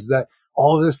powers is that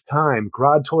all this time,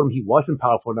 Grodd told him he wasn't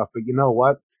powerful enough, but you know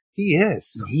what? He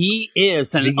is. He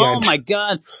is. And oh my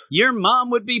God, your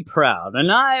mom would be proud.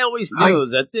 And I always knew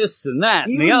that this and that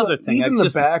and the other thing. Even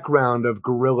the background of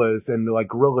Gorillas and like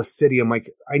Gorilla City, I'm like,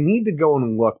 I need to go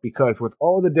and look because with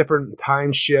all the different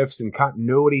time shifts and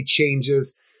continuity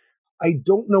changes, I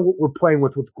don't know what we're playing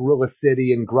with Gorilla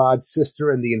City and Grodd's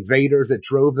sister and the invaders that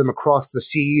drove them across the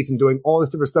seas and doing all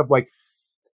this different stuff. Like,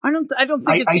 I don't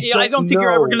think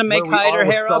you're ever going to make hide or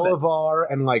hair of it. Salivar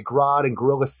and like Grodd and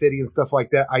Gorilla City and stuff like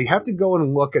that. I have to go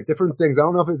and look at different things. I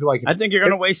don't know if it's like. I think you're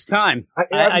going to waste time.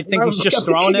 I think he's just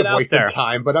throwing it out there.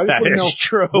 Time, but I just want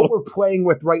to know what we're playing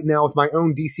with right now with my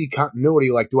own DC continuity.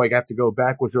 Like, do I have to go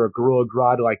back? Was there a Gorilla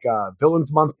Grodd like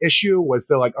Villains Month issue? Was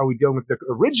there like, are we dealing with the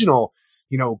original,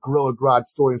 Gorilla Grodd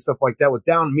story and stuff like that with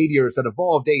down meteors that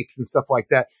evolved apes and stuff like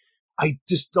that? I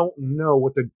just don't know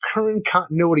what the current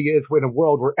continuity is in a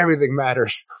world where everything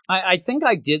matters. I think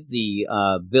I did the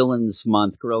Villains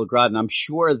Month Gorilla Grodd, and I'm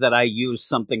sure that I used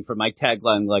something for my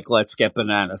tagline like "Let's get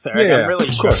bananas." Eric. Yeah, I'm really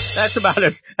sure that's about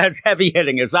as heavy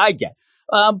hitting as I get.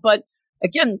 But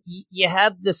again, you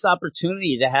have this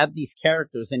opportunity to have these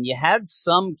characters, and you had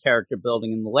some character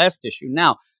building in the last issue.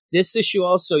 Now, this issue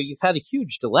also, you've had a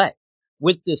huge delay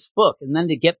with this book, and then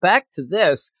to get back to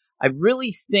this. I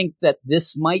really think that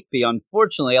this might be,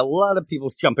 unfortunately, a lot of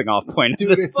people's jumping off point. Dude,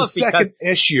 it's the second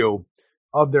issue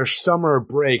of their summer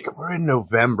break. We're in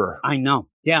November. I know.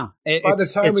 Yeah. By the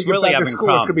time we get back to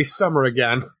school, it's going to be summer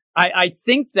again. I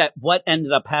think that what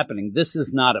ended up happening, this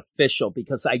is not official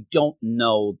because I don't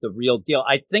know the real deal.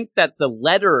 I think that the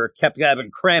letterer kept having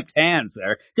cramped hands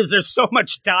there because there's so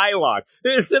much dialogue.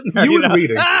 You were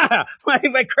reading.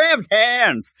 My cramped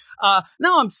hands.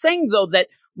 No, I'm saying, though, that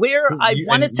where I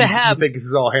wanted to have... You think this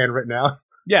is all handwritten out?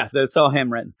 Yeah, that's all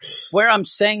handwritten. Where I'm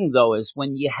saying, though, is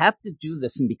when you have to do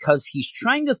this, and because he's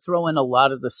trying to throw in a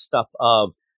lot of the stuff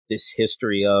of this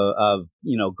history of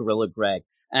Gorilla Greg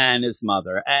and his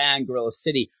mother and Gorilla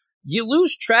City, you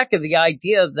lose track of the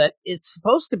idea that it's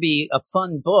supposed to be a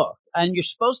fun book, and you're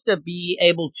supposed to be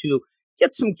able to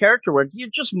get some character work. You're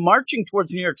just marching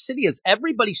towards New York City as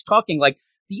everybody's talking, like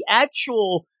the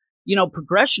actual...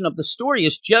 progression of the story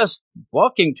is just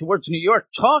walking towards New York,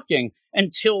 talking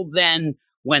until then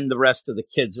when the rest of the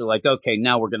kids are like, okay,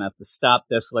 now we're going to have to stop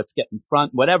this. Let's get in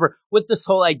front, whatever. With this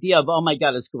whole idea of, oh my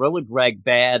God, is Gorilla Greg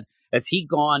bad? Has he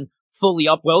gone fully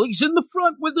up? Well, he's in the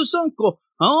front with his uncle.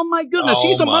 Oh my goodness,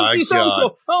 he's a monkey's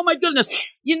uncle. Oh my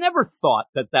goodness. You never thought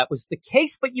that was the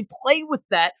case, but you play with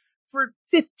that for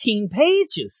 15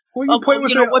 pages. Well, you play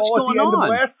with it what's all at the end of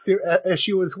last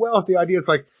issue as well. The idea is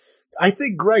like, I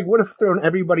think Greg would have thrown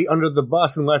everybody under the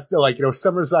bus unless,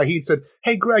 Summer Zahid said,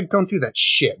 hey, Greg, don't do that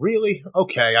shit. Really?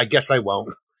 Okay, I guess I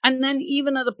won't. And then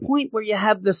even at a point where you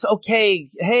have this, okay,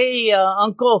 hey,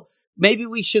 uncle, maybe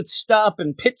we should stop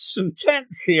and pitch some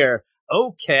tents here.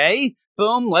 Okay,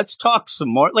 boom, let's talk some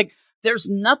more. Like, there's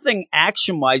nothing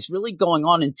action-wise really going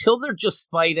on until they're just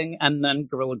fighting, and then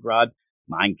Gorilla Grodd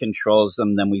mind controls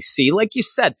them. Then we see, like you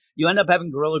said, you end up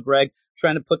having Gorilla Greg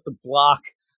trying to put the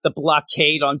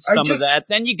blockade on some of that.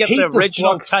 Then you get the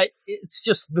original type. It's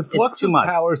just the flux of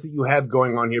powers that you have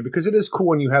going on here, because it is cool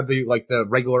when you have the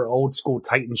regular old school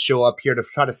Titans show up here to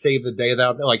try to save the day.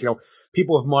 That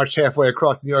people have marched halfway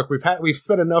across New York. We've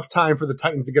spent enough time for the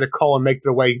Titans to get a call and make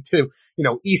their way to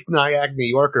East Nyack, New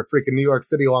York, or freaking New York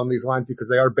City along these lines because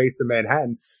they are based in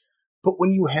Manhattan. But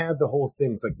when you have the whole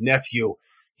thing, it's like, nephew,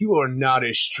 you are not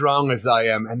as strong as I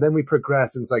am. And then we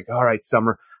progress, and it's like, all right,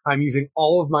 Summer, I'm using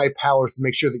all of my powers to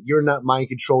make sure that you're not mind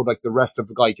controlled like the rest of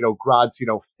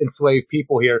Grodd's, enslaved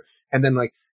people here. And then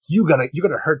you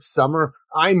gotta hurt Summer.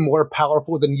 I'm more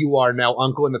powerful than you are now,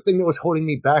 Uncle. And the thing that was holding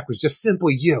me back was just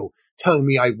simply you telling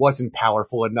me I wasn't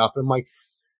powerful enough. And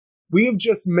We have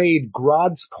just made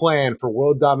Grodd's plan for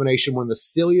world domination one of the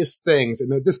silliest things,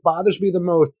 and it just bothers me the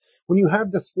most when you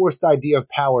have this forced idea of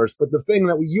powers. But the thing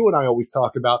that you and I always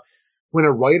talk about, when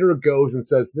a writer goes and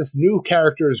says, this new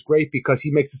character is great because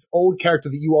he makes this old character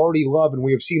that you already love and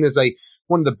we have seen as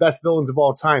one of the best villains of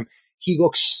all time, he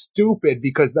looks stupid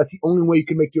because that's the only way you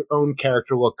can make your own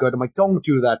character look good. I'm like, don't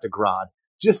do that to Grodd.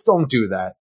 Just don't do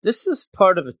that. This is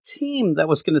part of a team that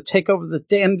was going to take over the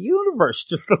damn universe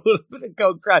just a little bit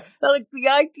ago. Like the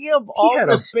idea of all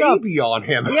this stuff. He had a baby on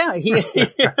him. Yeah, he had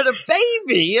a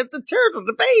baby. He had the turtle,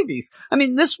 the babies. I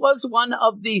mean, this was one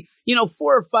of the, 4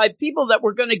 or 5 people that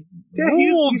were going to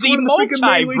rule he's the one of the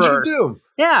multiverse.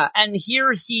 Yeah, and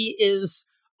here he is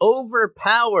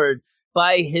overpowered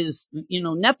by his,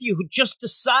 nephew who just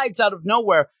decides out of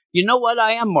nowhere, you know what?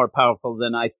 I am more powerful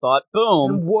than I thought.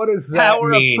 Boom. And what does that power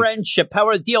mean? Power of friendship,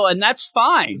 power of deal, and that's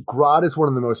fine. Grodd is one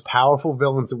of the most powerful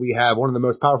villains that we have, one of the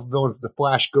most powerful villains that the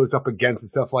Flash goes up against and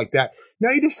stuff like that. Now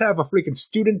you just have a freaking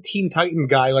student Teen Titan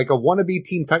guy, like a wannabe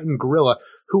Teen Titan gorilla,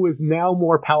 who is now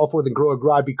more powerful than Gorilla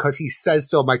Grodd because he says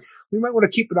so. I'm like, we might want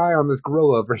to keep an eye on this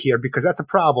gorilla over here because that's a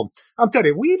problem. I'm telling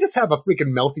you, we just have a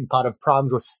freaking melting pot of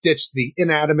problems with Stitch, the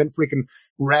inanimate freaking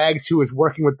Rags who is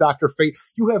working with Dr. Fate.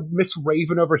 You have Miss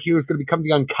Raven over here who's going to become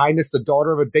the Unkindness, the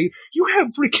daughter of a date. You have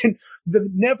freaking the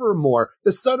Nevermore,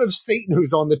 the son of Satan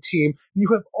who's on the team. You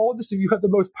have all this. You have the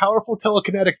most powerful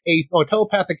telepathic ape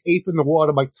in the world.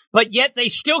 I'm like, but yet they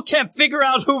still can't figure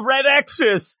out who Red X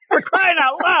is. For crying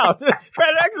out loud.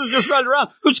 Red X is just running around,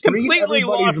 who's completely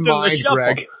lost in the shuffle.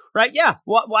 Greg. Right? Yeah.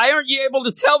 Why aren't you able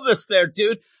to tell this there,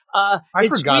 dude? I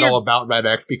forgot all about Red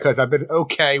X because I've been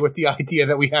okay with the idea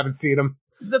that we haven't seen him.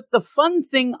 The fun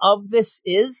thing of this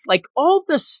is, like, all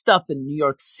this stuff in New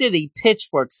York City,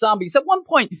 Pitchfork, zombies, at one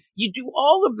point, you do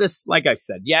all of this, like I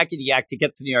said, yakety yak to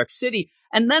get to New York City,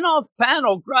 and then off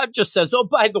panel, Grodd just says, oh,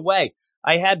 by the way,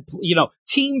 I had,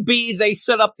 Team B, they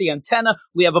set up the antenna.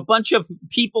 We have a bunch of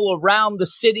people around the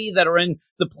city that are in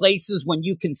the places when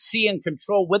you can see and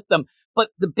control with them. But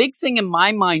the big thing in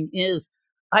my mind is,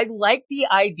 I like the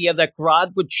idea that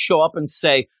Grodd would show up and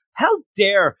say, how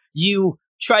dare you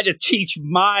try to teach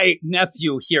my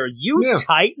nephew here,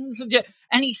 Titans?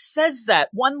 And he says that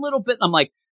one little bit, and I'm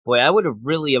like, boy, I would have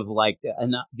really liked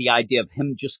the idea of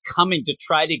him just coming to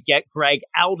try to get Greg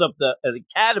out of the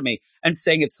academy and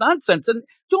saying it's nonsense. And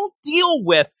don't deal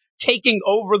with taking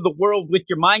over the world with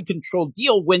your mind control.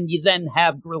 Deal when you then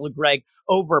have Gorilla Greg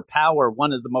overpower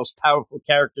one of the most powerful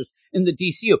characters in the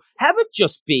DCU. Have it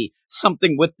just be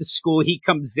something with the school. He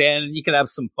comes in and you can have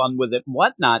some fun with it and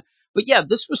whatnot. But yeah,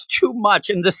 this was too much.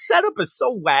 And the setup is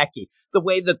so wacky. The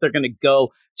way that they're going to go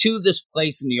to this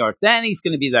place in New York. Then he's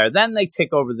going to be there. Then they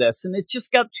take over this. And it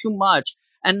just got too much.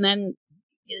 And then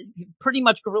pretty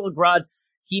much Gorilla Grodd,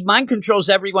 he mind controls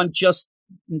everyone just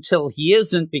until he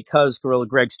isn't because Gorilla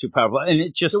Greg's too powerful. And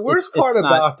it just... The worst part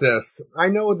about this, I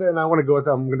know that I want to go with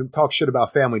I'm going to talk shit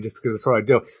about family just because that's what I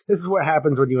do. This is what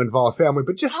happens when you involve family.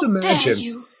 But just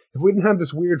imagine... If we didn't have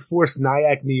this weird forced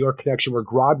Nyack, New York connection where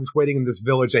Grodd was waiting in this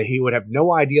village that he would have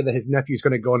no idea that his nephew's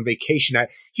going to go on vacation at,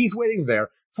 he's waiting there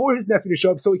for his nephew to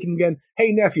show up so he can again,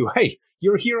 hey nephew, hey,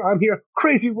 you're here, I'm here,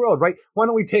 crazy world, right? Why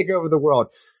don't we take over the world?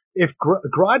 If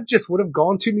Grodd just would have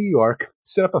gone to New York,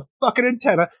 set up a fucking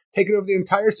antenna, taken over the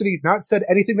entire city, not said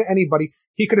anything to anybody,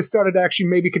 he could have started to actually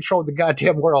maybe control the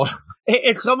goddamn world.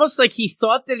 It's almost like he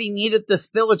thought that he needed this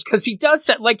village because he does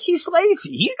he's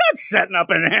lazy. He's not setting up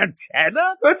an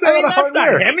antenna. That's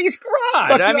not him. He's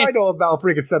Grodd. I know about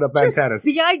freaking set up antennas.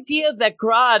 The idea that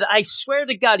Grodd, I swear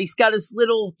to God, he's got his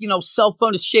little, cell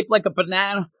phone is shaped like a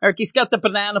banana. Or he's got the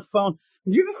banana phone.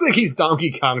 You just think he's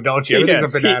Donkey Kong, don't you?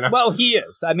 Everything's a banana. He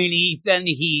is. I mean,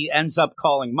 he ends up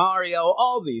calling Mario,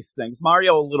 all these things.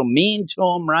 Mario a little mean to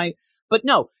him, right? But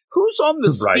no. Who's on the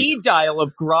speed dial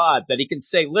of Grodd that he can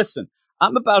say, listen,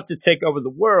 I'm about to take over the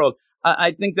world.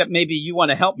 I think that maybe you want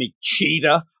to help me,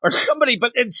 Cheetah, or somebody.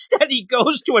 But instead he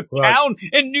goes to a town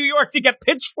in New York to get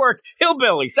Pitchfork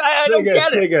hillbillies. I don't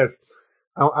get it.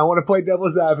 I want to play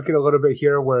devil's advocate a little bit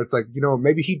here where it's like,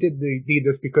 maybe he did need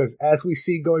this because as we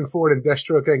see going forward in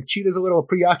Deathstroke, I think Cheetah's a little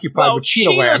preoccupied with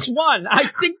Cheetah Land. Cheetah's one. I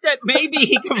think that maybe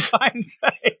he can find...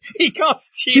 He calls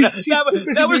Cheetah.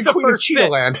 That was the first Cheetah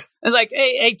Land. And like,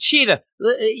 hey, Cheetah,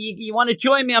 you want to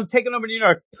join me? I'm taking over New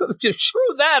York.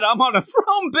 Screw that. I'm on a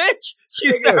throne, bitch.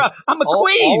 She's there. I'm a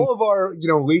queen. All of our,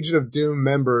 Legion of Doom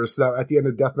members at the end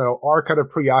of Death Metal are kind of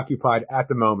preoccupied at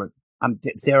the moment. But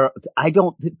that's the thing. I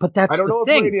don't know what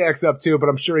Brainiac's up to, but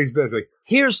I'm sure he's busy.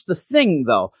 Here's the thing,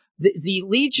 though. the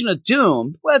Legion of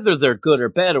Doom, whether they're good or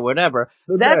bad or whatever,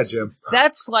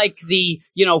 that's like the,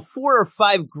 4 or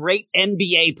 5 great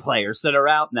NBA players that are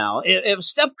out now. If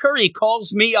Steph Curry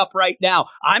calls me up right now,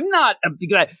 I'm not,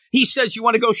 he says, you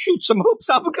want to go shoot some hoops?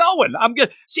 I'm going.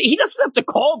 See, he doesn't have to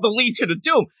call the Legion of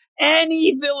Doom.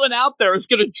 Any villain out there is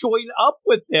going to join up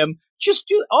with him. Just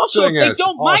do. Also, if they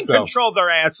don't mind control their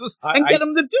asses and get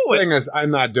them to do it. The thing is,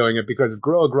 I'm not doing it because if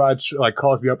Gorilla Grodd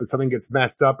calls me up and something gets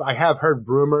messed up, I have heard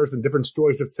rumors and different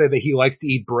stories that say that he likes to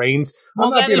eat brains. I'm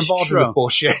not being involved in this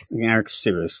bullshit. Eric,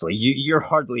 seriously, you're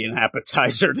hardly an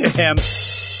appetizer to him.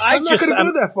 I'm not going to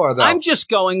go that far, though. I'm just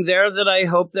going there that I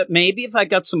hope that maybe if I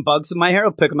got some bugs in my hair,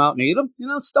 I'll pick them out and eat them.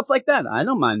 Stuff like that. I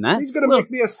don't mind that. He's going to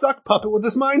make me a suck puppet with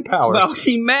his mind powers. Well,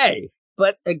 he may.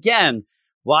 But again,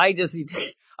 why does he...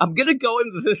 I'm going to go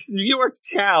into this New York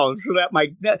town so that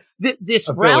this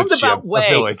roundabout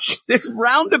way, this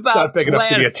roundabout it's not big enough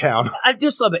to be a town. I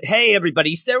just love it. Hey, everybody,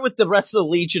 he's there with the rest of the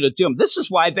Legion of Doom. This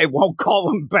is why they won't call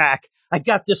him back. I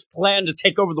got this plan to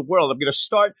take over the world. I'm going to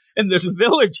start in this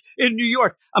village in New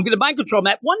York. I'm going to mind control them.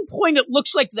 At one point, it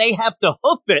looks like they have to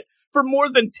hoof it for more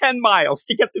than 10 miles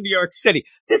to get to New York City.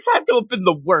 This had to have been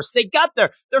the worst. They got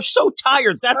there. They're so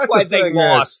tired. That's why they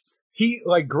lost.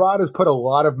 Grodd has put a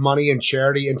lot of money and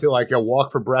charity into a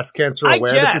walk for breast cancer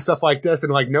awareness and stuff like this.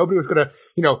 And nobody was going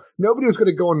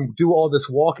to go and do all this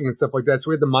walking and stuff like that. So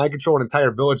we had to mind control an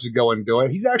entire village to go and do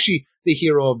it. He's actually the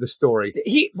hero of the story.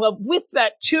 Well, with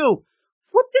that too,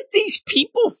 what did these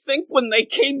people think when they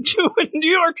came to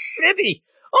New York City?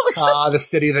 All of a sudden, the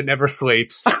city that never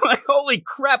sleeps. Holy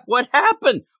crap, what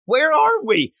happened? Where are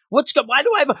we? Why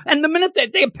do I have and the minute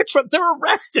they have pitchforks, they're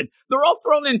arrested. They're all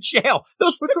thrown in jail.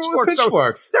 Those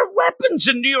pitchforks. They're weapons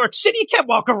in New York City. You can't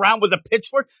walk around with a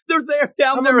pitchfork. They're there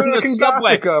down there in the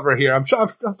subway. Gothic over here. I'm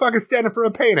fucking standing for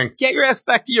a painting. Get your ass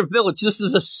back to your village. This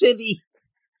is a city.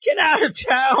 Get out of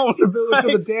town. It's a village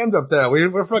of the damned up there.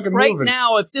 We're fucking right moving. Right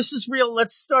now, if this is real,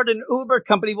 let's start an Uber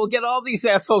company. We'll get all these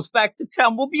assholes back to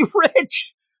town. We'll be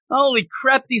rich. Holy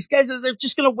crap, these guys, they're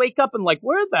just going to wake up and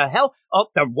where the hell? Oh,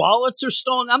 their wallets are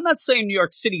stolen. I'm not saying New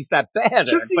York City's that bad.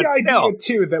 Just the idea,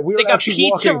 too, that we're actually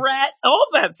Pizza Rat, all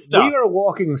that stuff. We are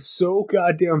walking so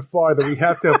goddamn far that we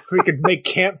have to freaking make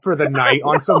camp for the night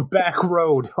on some back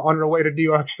road on our way to New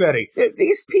York City.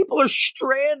 These people are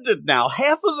stranded now.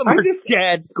 Half of them are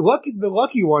dead. The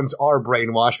lucky ones are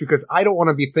brainwashed because I don't want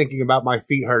to be thinking about my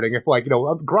feet hurting. If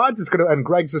Grodd's just going to, and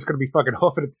Greg's just going to be fucking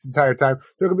hoofing it this entire time.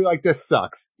 They're going to be like, this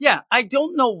sucks. Yeah, I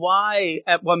don't know why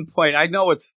at one point, I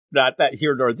know it's not that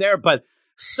here nor there, but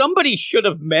somebody should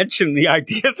have mentioned the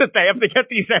idea that they have to get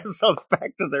these assholes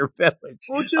back to their village.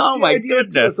 Well, just my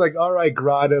goodness. It's like, all right,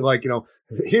 Grodd,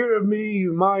 hear me,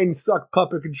 mind suck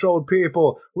puppet controlled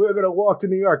people. We're going to walk to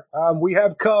New York. We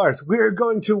have cars. We're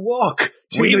going to walk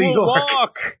to New York. We will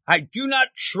walk. I do not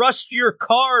trust your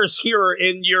cars here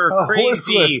in your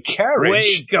crazy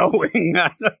way going.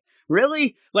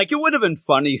 Really? It would have been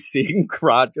funny seeing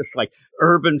Grodd just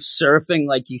urban surfing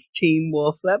like he's Teen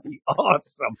Wolf. That'd be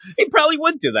awesome. He probably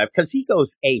would do that because he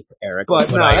goes ape, Eric. But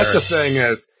no, that's the thing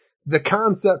is, the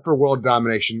concept for world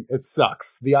domination, it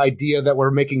sucks. The idea that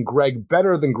we're making Greg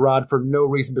better than Grodd for no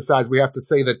reason besides we have to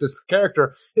say that this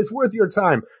character is worth your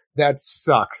time. That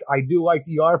sucks. I do like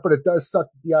the art, but it does suck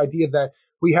the idea that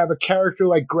we have a character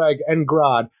like Greg and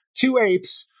Grodd, 2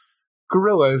 apes,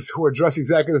 gorillas who are dressed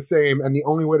exactly the same, and the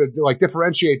only way to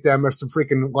differentiate them are some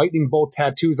freaking lightning bolt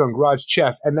tattoos on Grodd's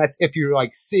chest, and that's if you're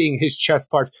seeing his chest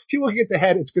parts. If you're looking at the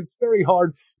head, it's very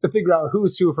hard to figure out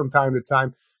who's who from time to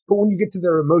time. But when you get to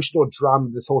their emotional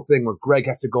drama, this whole thing where Greg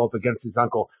has to go up against his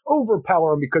uncle,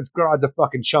 overpower him because Grodd's a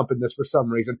fucking chump in this for some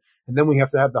reason, and then we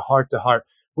have to have the heart-to-heart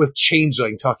with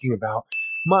Changeling talking about,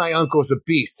 my uncle's a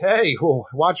beast. Hey,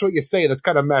 watch what you say. That's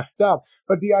kind of messed up.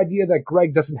 But the idea that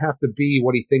Greg doesn't have to be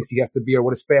what he thinks he has to be or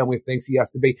what his family thinks he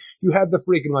has to be. You have the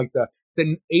freaking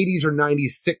the 80s or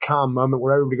 90s sitcom moment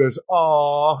where everybody goes,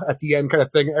 "Aw," at the end kind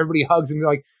of thing. Everybody hugs and you're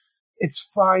like, it's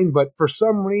fine. But for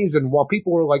some reason, while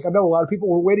people were I know a lot of people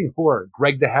were waiting for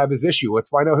Greg to have his issue. Let's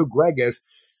find out who Greg is.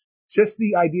 Just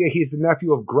the idea he's the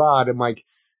nephew of Grodd. I'm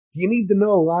you need to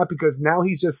know a lot because now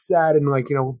he's just sad and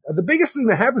the biggest thing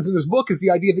that happens in this book is the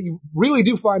idea that you really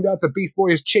do find out that Beast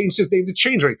Boy has changed his name to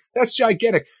Changeling. That's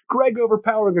gigantic. Greg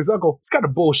overpowering his uncle. It's kind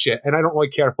of bullshit and I don't really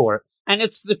care for it. And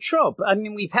it's the trope. I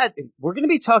mean, we're going to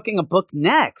be talking a book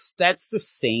next. That's the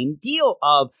same deal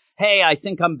of, hey, I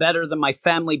think I'm better than my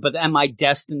family, but am I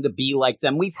destined to be like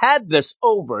them? We've had this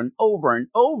over and over and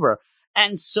over.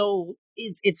 And so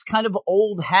it's kind of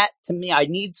old hat to me. I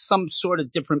need some sort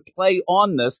of different play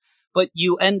on this, but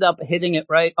you end up hitting it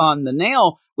right on the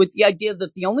nail with the idea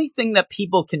that the only thing that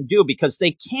people can do, because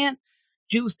they can't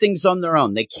do things on their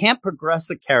own. They can't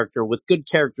progress a character with good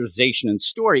characterization and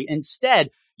story. Instead,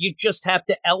 you just have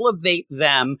to elevate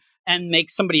them and make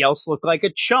somebody else look like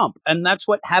a chump. And that's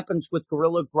what happens with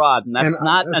Gorilla Grodd, and that's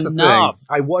not enough.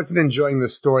 I wasn't enjoying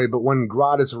this story, but when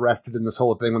Grodd is arrested in this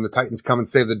whole thing, when the Titans come and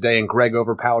save the day and Greg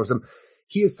overpowers him,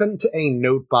 he is sent to a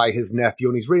note by his nephew,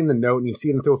 and he's reading the note, and you see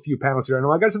him through a few panels here. And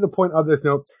when I got to the point of this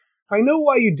note, I know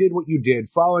why you did what you did,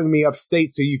 following me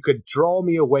upstate so you could draw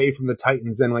me away from the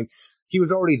Titans. And, like, he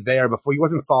was already there before. He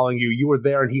wasn't following you. You were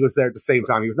there, and he was there at the same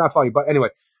time. He was not following you. But anyway,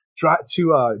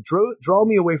 draw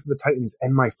me away from the Titans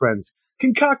and my friends,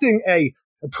 concocting a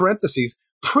parentheses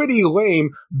pretty lame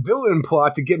villain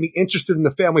plot to get me interested in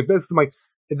the family business. I'm like,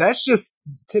 that's just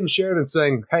Tim Sheridan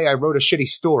saying, hey, I wrote a shitty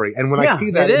story. And when I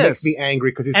see that, it makes me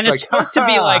angry because it's supposed to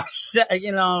be like,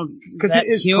 because it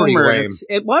is humor. pretty lame.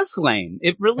 It was lame.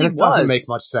 It really was. And it doesn't make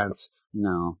much sense.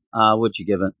 No. What'd you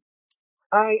give it?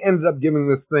 I ended up giving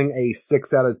this thing a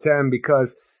 6 out of 10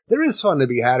 because there is fun to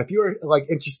be had. If you're like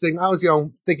interesting, I was,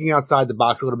 thinking outside the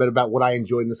box a little bit about what I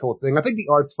enjoyed in this whole thing. I think the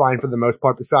art's fine for the most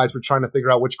part, besides for trying to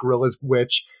figure out which gorilla's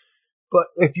which. But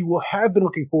if you have been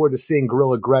looking forward to seeing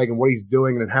Gorilla Greg and what he's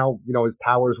doing and how, his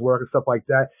powers work and stuff like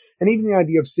that, and even the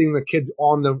idea of seeing the kids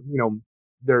on the,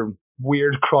 their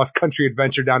weird cross-country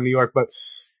adventure down New York, but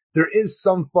there is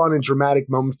some fun and dramatic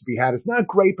moments to be had. It's not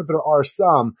great, but there are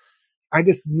some. I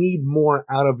just need more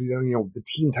out of, the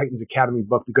Teen Titans Academy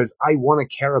book because I want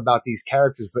to care about these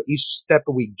characters, but each step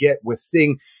that we get with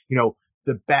seeing, the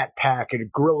Bat Pack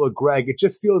and Gorilla Greg, it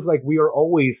just feels like we are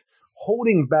always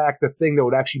holding back the thing that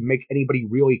would actually make anybody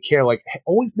really care, like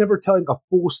always never telling a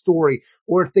full story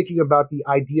or thinking about the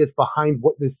ideas behind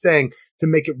what they're saying to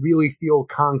make it really feel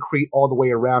concrete all the way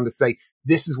around to say,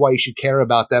 this is why you should care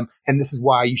about them, and this is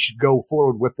why you should go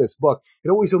forward with this book. It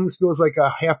always almost feels like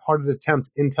a half-hearted attempt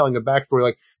in telling a backstory.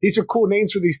 Like, these are cool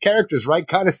names for these characters, right?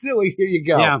 Kind of silly. Here you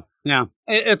go. Yeah.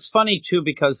 It's funny, too,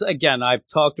 because, again, I've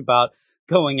talked about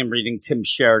going and reading Tim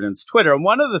Sheridan's Twitter, and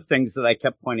one of the things that I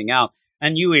kept pointing out,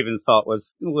 and you even thought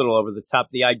was a little over the top,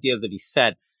 the idea that he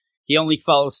said he only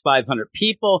follows 500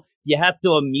 people. You have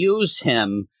to amuse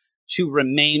him to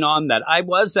remain on that. I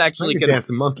was actually going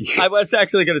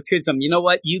to tweet him. You know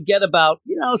what? You get about,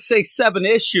 say 7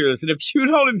 issues. And if you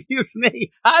don't amuse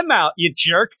me, I'm out, you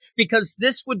jerk. Because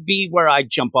this would be where I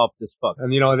jump off this book.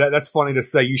 And that's funny to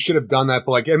say. You should have done that.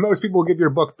 But and most people will give your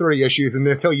book 3 issues and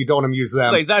until you don't amuse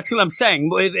them. Like, that's what I'm saying.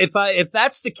 If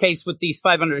that's the case with these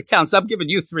 500 accounts, I'm giving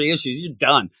you 3 issues. You're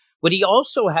done. But he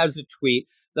also has a tweet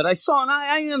that I saw and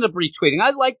I ended up retweeting. I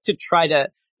like to try to,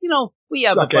 we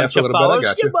have a bunch of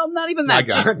followers. Yeah, well, not even that.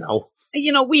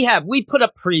 We put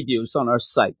up previews on our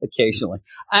site occasionally.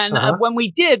 And when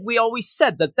we did, we always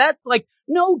said that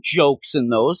no jokes in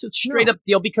those. It's straight up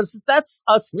deal because that's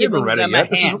us giving them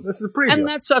a hand. This is a preview. And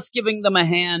that's us giving them a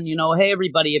hand. Hey,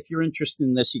 everybody, if you're interested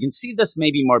in this, you can see this.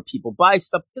 Maybe more people buy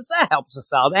stuff because that helps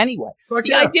us out anyway.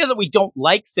 The idea that we don't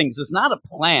like things is not a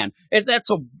plan. That's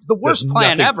the worst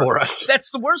plan ever. For us.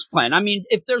 That's the worst plan. I mean,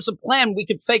 if there's a plan, we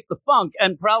could fake the funk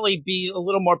and probably be a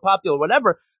little more popular,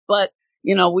 whatever. But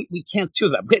we can't do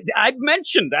that. I've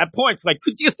mentioned at points, like,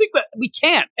 could you think that we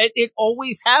can't? It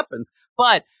always happens.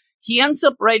 But he ends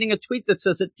up writing a tweet that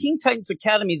says at Teen Titans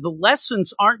Academy, the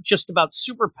lessons aren't just about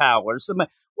superpowers. I'm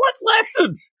like, what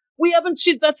lessons? We haven't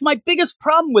seen. That's my biggest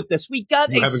problem with this. We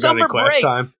got a summer break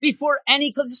before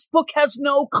this book has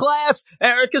no class.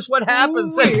 Eric, is what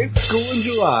happens. It's school in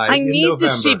July. I need to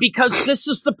see, because this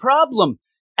is the problem.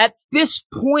 At this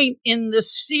point in the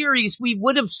series, we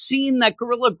would have seen that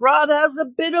Gorilla Grodd has a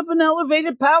bit of an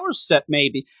elevated power set,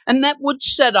 maybe. And that would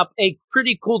set up a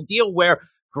pretty cool deal where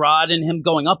Grodd and him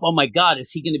going up, oh my God, is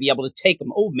he going to be able to take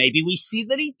him? Oh, maybe we see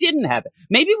that he didn't have it.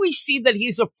 Maybe we see that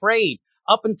he's afraid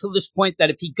up until this point that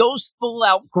if he goes full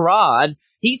out Grodd,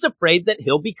 he's afraid that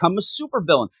he'll become a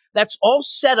supervillain. That's all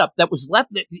set up. That was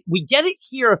left. We get it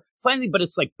here finally, but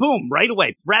it's like, boom, right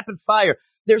away, rapid fire.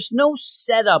 There's no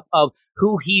setup of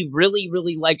who he really,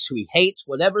 really likes, who he hates,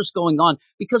 whatever's going on,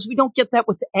 because we don't get that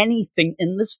with anything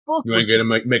in this book. You ain't going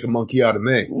to make a monkey out of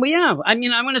me. Well, yeah. I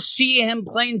mean, I'm going to see him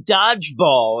playing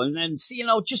dodgeball and see,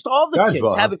 just all the dodgeball,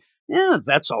 kids having. Yeah,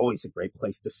 that's always a great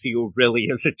place to see who really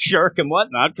is a jerk and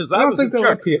whatnot, because I don't think they'll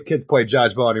let kids play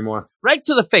dodgeball anymore. Right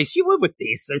to the face. You would with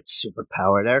these. They're super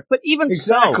powered, Eric. But even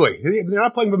exactly. They're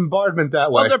not playing bombardment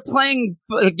that way. Well, they're playing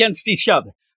against each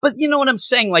other. But you know what I'm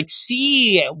saying? Like,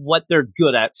 see what they're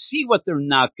good at. See what they're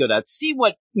not good at. See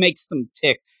what makes them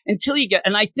tick until you get.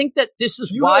 And I think that this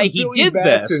is why he did Billy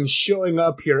Batson this. Showing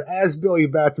up here as Billy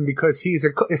Batson because he's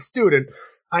a student.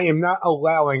 I am not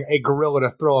allowing a gorilla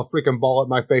to throw a freaking ball at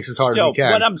my face as hard as he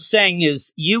can. What I'm saying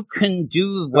is you can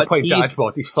do what dodgeball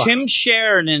with these fucks. Tim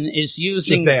Sheridan is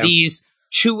using these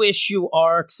 2-issue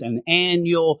arcs, an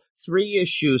annual, 3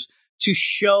 issues to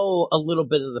show a little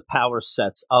bit of the power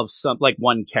sets of some, like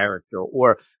one character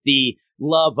or the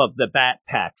love of the Bat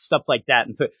Pack, stuff like that.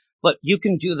 But you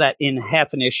can do that in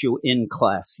half an issue in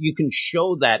class. You can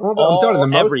show that. Well, I'm telling you, the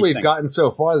most everything. we've gotten so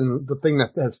far, the thing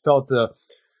that has felt the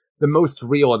most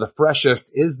real or the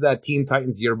freshest is that Teen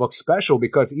Titans Yearbook special,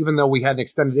 because even though we had an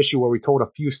extended issue where we told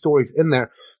a few stories in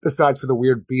there, besides for the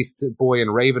weird Beast Boy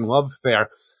and Raven love affair,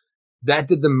 that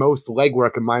did the most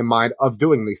legwork in my mind of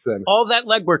doing these things. All that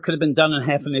legwork could have been done in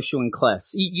half an issue in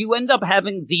class. You end up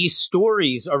having these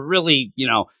stories are really,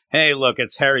 hey, look,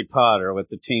 it's Harry Potter with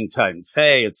the Teen Titans.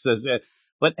 Hey, it says it.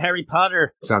 But Harry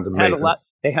Potter sounds amazing.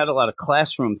 They had a lot of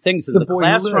classroom things. And the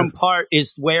classroom part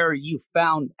is where you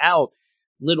found out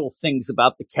little things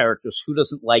about the characters, who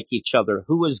doesn't like each other,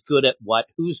 who is good at what,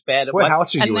 who's bad at what. What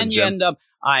house are you in, And then you end up,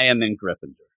 I am in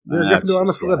Gryffindor. You're in Gryffindor, I'm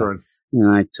a Slytherin.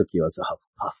 I took you as a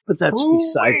Hufflepuff, but that's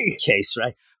besides the case,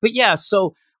 right? But yeah,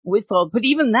 so but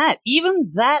even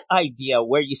that idea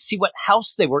where you see what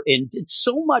house they were in did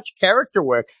so much character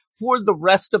work for the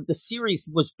rest of the series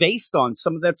was based on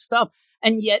some of that stuff.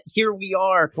 And yet here we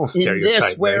are in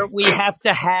this where we have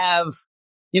to have,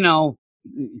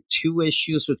 2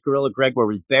 issues with Gorilla Greg where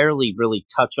we barely really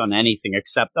touch on anything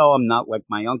except, I'm not like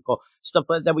my uncle, stuff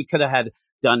like that we could have had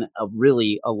done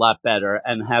a lot better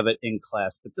and have it in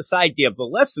class. But this idea of the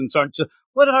lessons aren't just,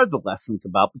 what are the lessons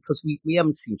about? Because we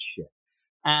haven't seen shit.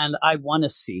 And I want to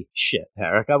see shit,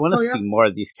 Eric. I want to see more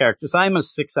of these characters. I'm a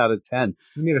 6 out of 10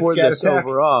 for this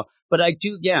overall. But I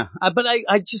do, but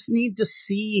I just need to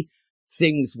see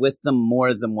things with them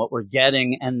more than what we're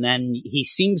getting. And then he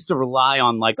seems to rely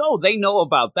on like, they know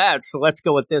about that, so let's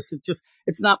go with this.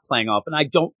 It's not playing off. And I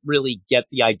don't really get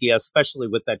the idea, especially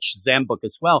with that Shazam book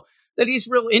as well, that he's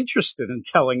real interested in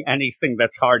telling anything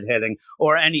that's hard-hitting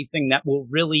or anything that will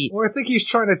really... Well, I think he's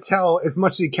trying to tell as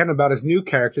much as he can about his new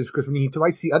characters, because when he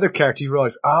writes the other characters, you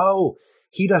realize,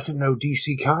 he doesn't know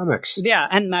DC Comics. Yeah,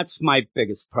 and that's my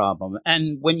biggest problem.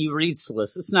 And when you read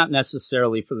solicits, not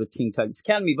necessarily for the Teen Titans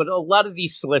Academy, but a lot of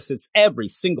these solicits every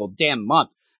single damn month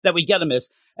that we get them is,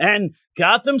 and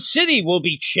Gotham City will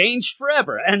be changed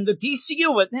forever, and the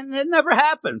DCU, and it never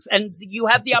happens. And you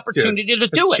have the opportunity to do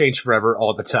it. It's changed forever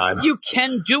all the time. You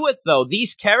can do it, though.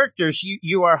 These characters,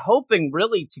 you are hoping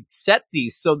really to set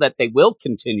these so that they will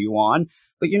continue on,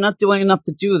 but you're not doing enough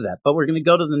to do that. But we're going to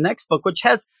go to the next book, which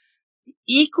has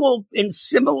equal and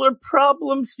similar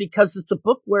problems, because it's a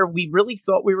book where we really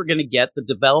thought we were going to get the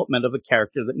development of a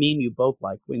character that me and you both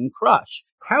like in Crush.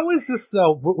 How is this,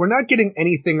 though? We're not getting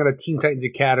anything out of Teen Titans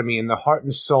Academy and the heart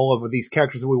and soul of these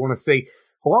characters that we want to see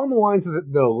along the lines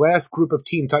of the last group of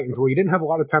Teen Titans, where you didn't have a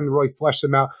lot of time to really flesh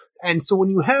them out. And so when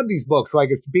you have these books, like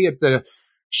be it the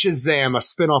Shazam, a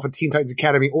spin-off of Teen Titans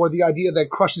Academy, or the idea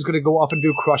that Crush is going to go off and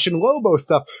do Crush and Lobo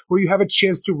stuff, where you have a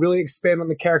chance to really expand on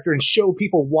the character and show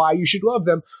people why you should love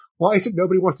them, why is it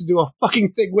nobody wants to do a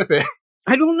fucking thing with it?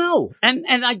 I don't know. And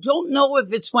I don't know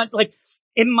if it's like,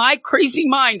 in my crazy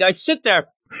mind, I sit there.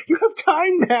 You have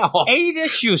time now. 8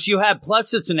 issues you have,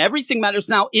 plus it's and everything matters.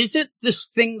 Now, is it this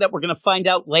thing that we're going to find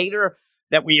out later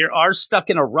that we are stuck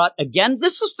in a rut again?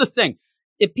 This is the thing.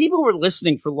 If people were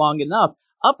listening for long enough,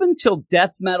 up until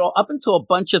death metal, up until a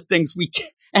bunch of things we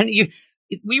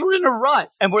were in a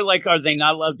rut, and we're like, are they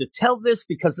not allowed to tell this?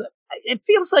 Because it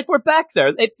feels like we're back there.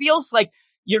 It feels like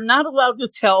you're not allowed to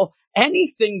tell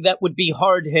anything that would be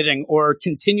hard-hitting or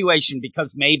continuation,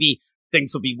 because maybe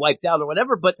things will be wiped out or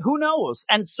whatever, but who knows?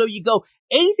 And so you go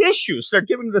 8 issues. They're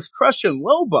giving this Crush and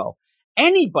Lobo.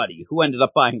 Anybody who ended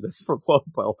up buying this for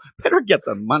Lobo better get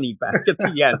the money back at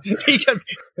the end, because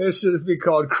it should just be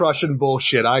called Crush and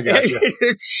Bullshit. I got you.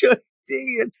 It should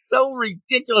be. It's so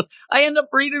ridiculous. I end up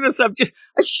reading this. I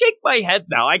shake my head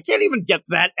now. I can't even get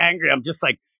that angry. I'm just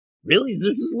like, really?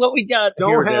 This is what we got?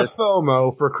 Don't have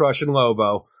FOMO for Crush and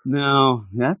Lobo. No,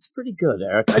 that's pretty good,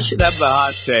 Eric. I should have the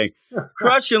hot take.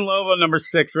 Crush and Lobo number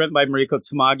 6, written by Mariko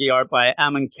Tamagi, art by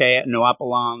Amin K.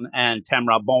 Nuapalan and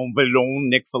Tamra Bonvillain,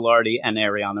 Nick Filardi, and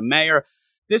Ariana Mayer.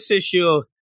 This issue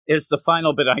is the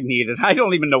final bit I needed. I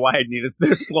don't even know why I needed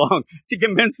this long to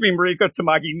convince me Mariko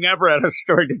Tamagi never had a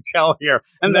story to tell here.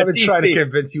 And I've been trying to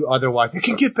convince you otherwise. It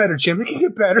can get better, Jim. It can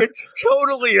get better. It's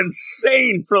totally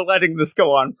insane for letting this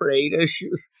go on for 8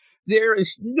 issues. There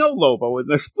is no Lobo in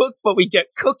this book, but we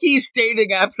get cookies,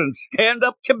 dating apps, and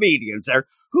stand-up comedians.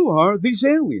 Who are these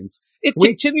aliens? It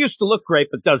continues to look great,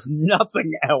 but does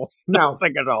nothing else.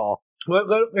 Nothing at all.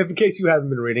 Well, in case you haven't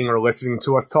been reading or listening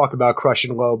to us talk about Crush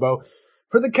and Lobo,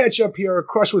 For the catch-up here,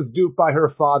 Crush was duped by her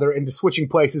father into switching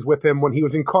places with him when he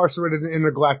was incarcerated in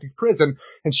intergalactic prison,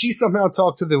 and she somehow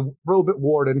talked to the robot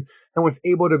warden and was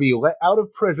able to be let out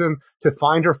of prison to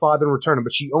find her father and return him.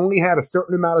 But she only had a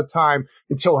certain amount of time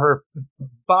until her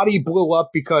body blew up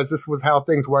because this was how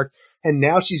things worked, and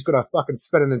now she's going to fucking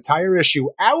spend an entire issue,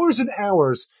 hours and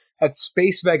hours, at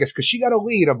Space Vegas because she got a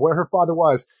lead of where her father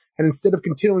was, and instead of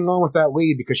continuing on with that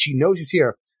lead because she knows he's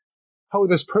here, oh,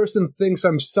 this person thinks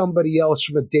I'm somebody else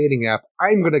from a dating app.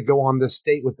 I'm going to go on this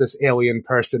date with this alien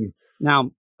person.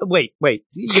 Now, wait,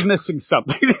 you're missing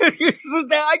something. This is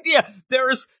the idea.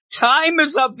 Time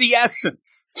is of the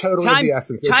essence. Totally of the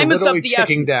essence. It's Time is literally of the ticking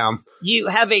essence. down. You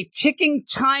have a ticking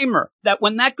timer that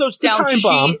when that goes down, time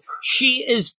bomb. she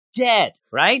is dead,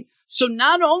 right? So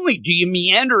not only do you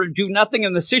meander and do nothing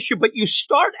in this issue, but you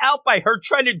start out by her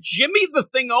trying to jimmy the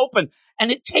thing open,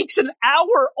 and it takes an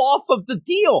hour off of the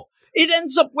deal. It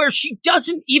ends up where she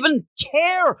doesn't even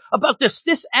care about this.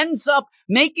 This ends up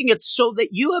making it so that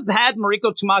you have had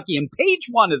Mariko Tamaki in page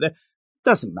 1 of it.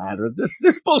 Doesn't matter.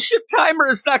 This bullshit timer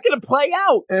is not going to play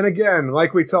out. And again,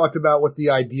 like we talked about with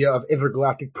the idea of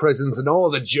intergalactic prisons and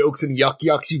all the jokes and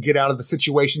yucks you get out of the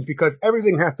situations, because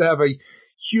everything has to have a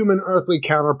human earthly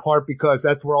counterpart, because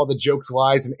that's where all the jokes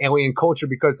lies in alien culture,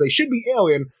 because they should be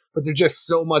alien, but they're just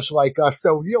so much like us.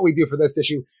 So you know what we do for this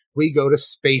issue? We go to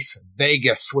Space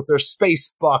Vegas with their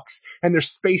space bucks and their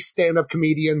space stand-up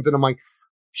comedians, and I'm like,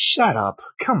 shut up.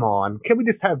 Come on. Can we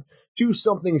just do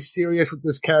something serious with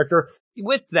this character?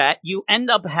 With that, you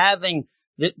end up having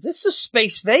this is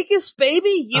Space Vegas,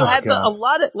 baby. You have a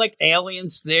lot of like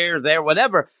aliens there,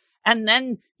 whatever. And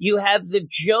then you have the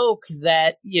joke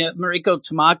that Mariko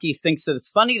Tamaki thinks that it's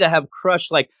funny to have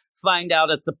Crush like find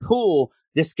out at the pool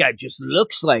this guy just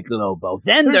looks like Lobo.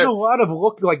 Then there's a lot of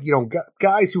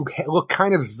guys who look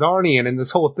kind of Zarnian in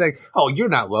this whole thing. Oh, you're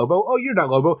not Lobo. Oh, you're not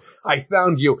Lobo. I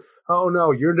found you. Oh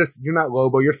no, you're not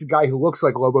Lobo. You're just a guy who looks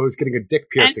like Lobo who's getting a dick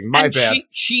piercing. My bad.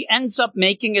 She ends up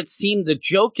making it seem the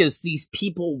joke is these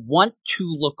people want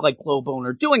to look like Lobo and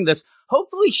are doing this.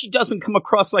 Hopefully she doesn't come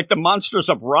across like the Monsters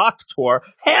of Rock tour.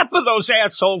 Half of those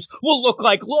assholes will look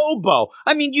like Lobo.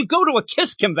 I mean, you go to a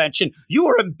KISS convention, you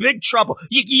are in big trouble.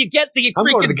 You get the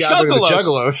freaking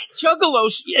Juggalos.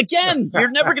 Juggalos, again,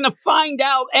 you're never going to find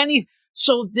out any.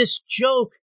 So this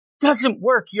joke doesn't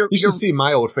work. You should see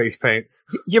my old face paint.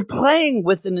 You're playing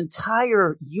with an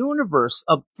entire universe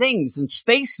of things in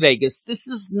Space Vegas. This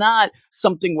is not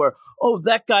something where, oh,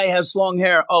 that guy has long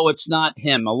hair. Oh, it's not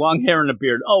him. A long hair and a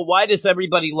beard. Oh, why does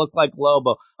everybody look like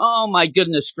Lobo? Oh, my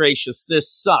goodness gracious.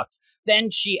 This sucks.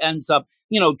 Then she ends up,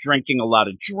 drinking a lot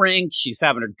of drink. She's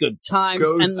having a good time.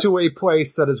 Goes to a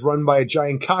place that is run by a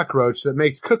giant cockroach that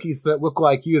makes cookies that look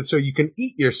like you so you can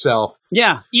eat yourself.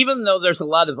 Yeah, even though there's a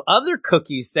lot of other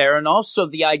cookies there, and also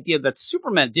the idea that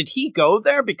Superman, did he go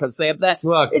there? Because they have that.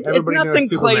 Look, everybody knows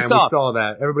Superman. We saw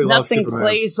that. Everybody loves Superman. Nothing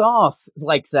plays off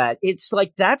like that. It's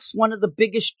like that's one of the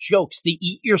biggest jokes. The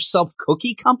Eat Yourself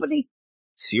Cookie Company?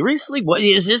 Seriously? What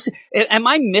is this? Am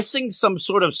I missing some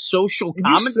sort of social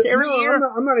commentary here?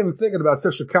 I'm not even thinking about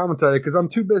social commentary because I'm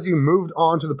too busy moved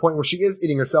on to the point where she is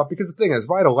eating herself. Because the thing is,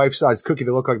 if I had a life-size cookie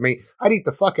that looked like me, I'd eat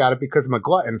the fuck out of it because I'm a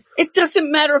glutton. It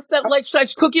doesn't matter if that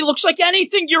life-size cookie looks like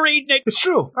anything you're eating it. It's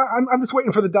true. I'm just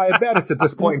waiting for the diabetes at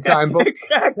this point in time. But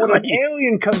exactly. When an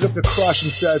alien comes up to Crush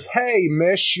and says, "Hey,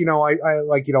 Mish,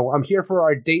 I'm here for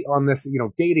our date on this,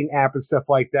 dating app and stuff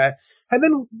like that," and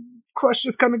then Crush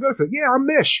just kind of goes, yeah, I'm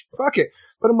Mish. Fuck it.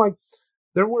 But I'm like,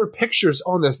 there were pictures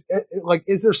on this. Like,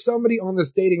 is there somebody on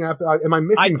this dating app? Am I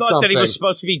missing something? I thought that he was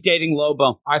supposed to be dating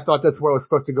Lobo. I thought that's where it was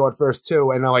supposed to go at first,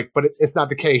 too. And I'm like, but it's not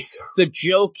the case. The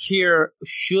joke here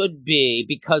should be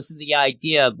because of the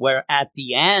idea where at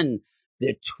the end,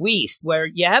 the twist, where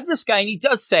you have this guy and he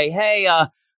does say, hey,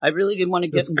 I really didn't want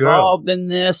to get involved in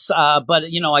this, but,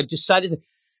 I decided to.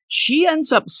 She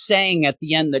ends up saying at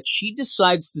the end that she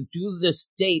decides to do this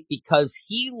date because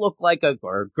he looked like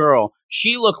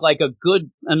she looked like a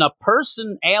good enough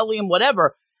person, alien,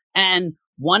 whatever, and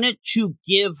wanted to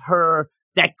give her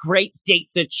that great date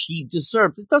that she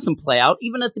deserved. It doesn't play out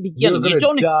even at the beginning. You're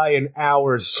going to die in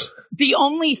hours. The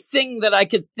only thing that I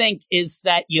could think is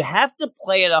that you have to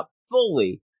play it up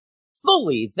fully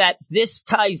that this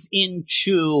ties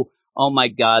into, oh my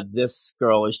God, this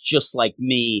girl is just like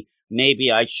me.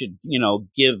 Maybe I should,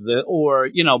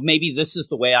 maybe this is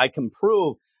the way I can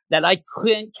prove that I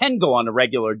can go on a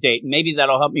regular date. Maybe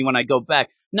that'll help me when I go back.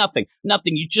 Nothing.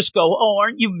 You just go, oh,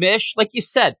 aren't you Mish? Like you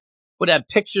said, would have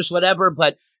pictures, whatever.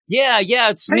 But yeah,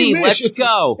 it's me. Mish, let's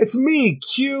go. It's me.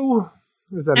 Q.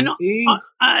 Is that an E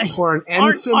or an N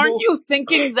symbol? Aren't you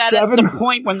thinking that 7? At the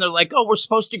point when they're like, oh, we're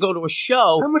supposed to go to a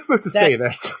show? How am I supposed to say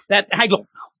this? That I don't know.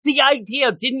 the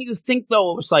idea, didn't you think,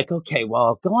 though, it was like, okay, well,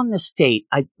 I'll go on this date.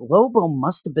 Lobo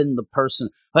must have been the person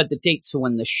who had the date. So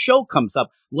when the show comes up,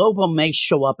 Lobo may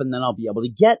show up and then I'll be able to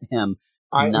get him.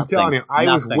 I'm telling you, I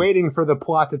was waiting for the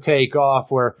plot to take off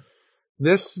where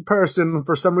this person,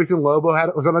 for some reason, Lobo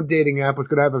was on a dating app, was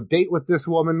going to have a date with this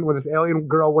woman, with this alien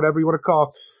girl, whatever you want to call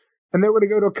it. And they were going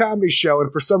to go to a comedy show,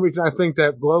 and for some reason, I think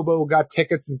that Lobo got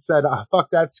tickets and said, fuck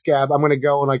that scab, I'm going to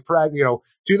go and, like,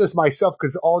 do this myself,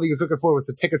 because all he was looking for was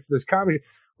the tickets to this comedy.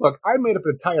 Look, I made up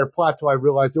an entire plot till I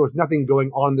realized there was nothing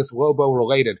going on this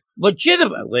Lobo-related.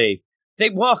 Legitimately, they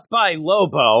walked by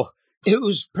Lobo,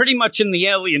 who's pretty much in the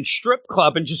alien strip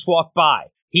club, and just walked by.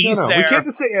 He's there. We can't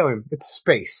just say alien. It's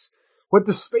space. With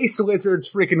the space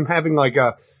lizards freaking having, like,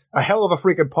 a hell of a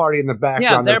freaking party in the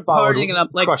background. Yeah, they're partying it up.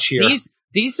 Like, Crush here.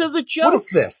 These are the jokes. What is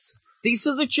this? These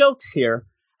are the jokes here.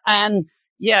 And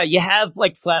yeah, you have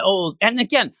like and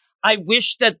again, I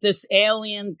wish that this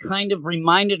alien kind of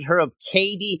reminded her of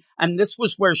Katie, and this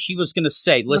was where she was going to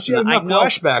say, listen, I know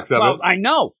flashbacks of it. I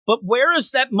know, but where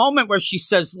is that moment where she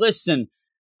says, listen,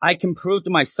 I can prove to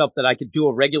myself that I could do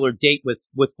a regular date with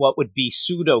what would be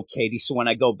pseudo Katie, so when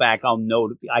I go back, I'll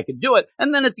know I could do it.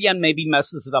 And then at the end, maybe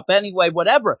messes it up anyway,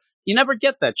 whatever. You never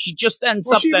get that. She just ends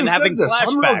up then having flashbacks.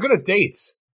 I'm real good at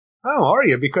dates. Oh, are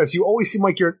you? Because you always seem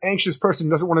like you're an anxious person who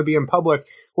doesn't want to be in public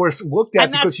or is looked at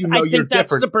because you know you're different. I think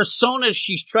that's the persona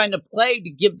she's trying to play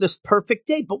to give this perfect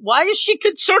date. But why is she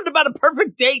concerned about a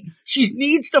perfect date? She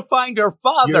needs to find her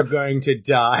father. You're going to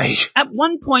die. At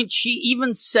one point, she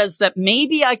even says that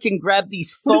maybe I can grab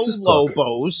these faux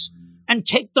Lobos and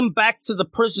take them back to the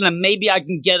prison, and maybe I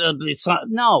can get a...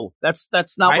 No, that's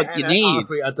not what you need.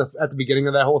 Honestly, at the beginning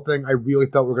of that whole thing, I really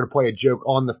thought we were going to play a joke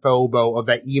on the Phobo of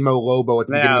that emo Lobo at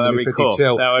the beginning of the New 52.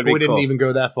 Cool. We didn't even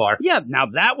go that far. Yeah, now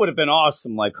that would have been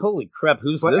awesome. Like, holy crap,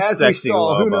 who's but this as sexy we saw,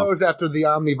 Lobo? Who knows after the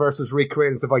Omniverse was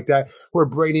recreated and stuff like that, where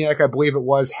Brainiac, I believe it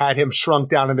was, had him shrunk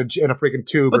down in a freaking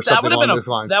tube or something along those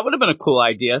lines. That would have been a cool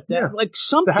idea. Yeah. Like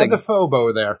something. To have the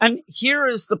Phobo there. And here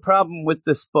is the problem with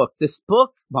this book. This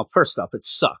book, well, first off, it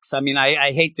sucks. I mean,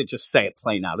 I hate to just say it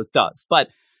plain out. It does. But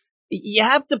you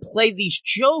have to play, these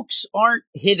jokes aren't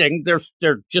hitting.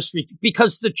 They're just,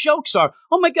 because the jokes are,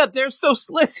 oh my God, there's those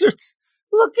lizards.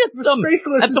 Look at them. Space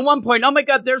lizards. At the one point, oh my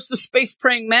God, there's the space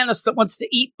praying mantis that wants to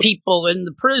eat people in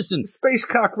the prison. Space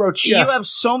cockroach chef. You have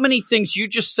so many things you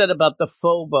just said about the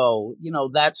Phobo,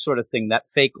 that sort of thing, that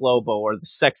fake Lobo or the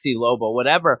sexy Lobo,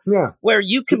 whatever. Yeah. Where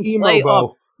you can play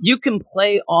off. You can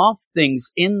play off things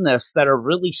in this that are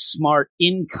really smart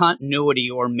in continuity,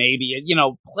 or maybe,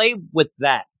 play with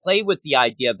that. Play with the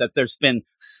idea that there's been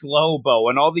Slobo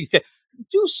and all these things.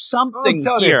 Do something I'm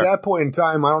telling here. You, at that point in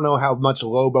time, I don't know how much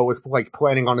Lobo was like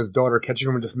planning on his daughter catching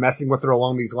him and just messing with her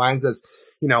along these lines. As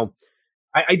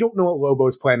I don't know what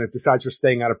Lobo's plan is besides for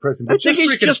staying out of prison. But I think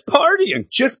he's just partying.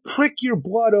 Just prick your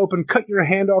blood open, cut your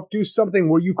hand off, do something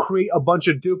where you create a bunch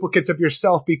of duplicates of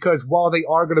yourself, because while they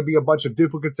are going to be a bunch of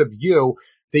duplicates of you,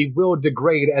 they will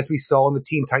degrade, as we saw in the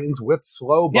Teen Titans with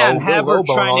Slobo, and have her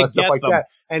Lobo, and all that stuff like them. that.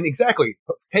 And exactly,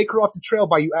 take her off the trail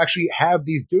by you actually have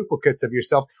these duplicates of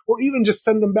yourself, or even just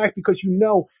send them back because you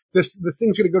know this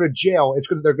thing's going to go to jail.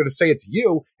 They're going to say it's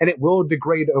you, and it will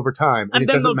degrade over time, and it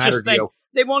doesn't matter to you.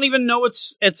 They won't even know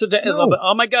it's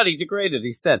oh my God, he degraded,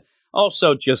 he's dead.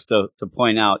 Also, just to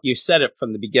point out, you said it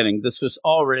from the beginning, this was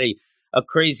already a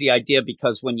crazy idea,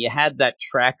 because when you had that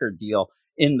tracker deal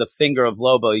in the finger of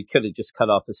Lobo, he could have just cut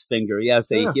off his finger.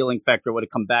 Yes, a healing factor would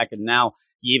have come back, and now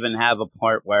you even have a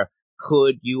part where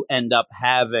could you end up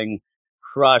having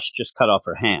Crush just cut off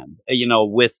her hand,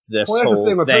 with this whole thing. Well, that's the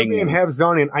thing. With her being half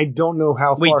Zonian, I don't know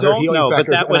how far her healing factors...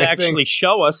 but that would actually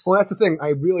show us. Well, that's the thing. I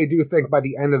really do think by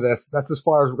the end of this, that's as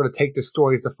far as we're going to take the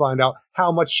stories, to find out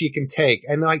how much she can take.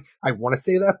 And I want to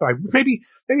say that, but maybe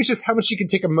it's just how much she can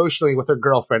take emotionally with her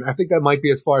girlfriend. I think that might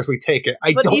be as far as we take it.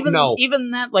 I don't know.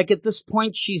 Even that, like at this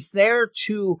point, she's there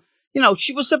to...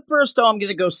 she was at first, I'm going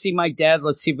to go see my dad.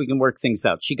 Let's see if we can work things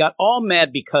out. She got all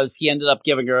mad because he ended up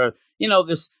giving her,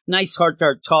 this nice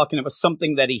heart-to-heart talk, and it was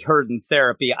something that he heard in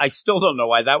therapy. I still don't know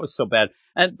why that was so bad.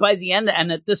 And by the end,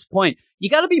 and at this point, you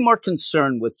got to be more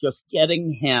concerned with just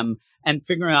getting him and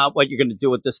figuring out what you're going to do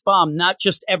with this bomb, not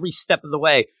just every step of the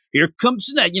way. Here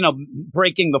comes,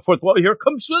 breaking the fourth wall. Here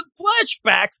comes the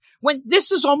flashbacks. When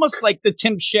this is almost like the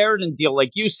Tim Sheridan deal,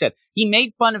 like you said. He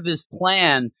made fun of his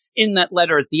plan in that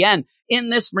letter at the end. In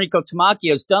this, Mariko Tamaki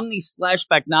has done these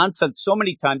flashback nonsense so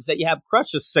many times that you have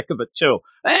Crush is sick of it too.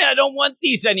 Hey, I don't want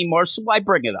these anymore, so why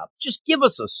bring it up? Just give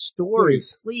us a story,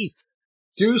 please.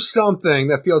 Do something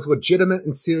that feels legitimate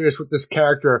and serious with this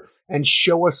character and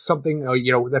show us something,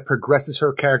 that progresses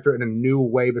her character in a new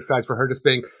way besides for her just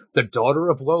being the daughter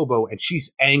of Lobo and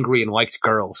she's angry and likes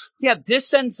girls. Yeah,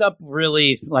 this ends up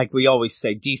really, like we always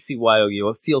say,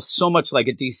 DCYOU. It feels so much like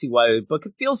a DCYOU book.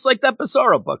 It feels like that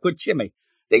Bizarro book with Jimmy.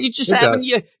 That you're just having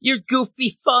your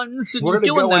goofy funs and you're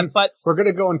doing that, but we're going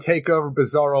to go and take over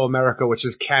Bizarro America, which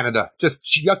is Canada. Just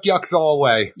yucks all the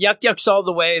way. Yucks all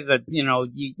the way that,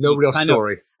 no real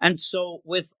story. And so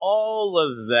with all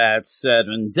of that said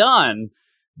and done,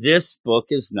 this book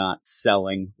is not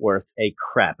selling worth a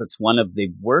crap. It's one of the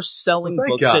worst selling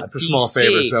books God at for DC. Small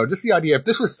favors, though. Just the idea, if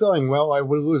this was selling well, I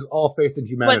would lose all faith in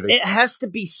humanity. But it has to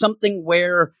be something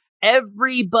where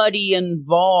everybody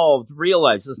involved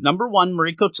realizes, number one,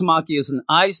 Mariko Tamaki is an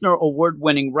Eisner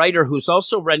Award-winning writer who's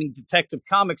also writing Detective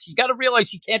Comics. You got to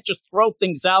realize you can't just throw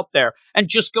things out there and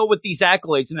just go with these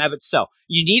accolades and have it sell.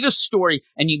 You need a story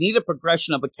and you need a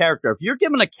progression of a character. If you're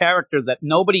given a character that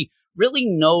nobody really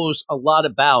knows a lot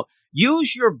about,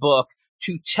 use your book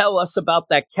to tell us about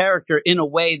that character in a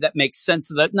way that makes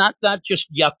sense of that, not just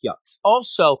yucks.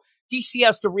 Also, DC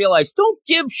has to realize, don't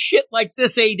give shit like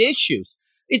this 8 issues.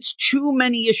 It's too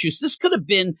many issues. This could have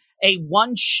been a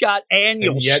one-shot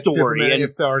annual and yet story. Superman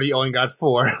Authority only got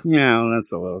 4. Yeah,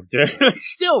 that's a little different.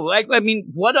 Still,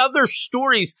 what other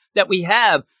stories that we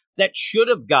have that should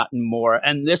have gotten more,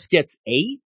 and this gets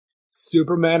 8?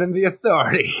 Superman and the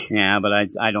Authority. Yeah, but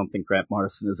I don't think Grant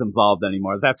Morrison is involved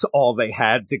anymore. That's all they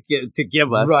had to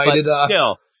give us. Write but it up.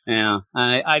 Still, yeah,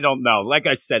 I don't know. Like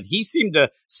I said, he seemed to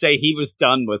say he was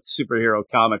done with superhero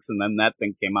comics, and then that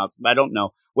thing came out. So I don't know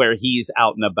where he's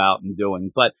out and about and doing.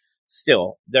 But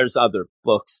still, there's other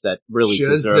books that really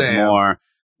deserve more.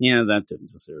 Yeah, that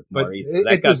didn't deserve more either.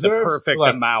 That got the perfect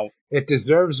amount. It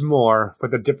deserves more,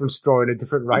 but a different story and a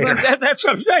different writer. That's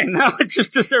what I'm saying. Now it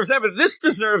just deserves that. But this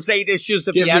deserves 8 issues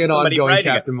if Give you me have an somebody ongoing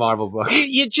writing Captain Marvel book.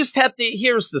 You just have to.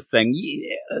 Here's the thing.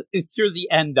 Through the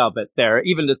end of it there,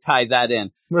 even to tie that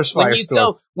in. Where's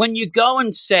Firestorm? When you go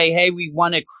and say, hey, we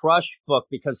want a Crush book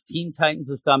because Teen Titans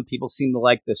is done, people seem to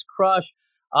like this Crush.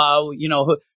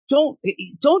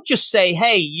 Don't just say,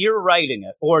 hey, you're writing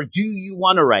it, or do you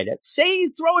want to write it?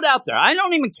 Throw it out there. I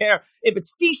don't even care if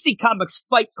it's DC Comics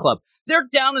Fight Club. They're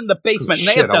down in the basement and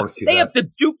they have to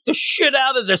duke the shit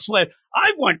out of this one.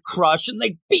 I want Crush, and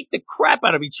they beat the crap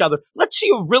out of each other. Let's see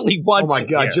who really wants it. Oh my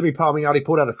God, here. Jimmy Palmiotti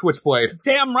pulled out a switchblade.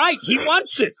 Damn right, he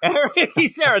wants it.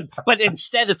 He's there, but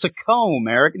instead it's a comb,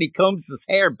 Eric, and he combs his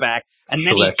hair back, and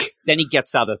then he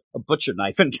gets out a butcher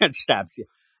knife and then stabs you.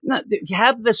 No, you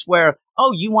have this where,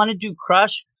 you want to do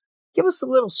Crush? Give us a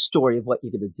little story of what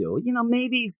you're going to do.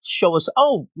 Maybe show us,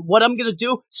 what I'm going to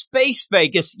do? Space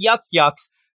Vegas, yucks,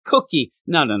 Cookie.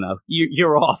 No.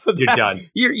 You're off of that. You're done.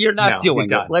 You're not doing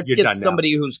it. Let's get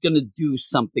somebody who's going to do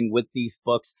something with these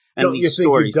books and these stories. Don't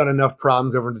you think you've done enough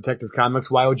problems over in Detective Comics?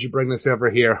 Why would you bring this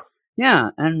over here? Yeah,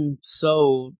 and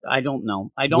so I don't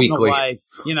know. I don't know why,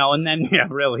 and then,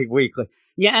 really weekly.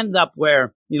 You end up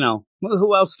where,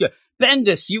 who else could?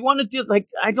 Bendis, you want to do,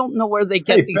 I don't know where they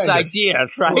get these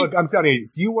ideas, right? Look, I'm telling you,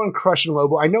 do you want Crush and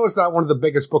Lobo? I know it's not one of the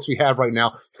biggest books we have right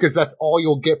now, because that's all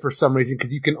you'll get for some reason,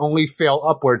 because you can only fail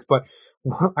upwards, but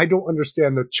I don't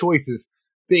understand the choices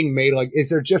being made.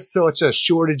 Is there just such a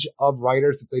shortage of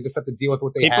writers that they just have to deal with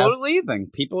what they have? People are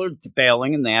leaving. People are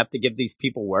bailing, and they have to give these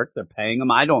people work. They're paying them.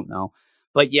 I don't know.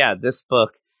 But yeah, this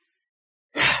book,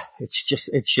 it's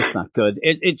just not good.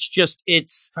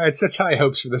 I had such high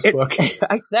hopes for this book.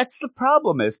 That's the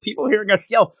problem is people hearing us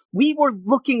yell, we were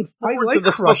looking forward to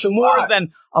this book more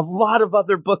than a lot of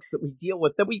other books that we deal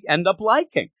with that we end up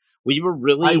liking. We were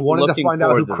really I wanted to find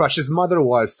out who to Crush's mother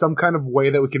was. Some kind of way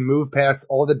that we can move past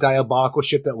all the diabolical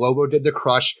shit that Lobo did to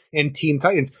Crush and Teen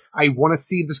Titans. I want to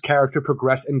see this character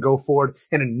progress and go forward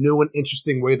in a new and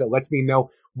interesting way that lets me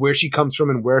know where she comes from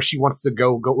and where she wants to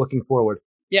go looking forward.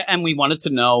 Yeah, and we wanted to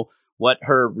know what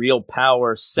her real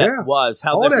power set was.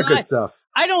 How all that good stuff.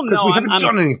 I don't know. Because we haven't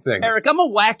done anything. Eric, I'm a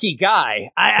wacky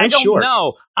guy. I don't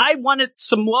know. I wanted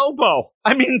some Lobo.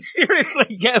 I mean,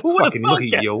 seriously, who would have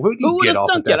thunk it? Who would have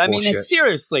thunk it? I mean,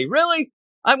 seriously, really?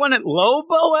 I wanted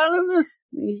Lobo out of this?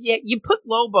 Yeah, you put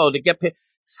Lobo to get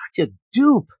such a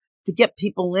dupe to get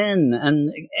people in.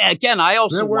 And again, I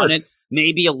also wanted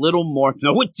maybe a little more.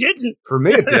 No, it didn't. For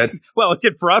me, it did. Well, it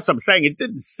did for us. I'm saying it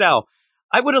didn't sell.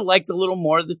 I would have liked a little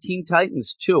more of the Teen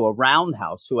Titans, too, a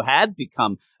Roundhouse who had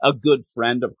become a good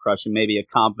friend of Crush and maybe a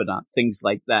confidant, things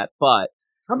like that. But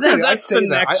I'm telling you, I That's say the that.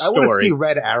 next I want to story. see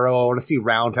Red Arrow. I want to see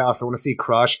Roundhouse. I want to see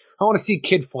Crush. I want to see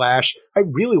Kid Flash. I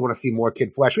really want to see more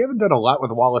Kid Flash. We haven't done a lot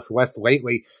with Wallace West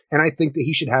lately, and I think that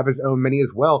he should have his own mini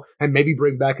as well, and maybe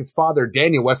bring back his father,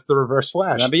 Daniel West, the Reverse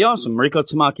Flash. That'd be awesome. Rico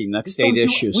Tamaki, next 8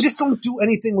 issues. We just don't do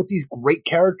anything with these great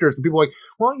characters. And people are like,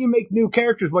 why don't you make new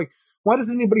characters? I'm like, why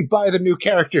doesn't anybody buy the new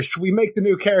characters? We make the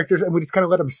new characters and we just kind of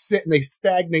let them sit and they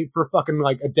stagnate for fucking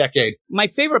like a decade. My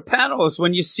favorite panel is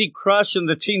when you see Crush and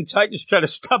the Teen Titans try to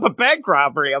stop a bank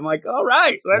robbery. I'm like, all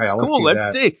right, that's cool.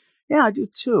 Let's see. Yeah, I do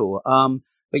too.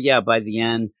 But yeah, by the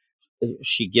end,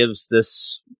 she gives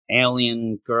this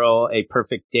alien girl a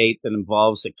perfect date that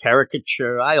involves a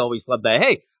caricature. I always love that.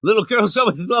 Hey, little girls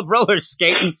always love roller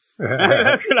skating.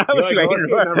 That's what I was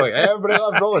thinking. Like, everybody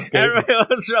loves roller skating. Everybody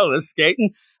loves roller skating.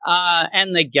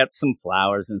 And they get some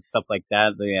flowers and stuff like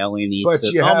that. The alien eats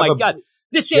it. Oh my God.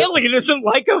 This alien isn't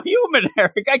like a human,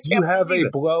 Eric. I can't. You have a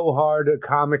blowhard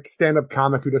stand-up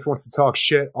comic who just wants to talk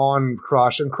shit on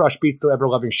Crush, and Crush beats the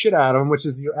ever-loving shit out of him, which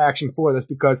is your action for this,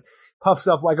 because puffs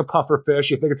up like a puffer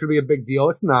fish. You think it's going to be a big deal.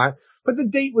 It's not. But the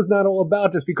date was not all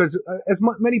about this, because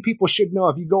many people should know,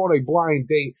 if you go on a blind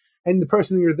date and the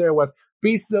person you're there with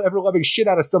beats the ever-loving shit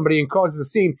out of somebody and causes a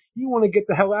scene, you want to get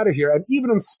the hell out of here. And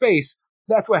even in space,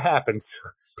 that's what happens.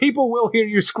 People will hear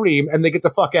you scream, and they get the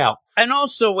fuck out. And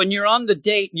also, when you're on the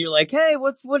date, and you're like, hey,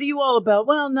 what are you all about?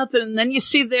 Well, nothing. And then you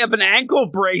see they have an ankle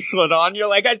bracelet on. You're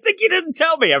like, I think you didn't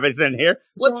tell me everything here.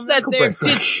 What's that there?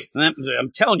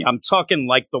 I'm telling you, I'm talking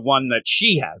like the one that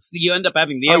she has. You end up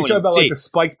having the alien. Are you talking about like the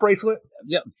spike bracelet?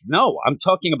 Yeah, no, I'm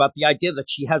talking about the idea that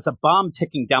she has a bomb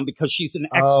ticking down because she's an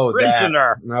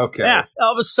ex-prisoner. Okay. Yeah.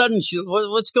 All of a sudden,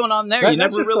 what's going on there? You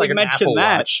never really like mentioned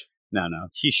that. Watch. No,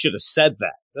 she should have said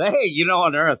that. Hey,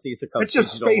 on Earth, these are couple. It's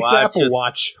just Space Apple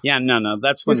Watch. Yeah, no.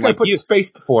 That's when he's going to put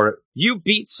space before it. You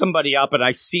beat somebody up, and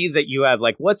I see that you have,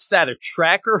 like, what's that, a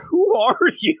tracker? Who are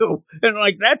you? And,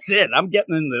 like, that's it. I'm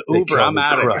getting in the Uber. I'm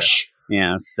out of here.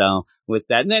 Yeah, so with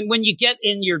that. And then when you get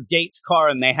in your date's car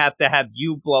and they have to have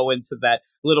you blow into that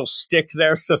little stick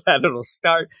there so that it'll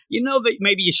start, you know that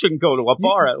maybe you shouldn't go to a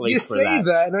bar at least. You say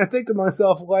that, and I think to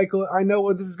myself, like, I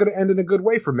know this is going to end in a good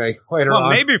way for me later on.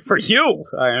 Well, maybe for you.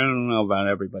 I don't know about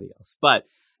everybody else.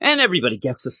 And everybody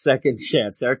gets a second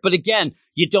chance, Eric. But again,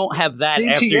 you don't have that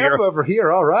DTF after your... over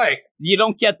here, all right. You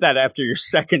don't get that after your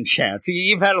second chance.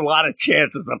 You've had a lot of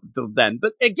chances up until then.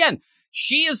 But again,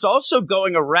 she is also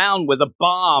going around with a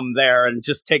bomb there and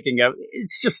just taking a...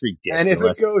 It's just ridiculous. And if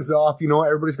it goes off, you know what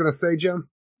everybody's going to say, Jim?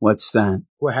 What's that?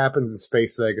 What happens in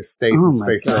Space Vegas stays in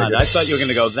Space Vegas. I thought you were going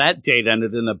to go, that date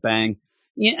ended in a bang.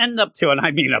 You end up to, and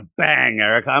I mean a bang,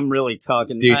 Eric. I'm really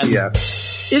talking...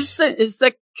 DTF. Is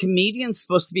that comedian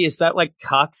supposed to be, is that like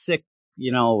toxic,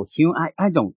 I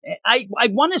don't... I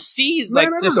want to see, like,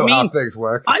 Man, I this don't know how things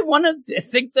work. I want to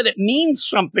think that it means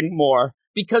something more.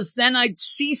 Because then I'd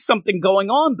see something going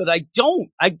on, but I don't.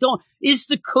 Is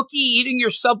the cookie eating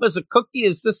yourself as a cookie?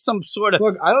 Is this some sort of...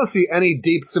 Look, I don't see any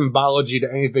deep symbology to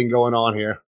anything going on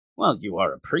here. Well, you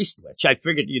are a priest witch. I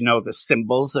figured you know the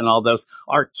symbols and all those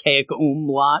archaic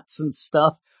umlauts and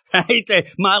stuff. Right? The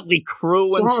Motley Crue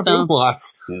and stuff.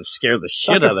 Umlauts? You scare the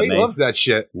shit out of me. He loves that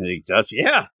shit. He does.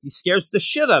 Yeah, he scares the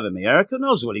shit out of me. Eric, who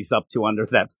knows what he's up to under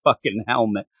that fucking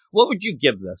helmet? What would you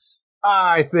give this?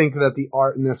 I think that the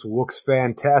art in this looks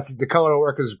fantastic. The color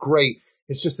work is great.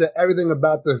 It's just that everything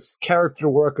about this character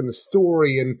work and the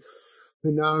story and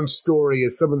the non-story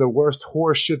is some of the worst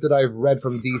horse shit that I've read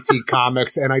from DC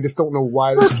Comics, and I just don't know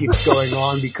why this keeps going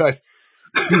on, because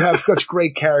you have such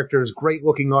great characters,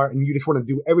 great-looking art, and you just want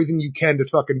to do everything you can to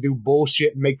fucking do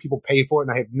bullshit and make people pay for it,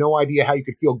 and I have no idea how you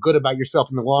could feel good about yourself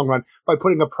in the long run by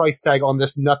putting a price tag on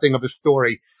this nothing of a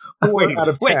story. 4 out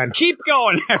of 10. Keep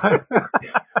going.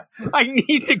 I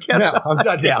need to get... No, I'm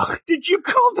done now. Did you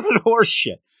call that horse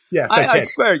shit? Yes, I did. I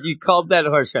swear, you called that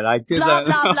horse shit. I did blah, that.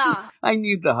 Blah, blah. I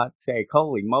need the hot take.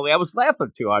 Holy moly. I was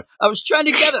laughing too hard. I was trying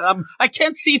to get it. I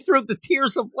can't see through the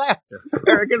tears of laughter.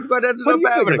 Eric, is what ended what up do you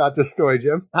happening. think about this story,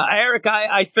 Jim? Eric,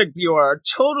 I think you are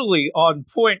totally on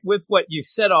point with what you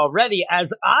said already,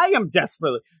 as I am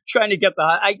desperately trying to get the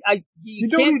hot... You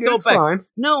don't can't need go it. It's back. fine.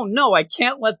 No, I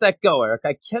can't let that go, Eric.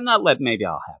 I cannot let... Maybe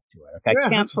I'll have to, Eric.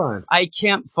 Yeah, that's fine. I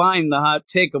can't find the hot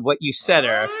take of what you said,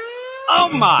 Eric. Oh,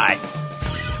 my...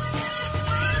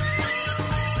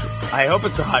 I hope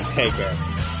it's a hot take, Eric.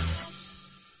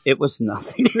 It was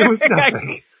nothing. It was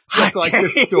nothing. Just like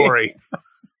this story.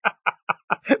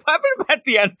 What happened at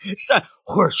the end?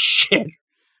 Horse shit.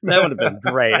 That would have been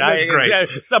great. That's great.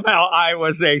 Somehow I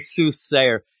was a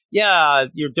soothsayer. Yeah,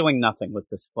 you're doing nothing with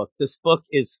this book. This book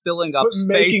is filling up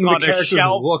space on a shelf. Making the characters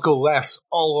look less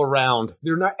all around.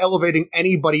 They're not elevating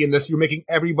anybody in this. You're making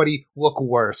everybody look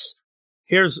worse.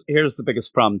 Here's the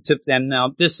biggest problem. And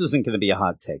now this isn't going to be a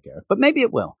hot take, Eric, but maybe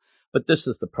it will. But this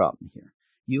is the problem here.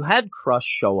 You had Crush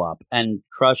show up, and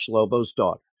Crush, Lobo's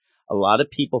daughter. A lot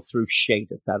of people threw shade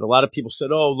at that. A lot of people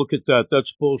said, "Oh, look at that.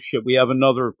 That's bullshit. We have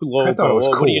another Lobo. I thought it was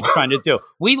What are you cool. trying to do?"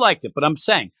 We liked it, but I'm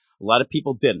saying a lot of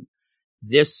people didn't.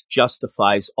 This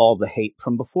justifies all the hate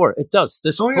from before. It does.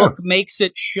 This book makes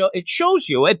it show. It shows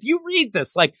you if you read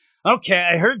this, like, okay,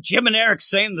 I heard Jim and Eric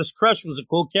saying this Crush was a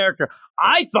cool character.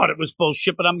 I thought it was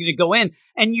bullshit, but I'm going to go in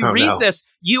and you read this.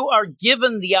 You are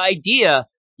given the idea.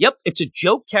 Yep, it's a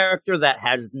joke character that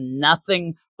has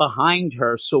nothing behind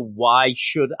her. So why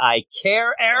should I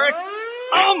care, Eric?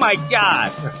 Oh my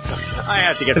God! I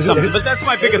had to get something, but that's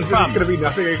my biggest problem. Is this going to be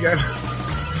nothing again?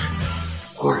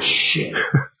 Horse shit.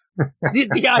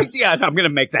 The idea, I'm going to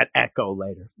make that echo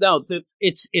later. No,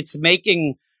 it's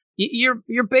making,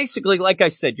 you're basically, like I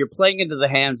said, you're playing into the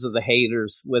hands of the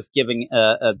haters with giving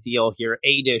a deal here,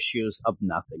 8 issues of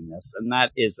nothingness. And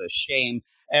that is a shame,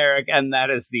 Eric. And that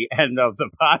is the end of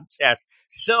the podcast.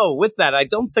 So with that, I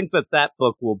don't think that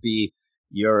book will be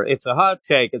it's a hot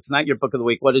take. It's not your book of the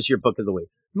week. What is your book of the week?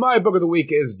 My book of the week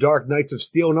is Dark Knights of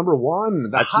Steel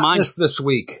 #1. That's hotness this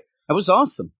week. It was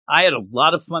awesome. I had a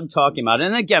lot of fun talking about it.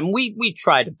 And again, we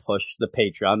try to push the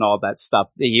Patreon, all that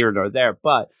stuff here or there,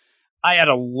 but I had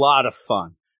a lot of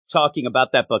fun talking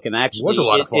about that book. And actually, it was a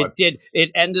lot of fun.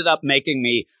 It ended up making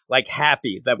me like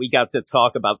happy that we got to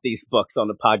talk about these books on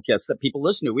the podcast that people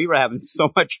listen to. We were having so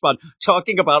much fun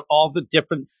talking about all the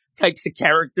different types of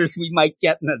characters we might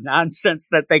get and the nonsense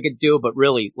that they could do, but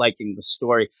really liking the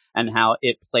story and how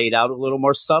it played out a little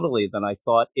more subtly than I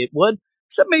thought it would,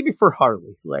 except maybe for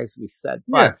Harley, as we said.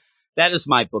 But that is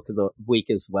my book of the week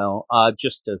as well.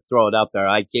 Just to throw it out there,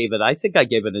 I think I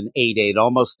gave it an 8.8,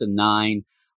 almost a 9.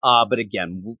 But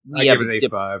again, we have an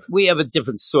 8.5. We have a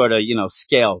different sort of,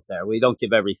 scale there. We don't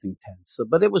give everything 10. So,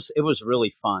 but it was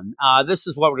really fun. This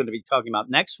is what we're going to be talking about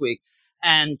next week.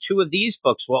 And 2 of these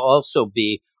books will also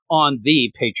be on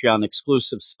the Patreon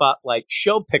exclusive spotlight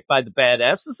show picked by the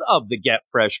badasses of the Get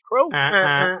Fresh crew.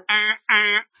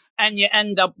 And you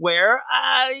end up where?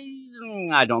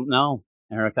 I don't know,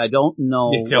 Eric. I don't know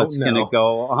what's going to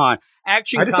go on.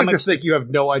 Action I just Comics, like to think you have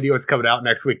no idea what's coming out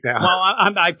next week now. Well,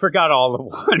 I forgot all the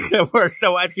ones that were.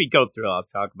 So as we go through, I'll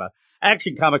talk about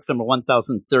Action Comics number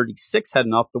 1036,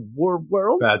 heading off to War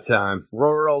World. Bad time.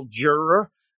 Rural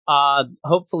Juror.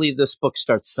 Hopefully this book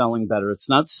starts selling better. It's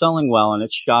not selling well, and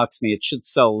it shocks me. It should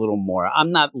sell a little more.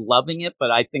 I'm not loving it, but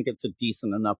I think it's a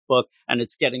decent enough book, and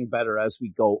it's getting better as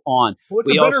we go on. Well, it's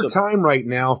a better time right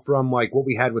now from like what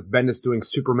we had with Bendis doing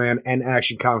Superman and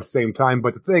Action Comics at the same time.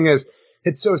 But the thing is,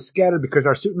 it's so scattered because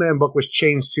our Superman book was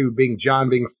changed to being John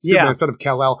being Superman, son of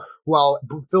Kal-El, while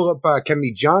Philip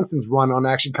Kennedy Johnson's run on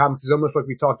Action Comics is almost like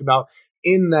we talked about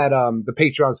in that the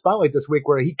Patreon spotlight this week,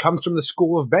 where he comes from the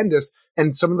school of Bendis,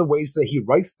 and some of the ways that he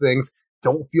writes things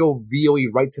don't feel really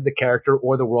right to the character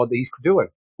or the world that he's doing.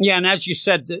 Yeah, and as you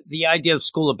said, the idea of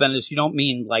School of Bendis, you don't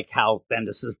mean like how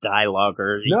Bendis' dialogue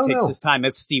or he takes his time.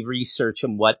 It's the research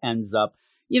and what ends up,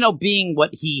 being what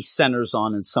he centers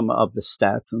on in some of the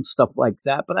stats and stuff like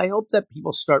that. But I hope that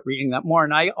people start reading that more.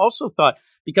 And I also thought,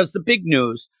 because the big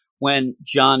news when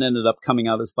John ended up coming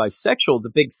out as bisexual,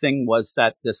 the big thing was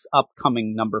that this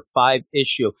upcoming number 5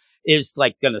 issue is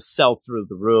like going to sell through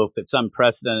the roof. It's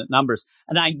unprecedented numbers.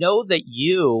 And I know that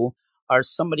you are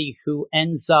somebody who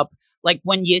ends up, like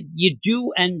when you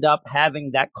do end up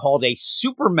having that called a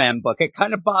Superman book, it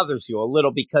kind of bothers you a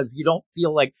little because you don't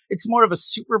feel like it's more of a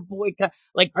Superboy.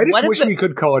 Like I just wish we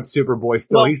could call it Superboy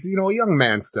still. Well, he's, a young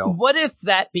man still. What if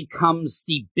that becomes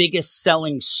the biggest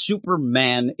selling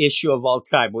Superman issue of all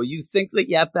time? Well, you think that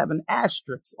you have to have an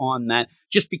asterisk on that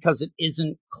just because it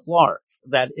isn't Clark,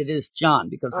 that it is John,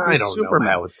 because I don't Superman.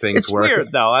 know how things work. It's weird,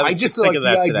 though. I just like the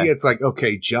idea. It's like,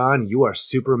 okay, John, you are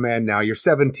Superman now. You're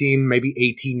 17, maybe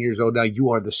 18 years old now.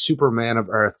 You are the Superman of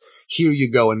Earth. Here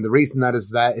you go. And the reason that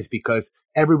is because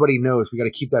everybody knows we got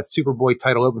to keep that Superboy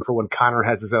title open for when Connor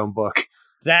has his own book.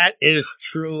 That is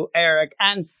true, Eric.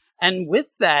 And with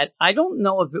that, I don't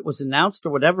know if it was announced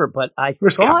or whatever, but I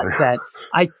thought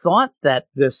that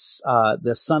this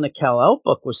the Son of Kal-El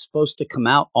book was supposed to come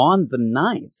out on the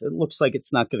 9th. It looks like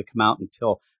it's not going to come out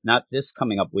until not this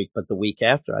coming up week, but the week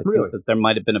after. I think that there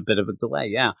might have been a bit of a delay.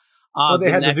 Yeah. Well,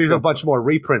 they had to do a bunch more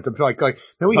reprints. I feel like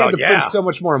now we had to print so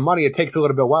much more money. It takes a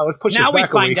little bit while. Let's push this back a week.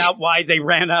 Now we find out why they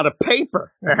ran out of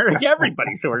paper.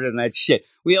 Everybody's ordering that shit.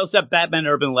 We also have Batman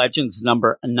Urban Legends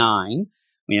number 9.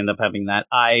 We end up having that.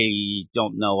 I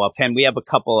don't know offhand. We have a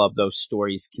couple of those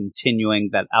stories continuing.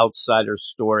 That Outsider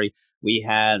story we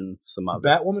had, and some other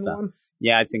Batwoman stuff. one.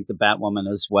 Yeah, I think the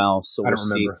Batwoman as well. So we'll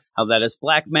see how that is.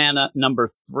 Black Mana number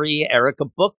 3, Eric, a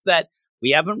book that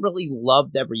We haven't really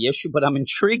loved every issue, but I'm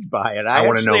intrigued by it. I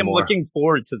wanna know am more. looking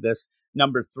forward to this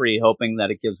number 3, hoping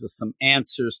that it gives us some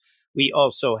answers. We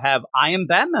also have I Am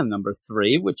Batman number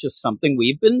 3, which is something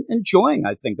we've been enjoying,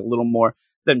 I think, a little more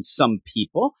than some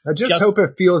people. I just hope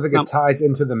it feels like it ties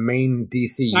into the main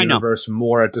DC universe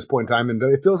more at this point in time. And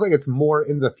it feels like it's more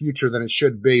in the future than it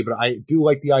should be. But I do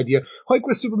like the idea, like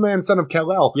with Superman, Son of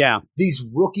Kal-El. Yeah. These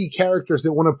rookie characters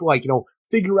that want to, like,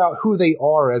 figure out who they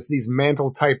are as these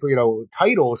mantle type,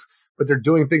 titles, but they're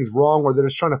doing things wrong or they're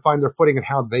just trying to find their footing and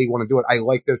how they want to do it. I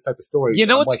like those type of stories. You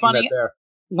know what's funny?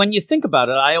 When you think about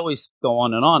it, I always go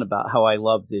on and on about how I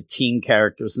love the teen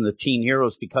characters and the teen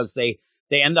heroes because they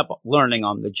end up learning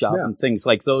on the job and things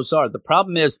like those are. The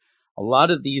problem is a lot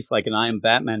of these, like an I Am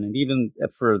Batman, and even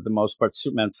for the most part,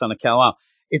 Superman, Son of Kal-El,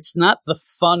 it's not the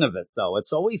fun of it, though.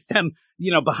 It's always them,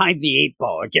 behind the 8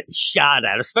 ball or getting shot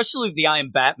at, especially the I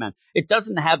Am Batman. It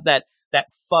doesn't have that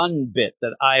fun bit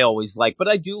that I always like, but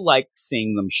I do like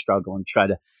seeing them struggle and try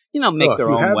to, make their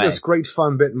own way. You have this great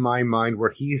fun bit in my mind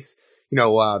where he's,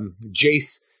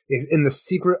 Jace is in the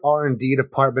secret R&D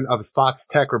department of Fox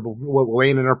Tech or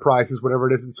Wayne Enterprises, whatever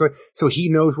it is. So he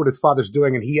knows what his father's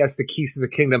doing, and he has the keys to the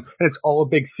kingdom, and it's all a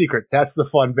big secret. That's the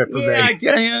fun bit for me. I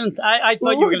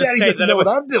thought you were going to say that. Know what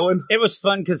I'm doing. It was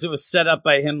fun because it was set up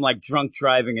by him, like drunk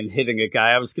driving and hitting a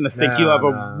guy. I was going to think you have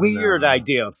a weird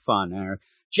idea of fun, Eric.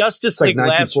 Justice League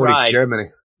like Last 1940s Ride.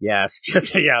 Germany. Yes,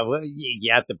 well,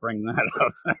 you have to bring that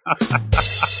up.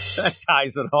 That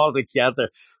ties it all together.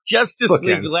 Justice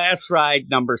League Last Ride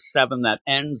number 7 that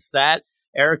ends that.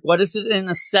 Eric, what is it in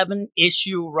a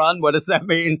 7-issue run? What does that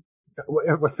mean?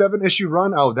 A 7-issue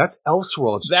run? Oh, that's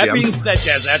Elseworlds, That Jim. means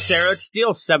that's Eric's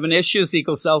deal. 7 issues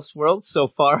equals Elseworlds. So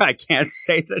far, I can't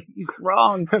say that he's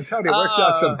wrong. I'm telling you, it works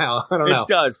out somehow. I don't know. It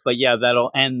does. But yeah,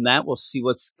 that'll end that. We'll see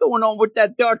what's going on with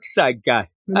that dark side guy.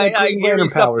 I hear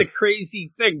he's up to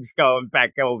crazy things going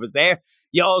back over there.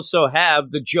 You also have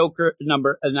the Joker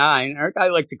number 9. Eric, I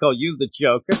like to call you the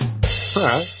Joker. All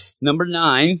right. Number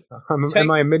 9.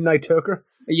 Am I a Midnight Toker?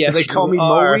 Yes, do they call me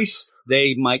Maurice?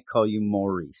 They might call you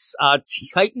Maurice.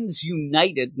 Titans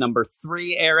United number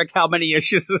 3. Eric, how many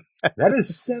issues is that? That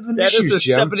is 7 that issues, That is a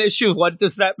Jim. 7 issue. What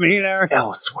does that mean, Eric?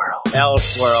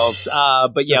 Elseworlds.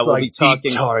 But yeah, we'll be talking.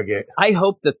 Deep Target. I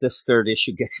hope that this 3rd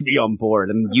issue gets me on board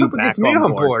and you back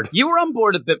on board. You were on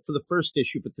board a bit for the first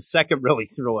issue, but the second really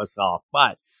threw us off.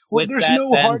 But well, there's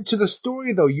no heart to the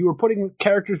story, though. You were putting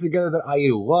characters together that I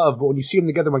love, but when you see them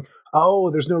together, I'm like,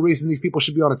 oh, there's no reason these people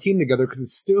should be on a team together because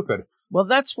it's stupid. Well,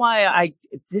 that's why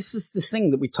this is the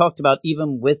thing that we talked about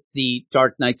even with the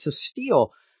Dark Knights of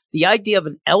Steel. The idea of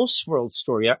an Elseworld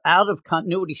story or out of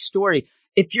continuity story,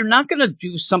 if you're not going to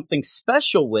do something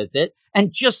special with it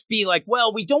and just be like,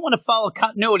 well, we don't want to follow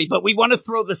continuity, but we want to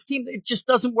throw this team, it just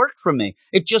doesn't work for me.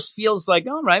 It just feels like,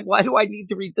 all right, why do I need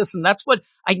to read this? And that's what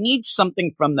I need,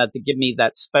 something from that to give me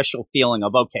that special feeling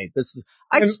of, okay,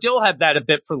 I still have that a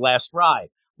bit for Last Ride.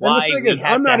 Why and the thing is,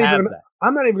 I'm not even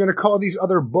going to call these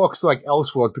other books like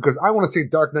Elseworlds because I want to say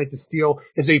Dark Knights of Steel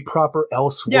is a proper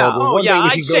Elseworld. Yeah,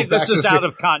 I'd say this is out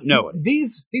of continuity.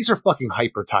 These are fucking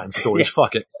hyper time stories.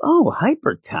 Fuck it. Oh,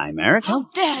 hyper time, Eric. How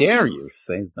dare you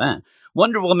say that?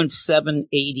 Wonder Woman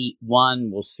 781.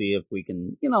 We'll see if we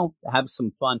can, have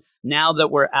some fun. Now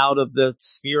that we're out of the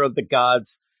sphere of the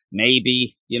gods,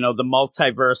 maybe, the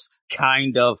multiverse,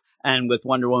 kind of. And with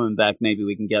Wonder Woman back, maybe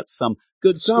we can get some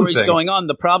good stories going on.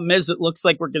 The problem is it looks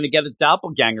like we're going to get a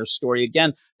doppelganger story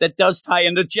again that does tie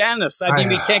into Janice. I mean,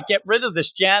 we can't get rid of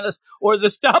this Janice or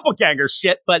this doppelganger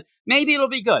shit, but maybe it'll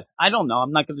be good. I don't know.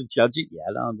 I'm not going to judge it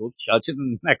yet. We'll judge it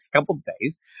in the next couple of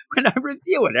days when I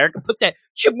review it. Eric, put that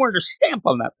Jim Werner stamp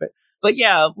on that bit. But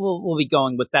yeah, we'll be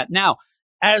going with that. Now,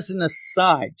 as an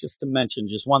aside, just to mention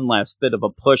just one last bit of a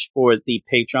push for the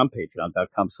Patreon,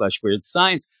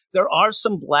 patreon.com/weirdscience. There are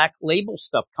some Black Label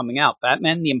stuff coming out.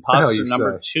 Batman the Imposter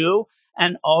number 2,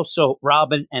 and also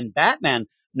Robin and Batman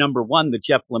number 1, the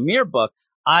Jeff Lemire book.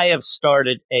 I have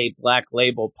started a Black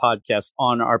Label podcast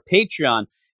on our Patreon.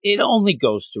 It only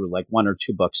goes through like 1 or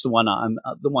 2 books, the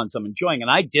ones I'm enjoying. And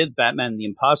I did Batman the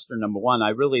Imposter number 1.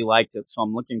 I really liked it, so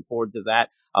I'm looking forward to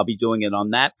that. I'll be doing it on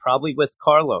that, probably with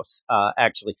Carlos.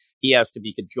 Actually, he asked if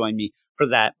he could join me for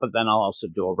that, but then I'll also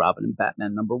do a Robin and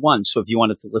Batman number 1. So if you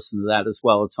wanted to listen to that as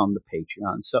well, it's on the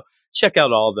Patreon. So check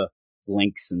out all the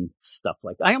links and stuff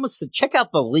like that. I almost said check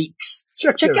out the leaks.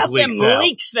 Check out them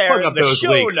leaks there in the show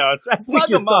notes. Stick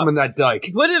your thumb in that dike.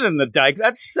 Put it in the dike.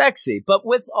 That's sexy. But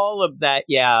with all of that,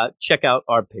 check out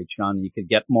our Patreon. You could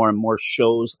get more and more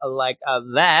shows like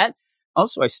that.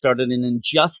 Also, I started an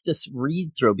Injustice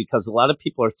read-through because a lot of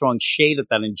people are throwing shade at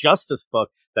that Injustice book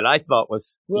that I thought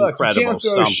was incredible. You can't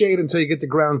throw shade until you get to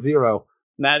ground zero.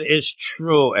 That is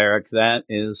true, Eric. That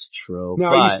is true.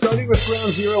 Now, are you starting with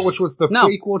Ground Zero, which was the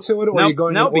prequel to it, or are you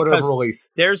going in order of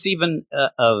release? There's even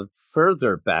a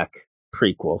further back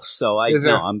prequel, so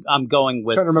I'm going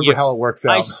with. I'm trying to remember how it works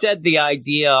out. I said the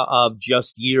idea of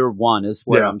just year one is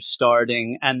where I'm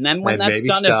starting, and then when that's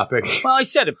done, I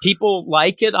said if people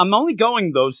like it, I'm only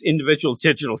going those individual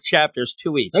digital chapters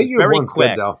 2 each. Year very one's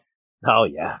quick. Good though. Oh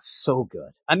yeah, so good.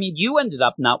 I mean, you ended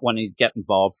up not wanting to get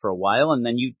involved for a while, and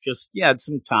then you just had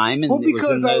some time. And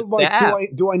because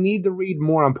do I need to read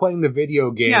more? I'm playing the video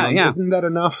game. Isn't that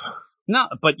enough? No,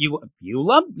 but you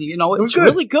loved. It's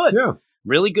really good. Yeah.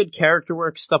 Really good character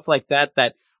work, stuff like that.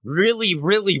 That really,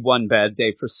 really one bad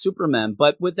day for Superman.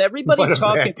 But with everybody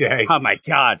talking, bad day. Oh my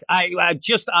God, I'm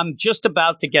just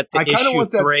about to get to issue 3. I kind of want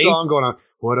that song going on.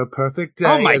 What a perfect day!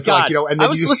 Oh my it's God, and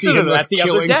then you see him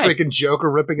killing freaking Joker,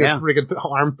 ripping his freaking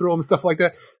arm through him, stuff like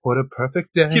that. What a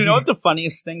perfect day! You know what the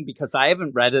funniest thing? Because I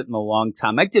haven't read it in a long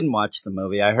time. I didn't watch the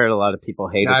movie. I heard a lot of people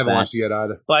hated it. I haven't watched it yet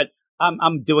either. But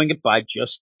I'm doing it by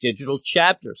just digital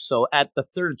chapters. So at the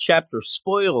 3rd chapter,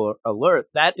 spoiler alert,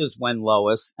 that is when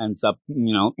Lois ends up,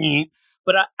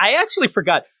 But I actually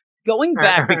forgot. Going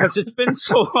back because it's been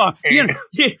so long,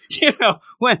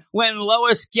 when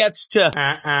Lois gets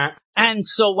to, and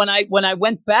so when I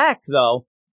went back though,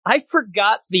 I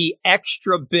forgot the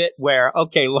extra bit where,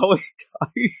 Lois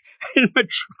dies and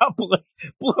Metropolis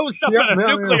blows up in a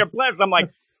nuclear blast. I'm like,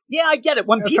 yeah, I get it.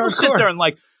 When people sit there and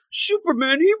like,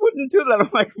 Superman, he wouldn't do that. I'm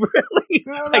like, really?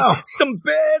 Some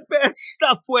bad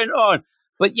stuff went on.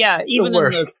 But yeah, even the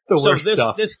worst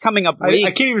stuff. This coming up week.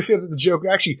 I can't even say that the Joker.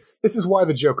 Actually, this is why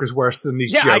the Joker's worse than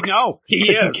these jokes. Yeah, I know.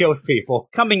 He kills people.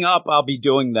 Coming up, I'll be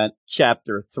doing that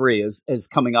chapter 3 is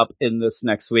coming up in this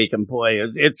next week. And boy,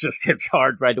 it just hits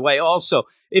hard right away. Also,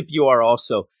 if you are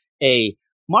also a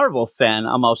Marvel fan,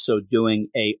 I'm also doing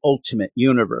a Ultimate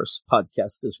Universe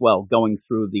podcast as well, going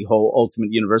through the whole Ultimate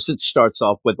Universe. It starts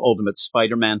off with Ultimate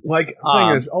Spider-Man. The thing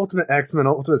is, Ultimate X-Men,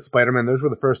 Ultimate Spider-Man, those were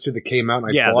the first 2 that came out,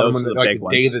 and I bought them on the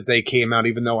day that they came out,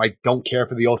 even though I don't care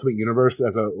for the Ultimate Universe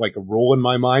as a rule in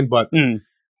my mind, but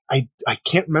I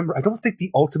can't remember. I don't think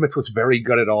the Ultimates was very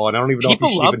good at all, and I don't even know if you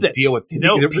should even deal with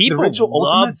the original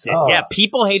Ultimates. Oh. Yeah,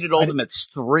 people hated Ultimates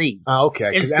 3. Oh,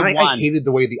 okay. Because I hated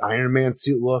the way the Iron Man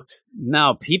suit looked.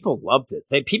 No, people loved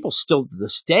it. People still to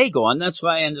this day go on. That's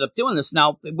why I ended up doing this.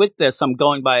 Now, with this, I'm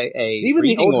going by even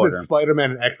the Ultimate order.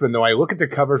 Spider-Man and X-Men, though, I look at the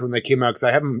covers when they came out because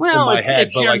I have them in my head.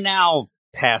 You're now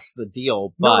past the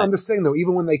deal. But no, I'm just saying, though,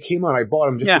 even when they came out, I bought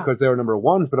them just because they were number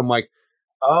 1s, but I'm like,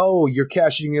 oh, you're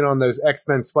cashing in on those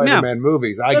X-Men Spider-Man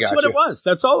movies. That's what it was.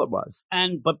 That's all it was.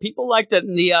 But people liked it.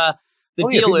 And the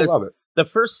deal is the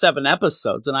first 7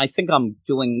 episodes, and I think I'm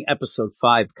doing episode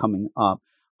 5 coming up,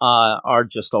 are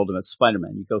just Ultimate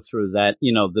Spider-Man. You go through that,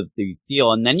 the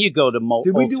deal, and then you go to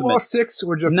Did we do all 6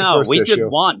 or just the first issue? No, we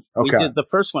did 1. Okay. We did the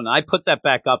first one. I put that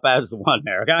back up as the 1,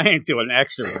 Eric. I ain't doing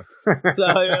extra one. So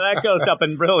that goes up,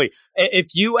 and really, if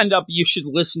you end up, you should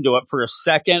listen to it for a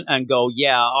second and go,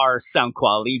 yeah, our sound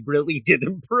quality really did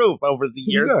improve over the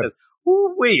years.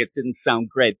 It didn't sound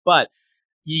great, but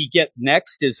you get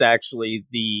next is actually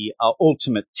the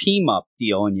Ultimate Team-Up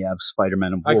deal, and you have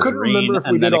Spider-Man and Wolverine. I couldn't remember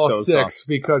if we did all 6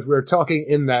 because we were talking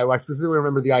in that. I specifically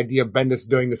remember the idea of Bendis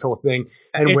doing this whole thing,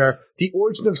 and where the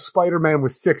origin of Spider-Man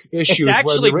was 6 issues. It's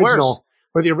actually worse.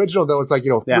 Where the original, though, it's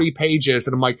 3 pages,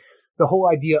 and I'm like, the whole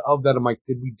idea of that, I'm like,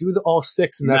 did we do all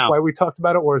 6, and that's why we talked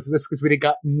about it, or is this because we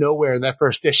got nowhere in that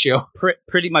first issue?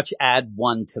 Pretty much add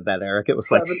 1 to that, Eric. It was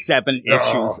 7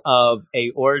 issues of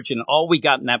a origin. All we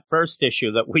got in that first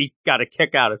issue that we got a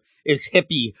kick out of is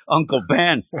hippie Uncle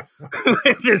Ben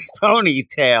with his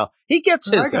ponytail. He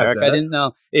gets his, Eric. I didn't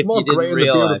know if you didn't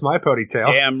realize. With my ponytail.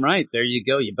 Damn right. There you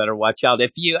go. You better watch out.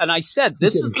 And I said,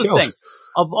 this is the thing.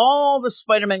 Of all the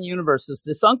Spider-Man universes,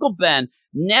 this Uncle Ben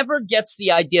never gets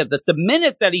the idea that the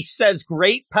minute that he says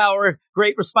great power,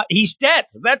 great response, he's dead.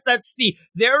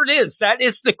 There it is. That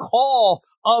is the call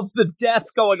of the death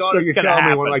going on. So you're telling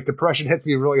me when depression hits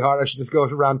me really hard, I should just go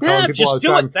around telling people all the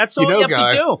time. That's all you have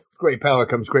to do. With great power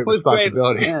comes great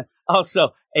responsibility.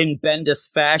 Also, in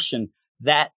Bendis fashion,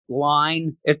 that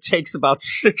line, it takes about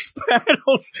 6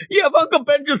 panels. You have Uncle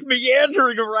Ben just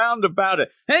meandering around about it.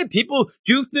 Hey, people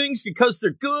do things because they're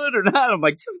good or not. I'm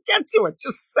like, just get to it.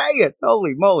 Just say it.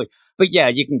 Holy moly. But yeah,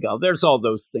 you can go. There's all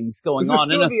those things going on. This is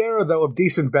still the era, though, of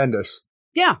decent Bendis.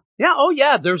 Yeah. Yeah. Oh,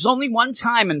 yeah. There's only one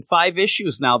time in 5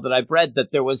 issues now that I've read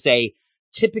that there was a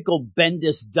typical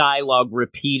Bendis dialogue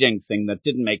repeating thing that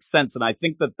didn't make sense. And I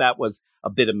think that was a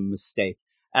bit of a mistake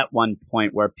at one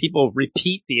point where people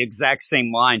repeat the exact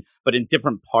same line, but in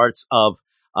different parts of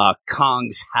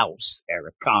Kong's house,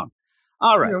 Eric Kong.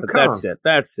 All right. But Kong.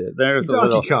 That's it. There's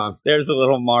a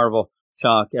little Marvel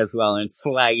talk as well. And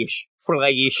Flash.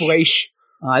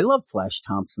 I love Flash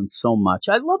Thompson so much.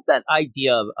 I love that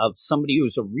idea of somebody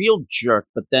who's a real jerk,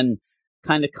 but then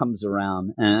kind of comes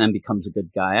around and becomes a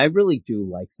good guy. I really do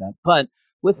like that. But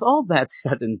with all that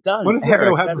said and done, when is that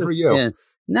going to happen for you?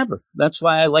 Never. That's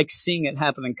why I like seeing it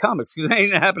happen in comics, because it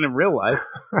ain't happen in real life.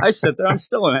 I sit there, I'm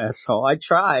still an asshole. I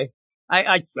try. Well,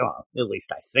 at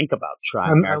least I think about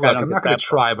trying. I'm not going to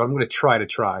try, but I'm going to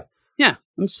try. Yeah,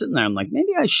 I'm sitting there. I'm like, maybe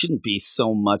I shouldn't be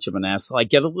so much of an asshole. I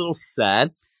get a little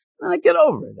sad, and I get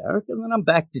over it, Eric, and then I'm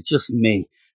back to just me.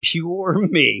 Pure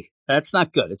me. That's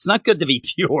not good. It's not good to be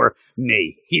pure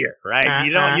me here, right?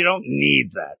 You don't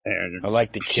need that. I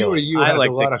like the killing. Pure you I has like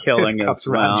a lot the of killing piss cups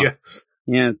as well. around you.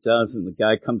 Yeah, it does. And the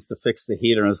guy comes to fix the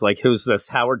heater and is like, "Who's this?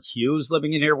 Howard Hughes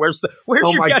living in here? Where's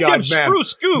Oh your my goddamn God,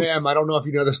 spruce goose?" Ma'am, I don't know if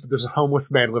you know this, but there's a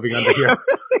homeless man living under here.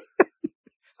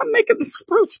 I'm making the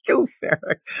spruce goose,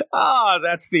 Eric.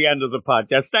 That's the end of the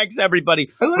podcast. Thanks,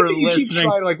 everybody, I like for that you listening. keep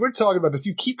trying, like, we're talking about this.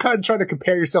 You keep kind of trying to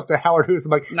compare yourself to Howard Hughes.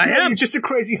 I'm like, I am. You're just a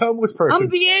crazy homeless person. I'm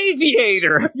the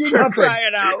aviator. You're for nothing.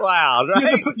 crying out loud,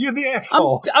 right? You're the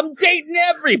asshole. I'm dating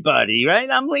everybody, right?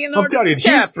 I'm Leonardo I'm telling you,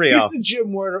 DiCaprio. here's the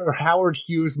Jim Warner or Howard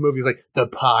Hughes movie, like The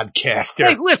Podcaster.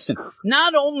 Hey, listen,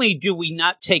 not only do we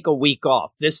not take a week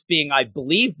off, this being, I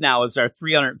believe now is our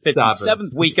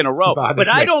 357th week in a row, but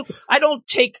I don't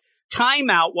take time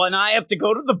out when I have to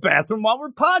go to the bathroom while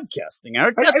we're podcasting,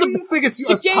 Eric. I don't even think it's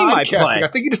us a game I play. podcasting. I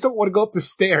think you just don't want to go up the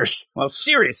stairs. Well,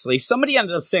 seriously, somebody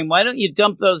ended up saying, "Why don't you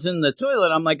dump those in the toilet?"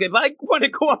 I'm like, if I want to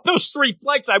go up those 3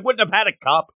 flights, I wouldn't have had a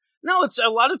cup. No, it's a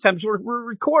lot of times we're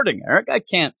recording, Eric. I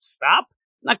can't stop.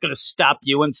 I'm not going to stop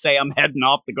you and say I'm heading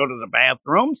off to go to the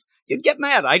bathrooms. You'd get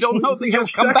mad. I don't know that you'll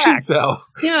come back. Though.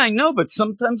 Yeah, I know, but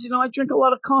sometimes, I drink a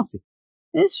lot of coffee.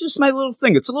 It's just my little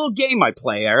thing. It's a little game I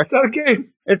play, Eric. It's not a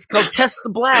game. It's called Test the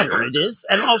Bladder, it is.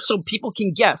 And also, people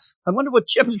can guess. I wonder what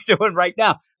Jim's doing right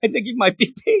now. I think he might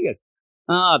be peeing.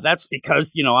 That's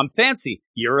because, I'm fancy.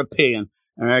 European.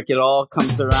 Eric, it all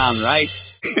comes around, right?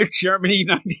 Germany,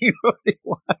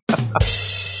 1941.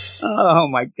 Oh,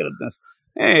 my goodness.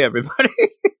 Hey, everybody.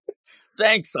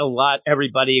 Thanks a lot,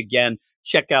 everybody. Again,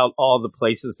 check out all the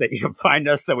places that you can find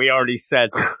us that we already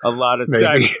said a lot of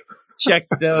times. Check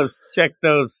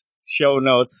those show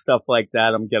notes, stuff like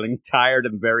that. I'm getting tired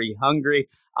and very hungry.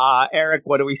 Eric,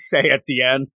 what do we say at the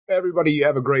end? Everybody, you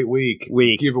have a great week.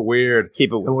 Keep it weird.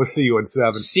 And we'll see you in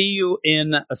 7. See you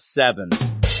in 7.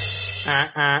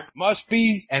 Must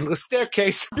be endless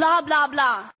staircase. Blah, blah,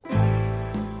 blah.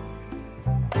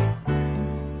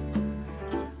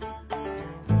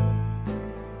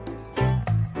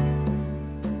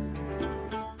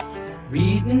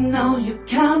 Reading all your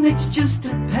comics just to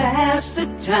pass the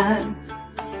time.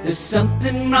 There's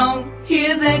something wrong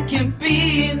here, there can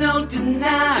be no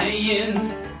denying.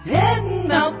 Heading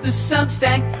off the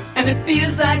Substack, and it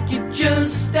feels like you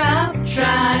just stopped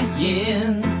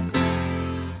trying.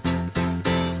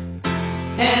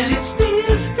 And it's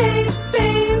Fear State,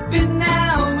 baby,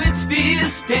 now it's Fear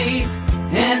State.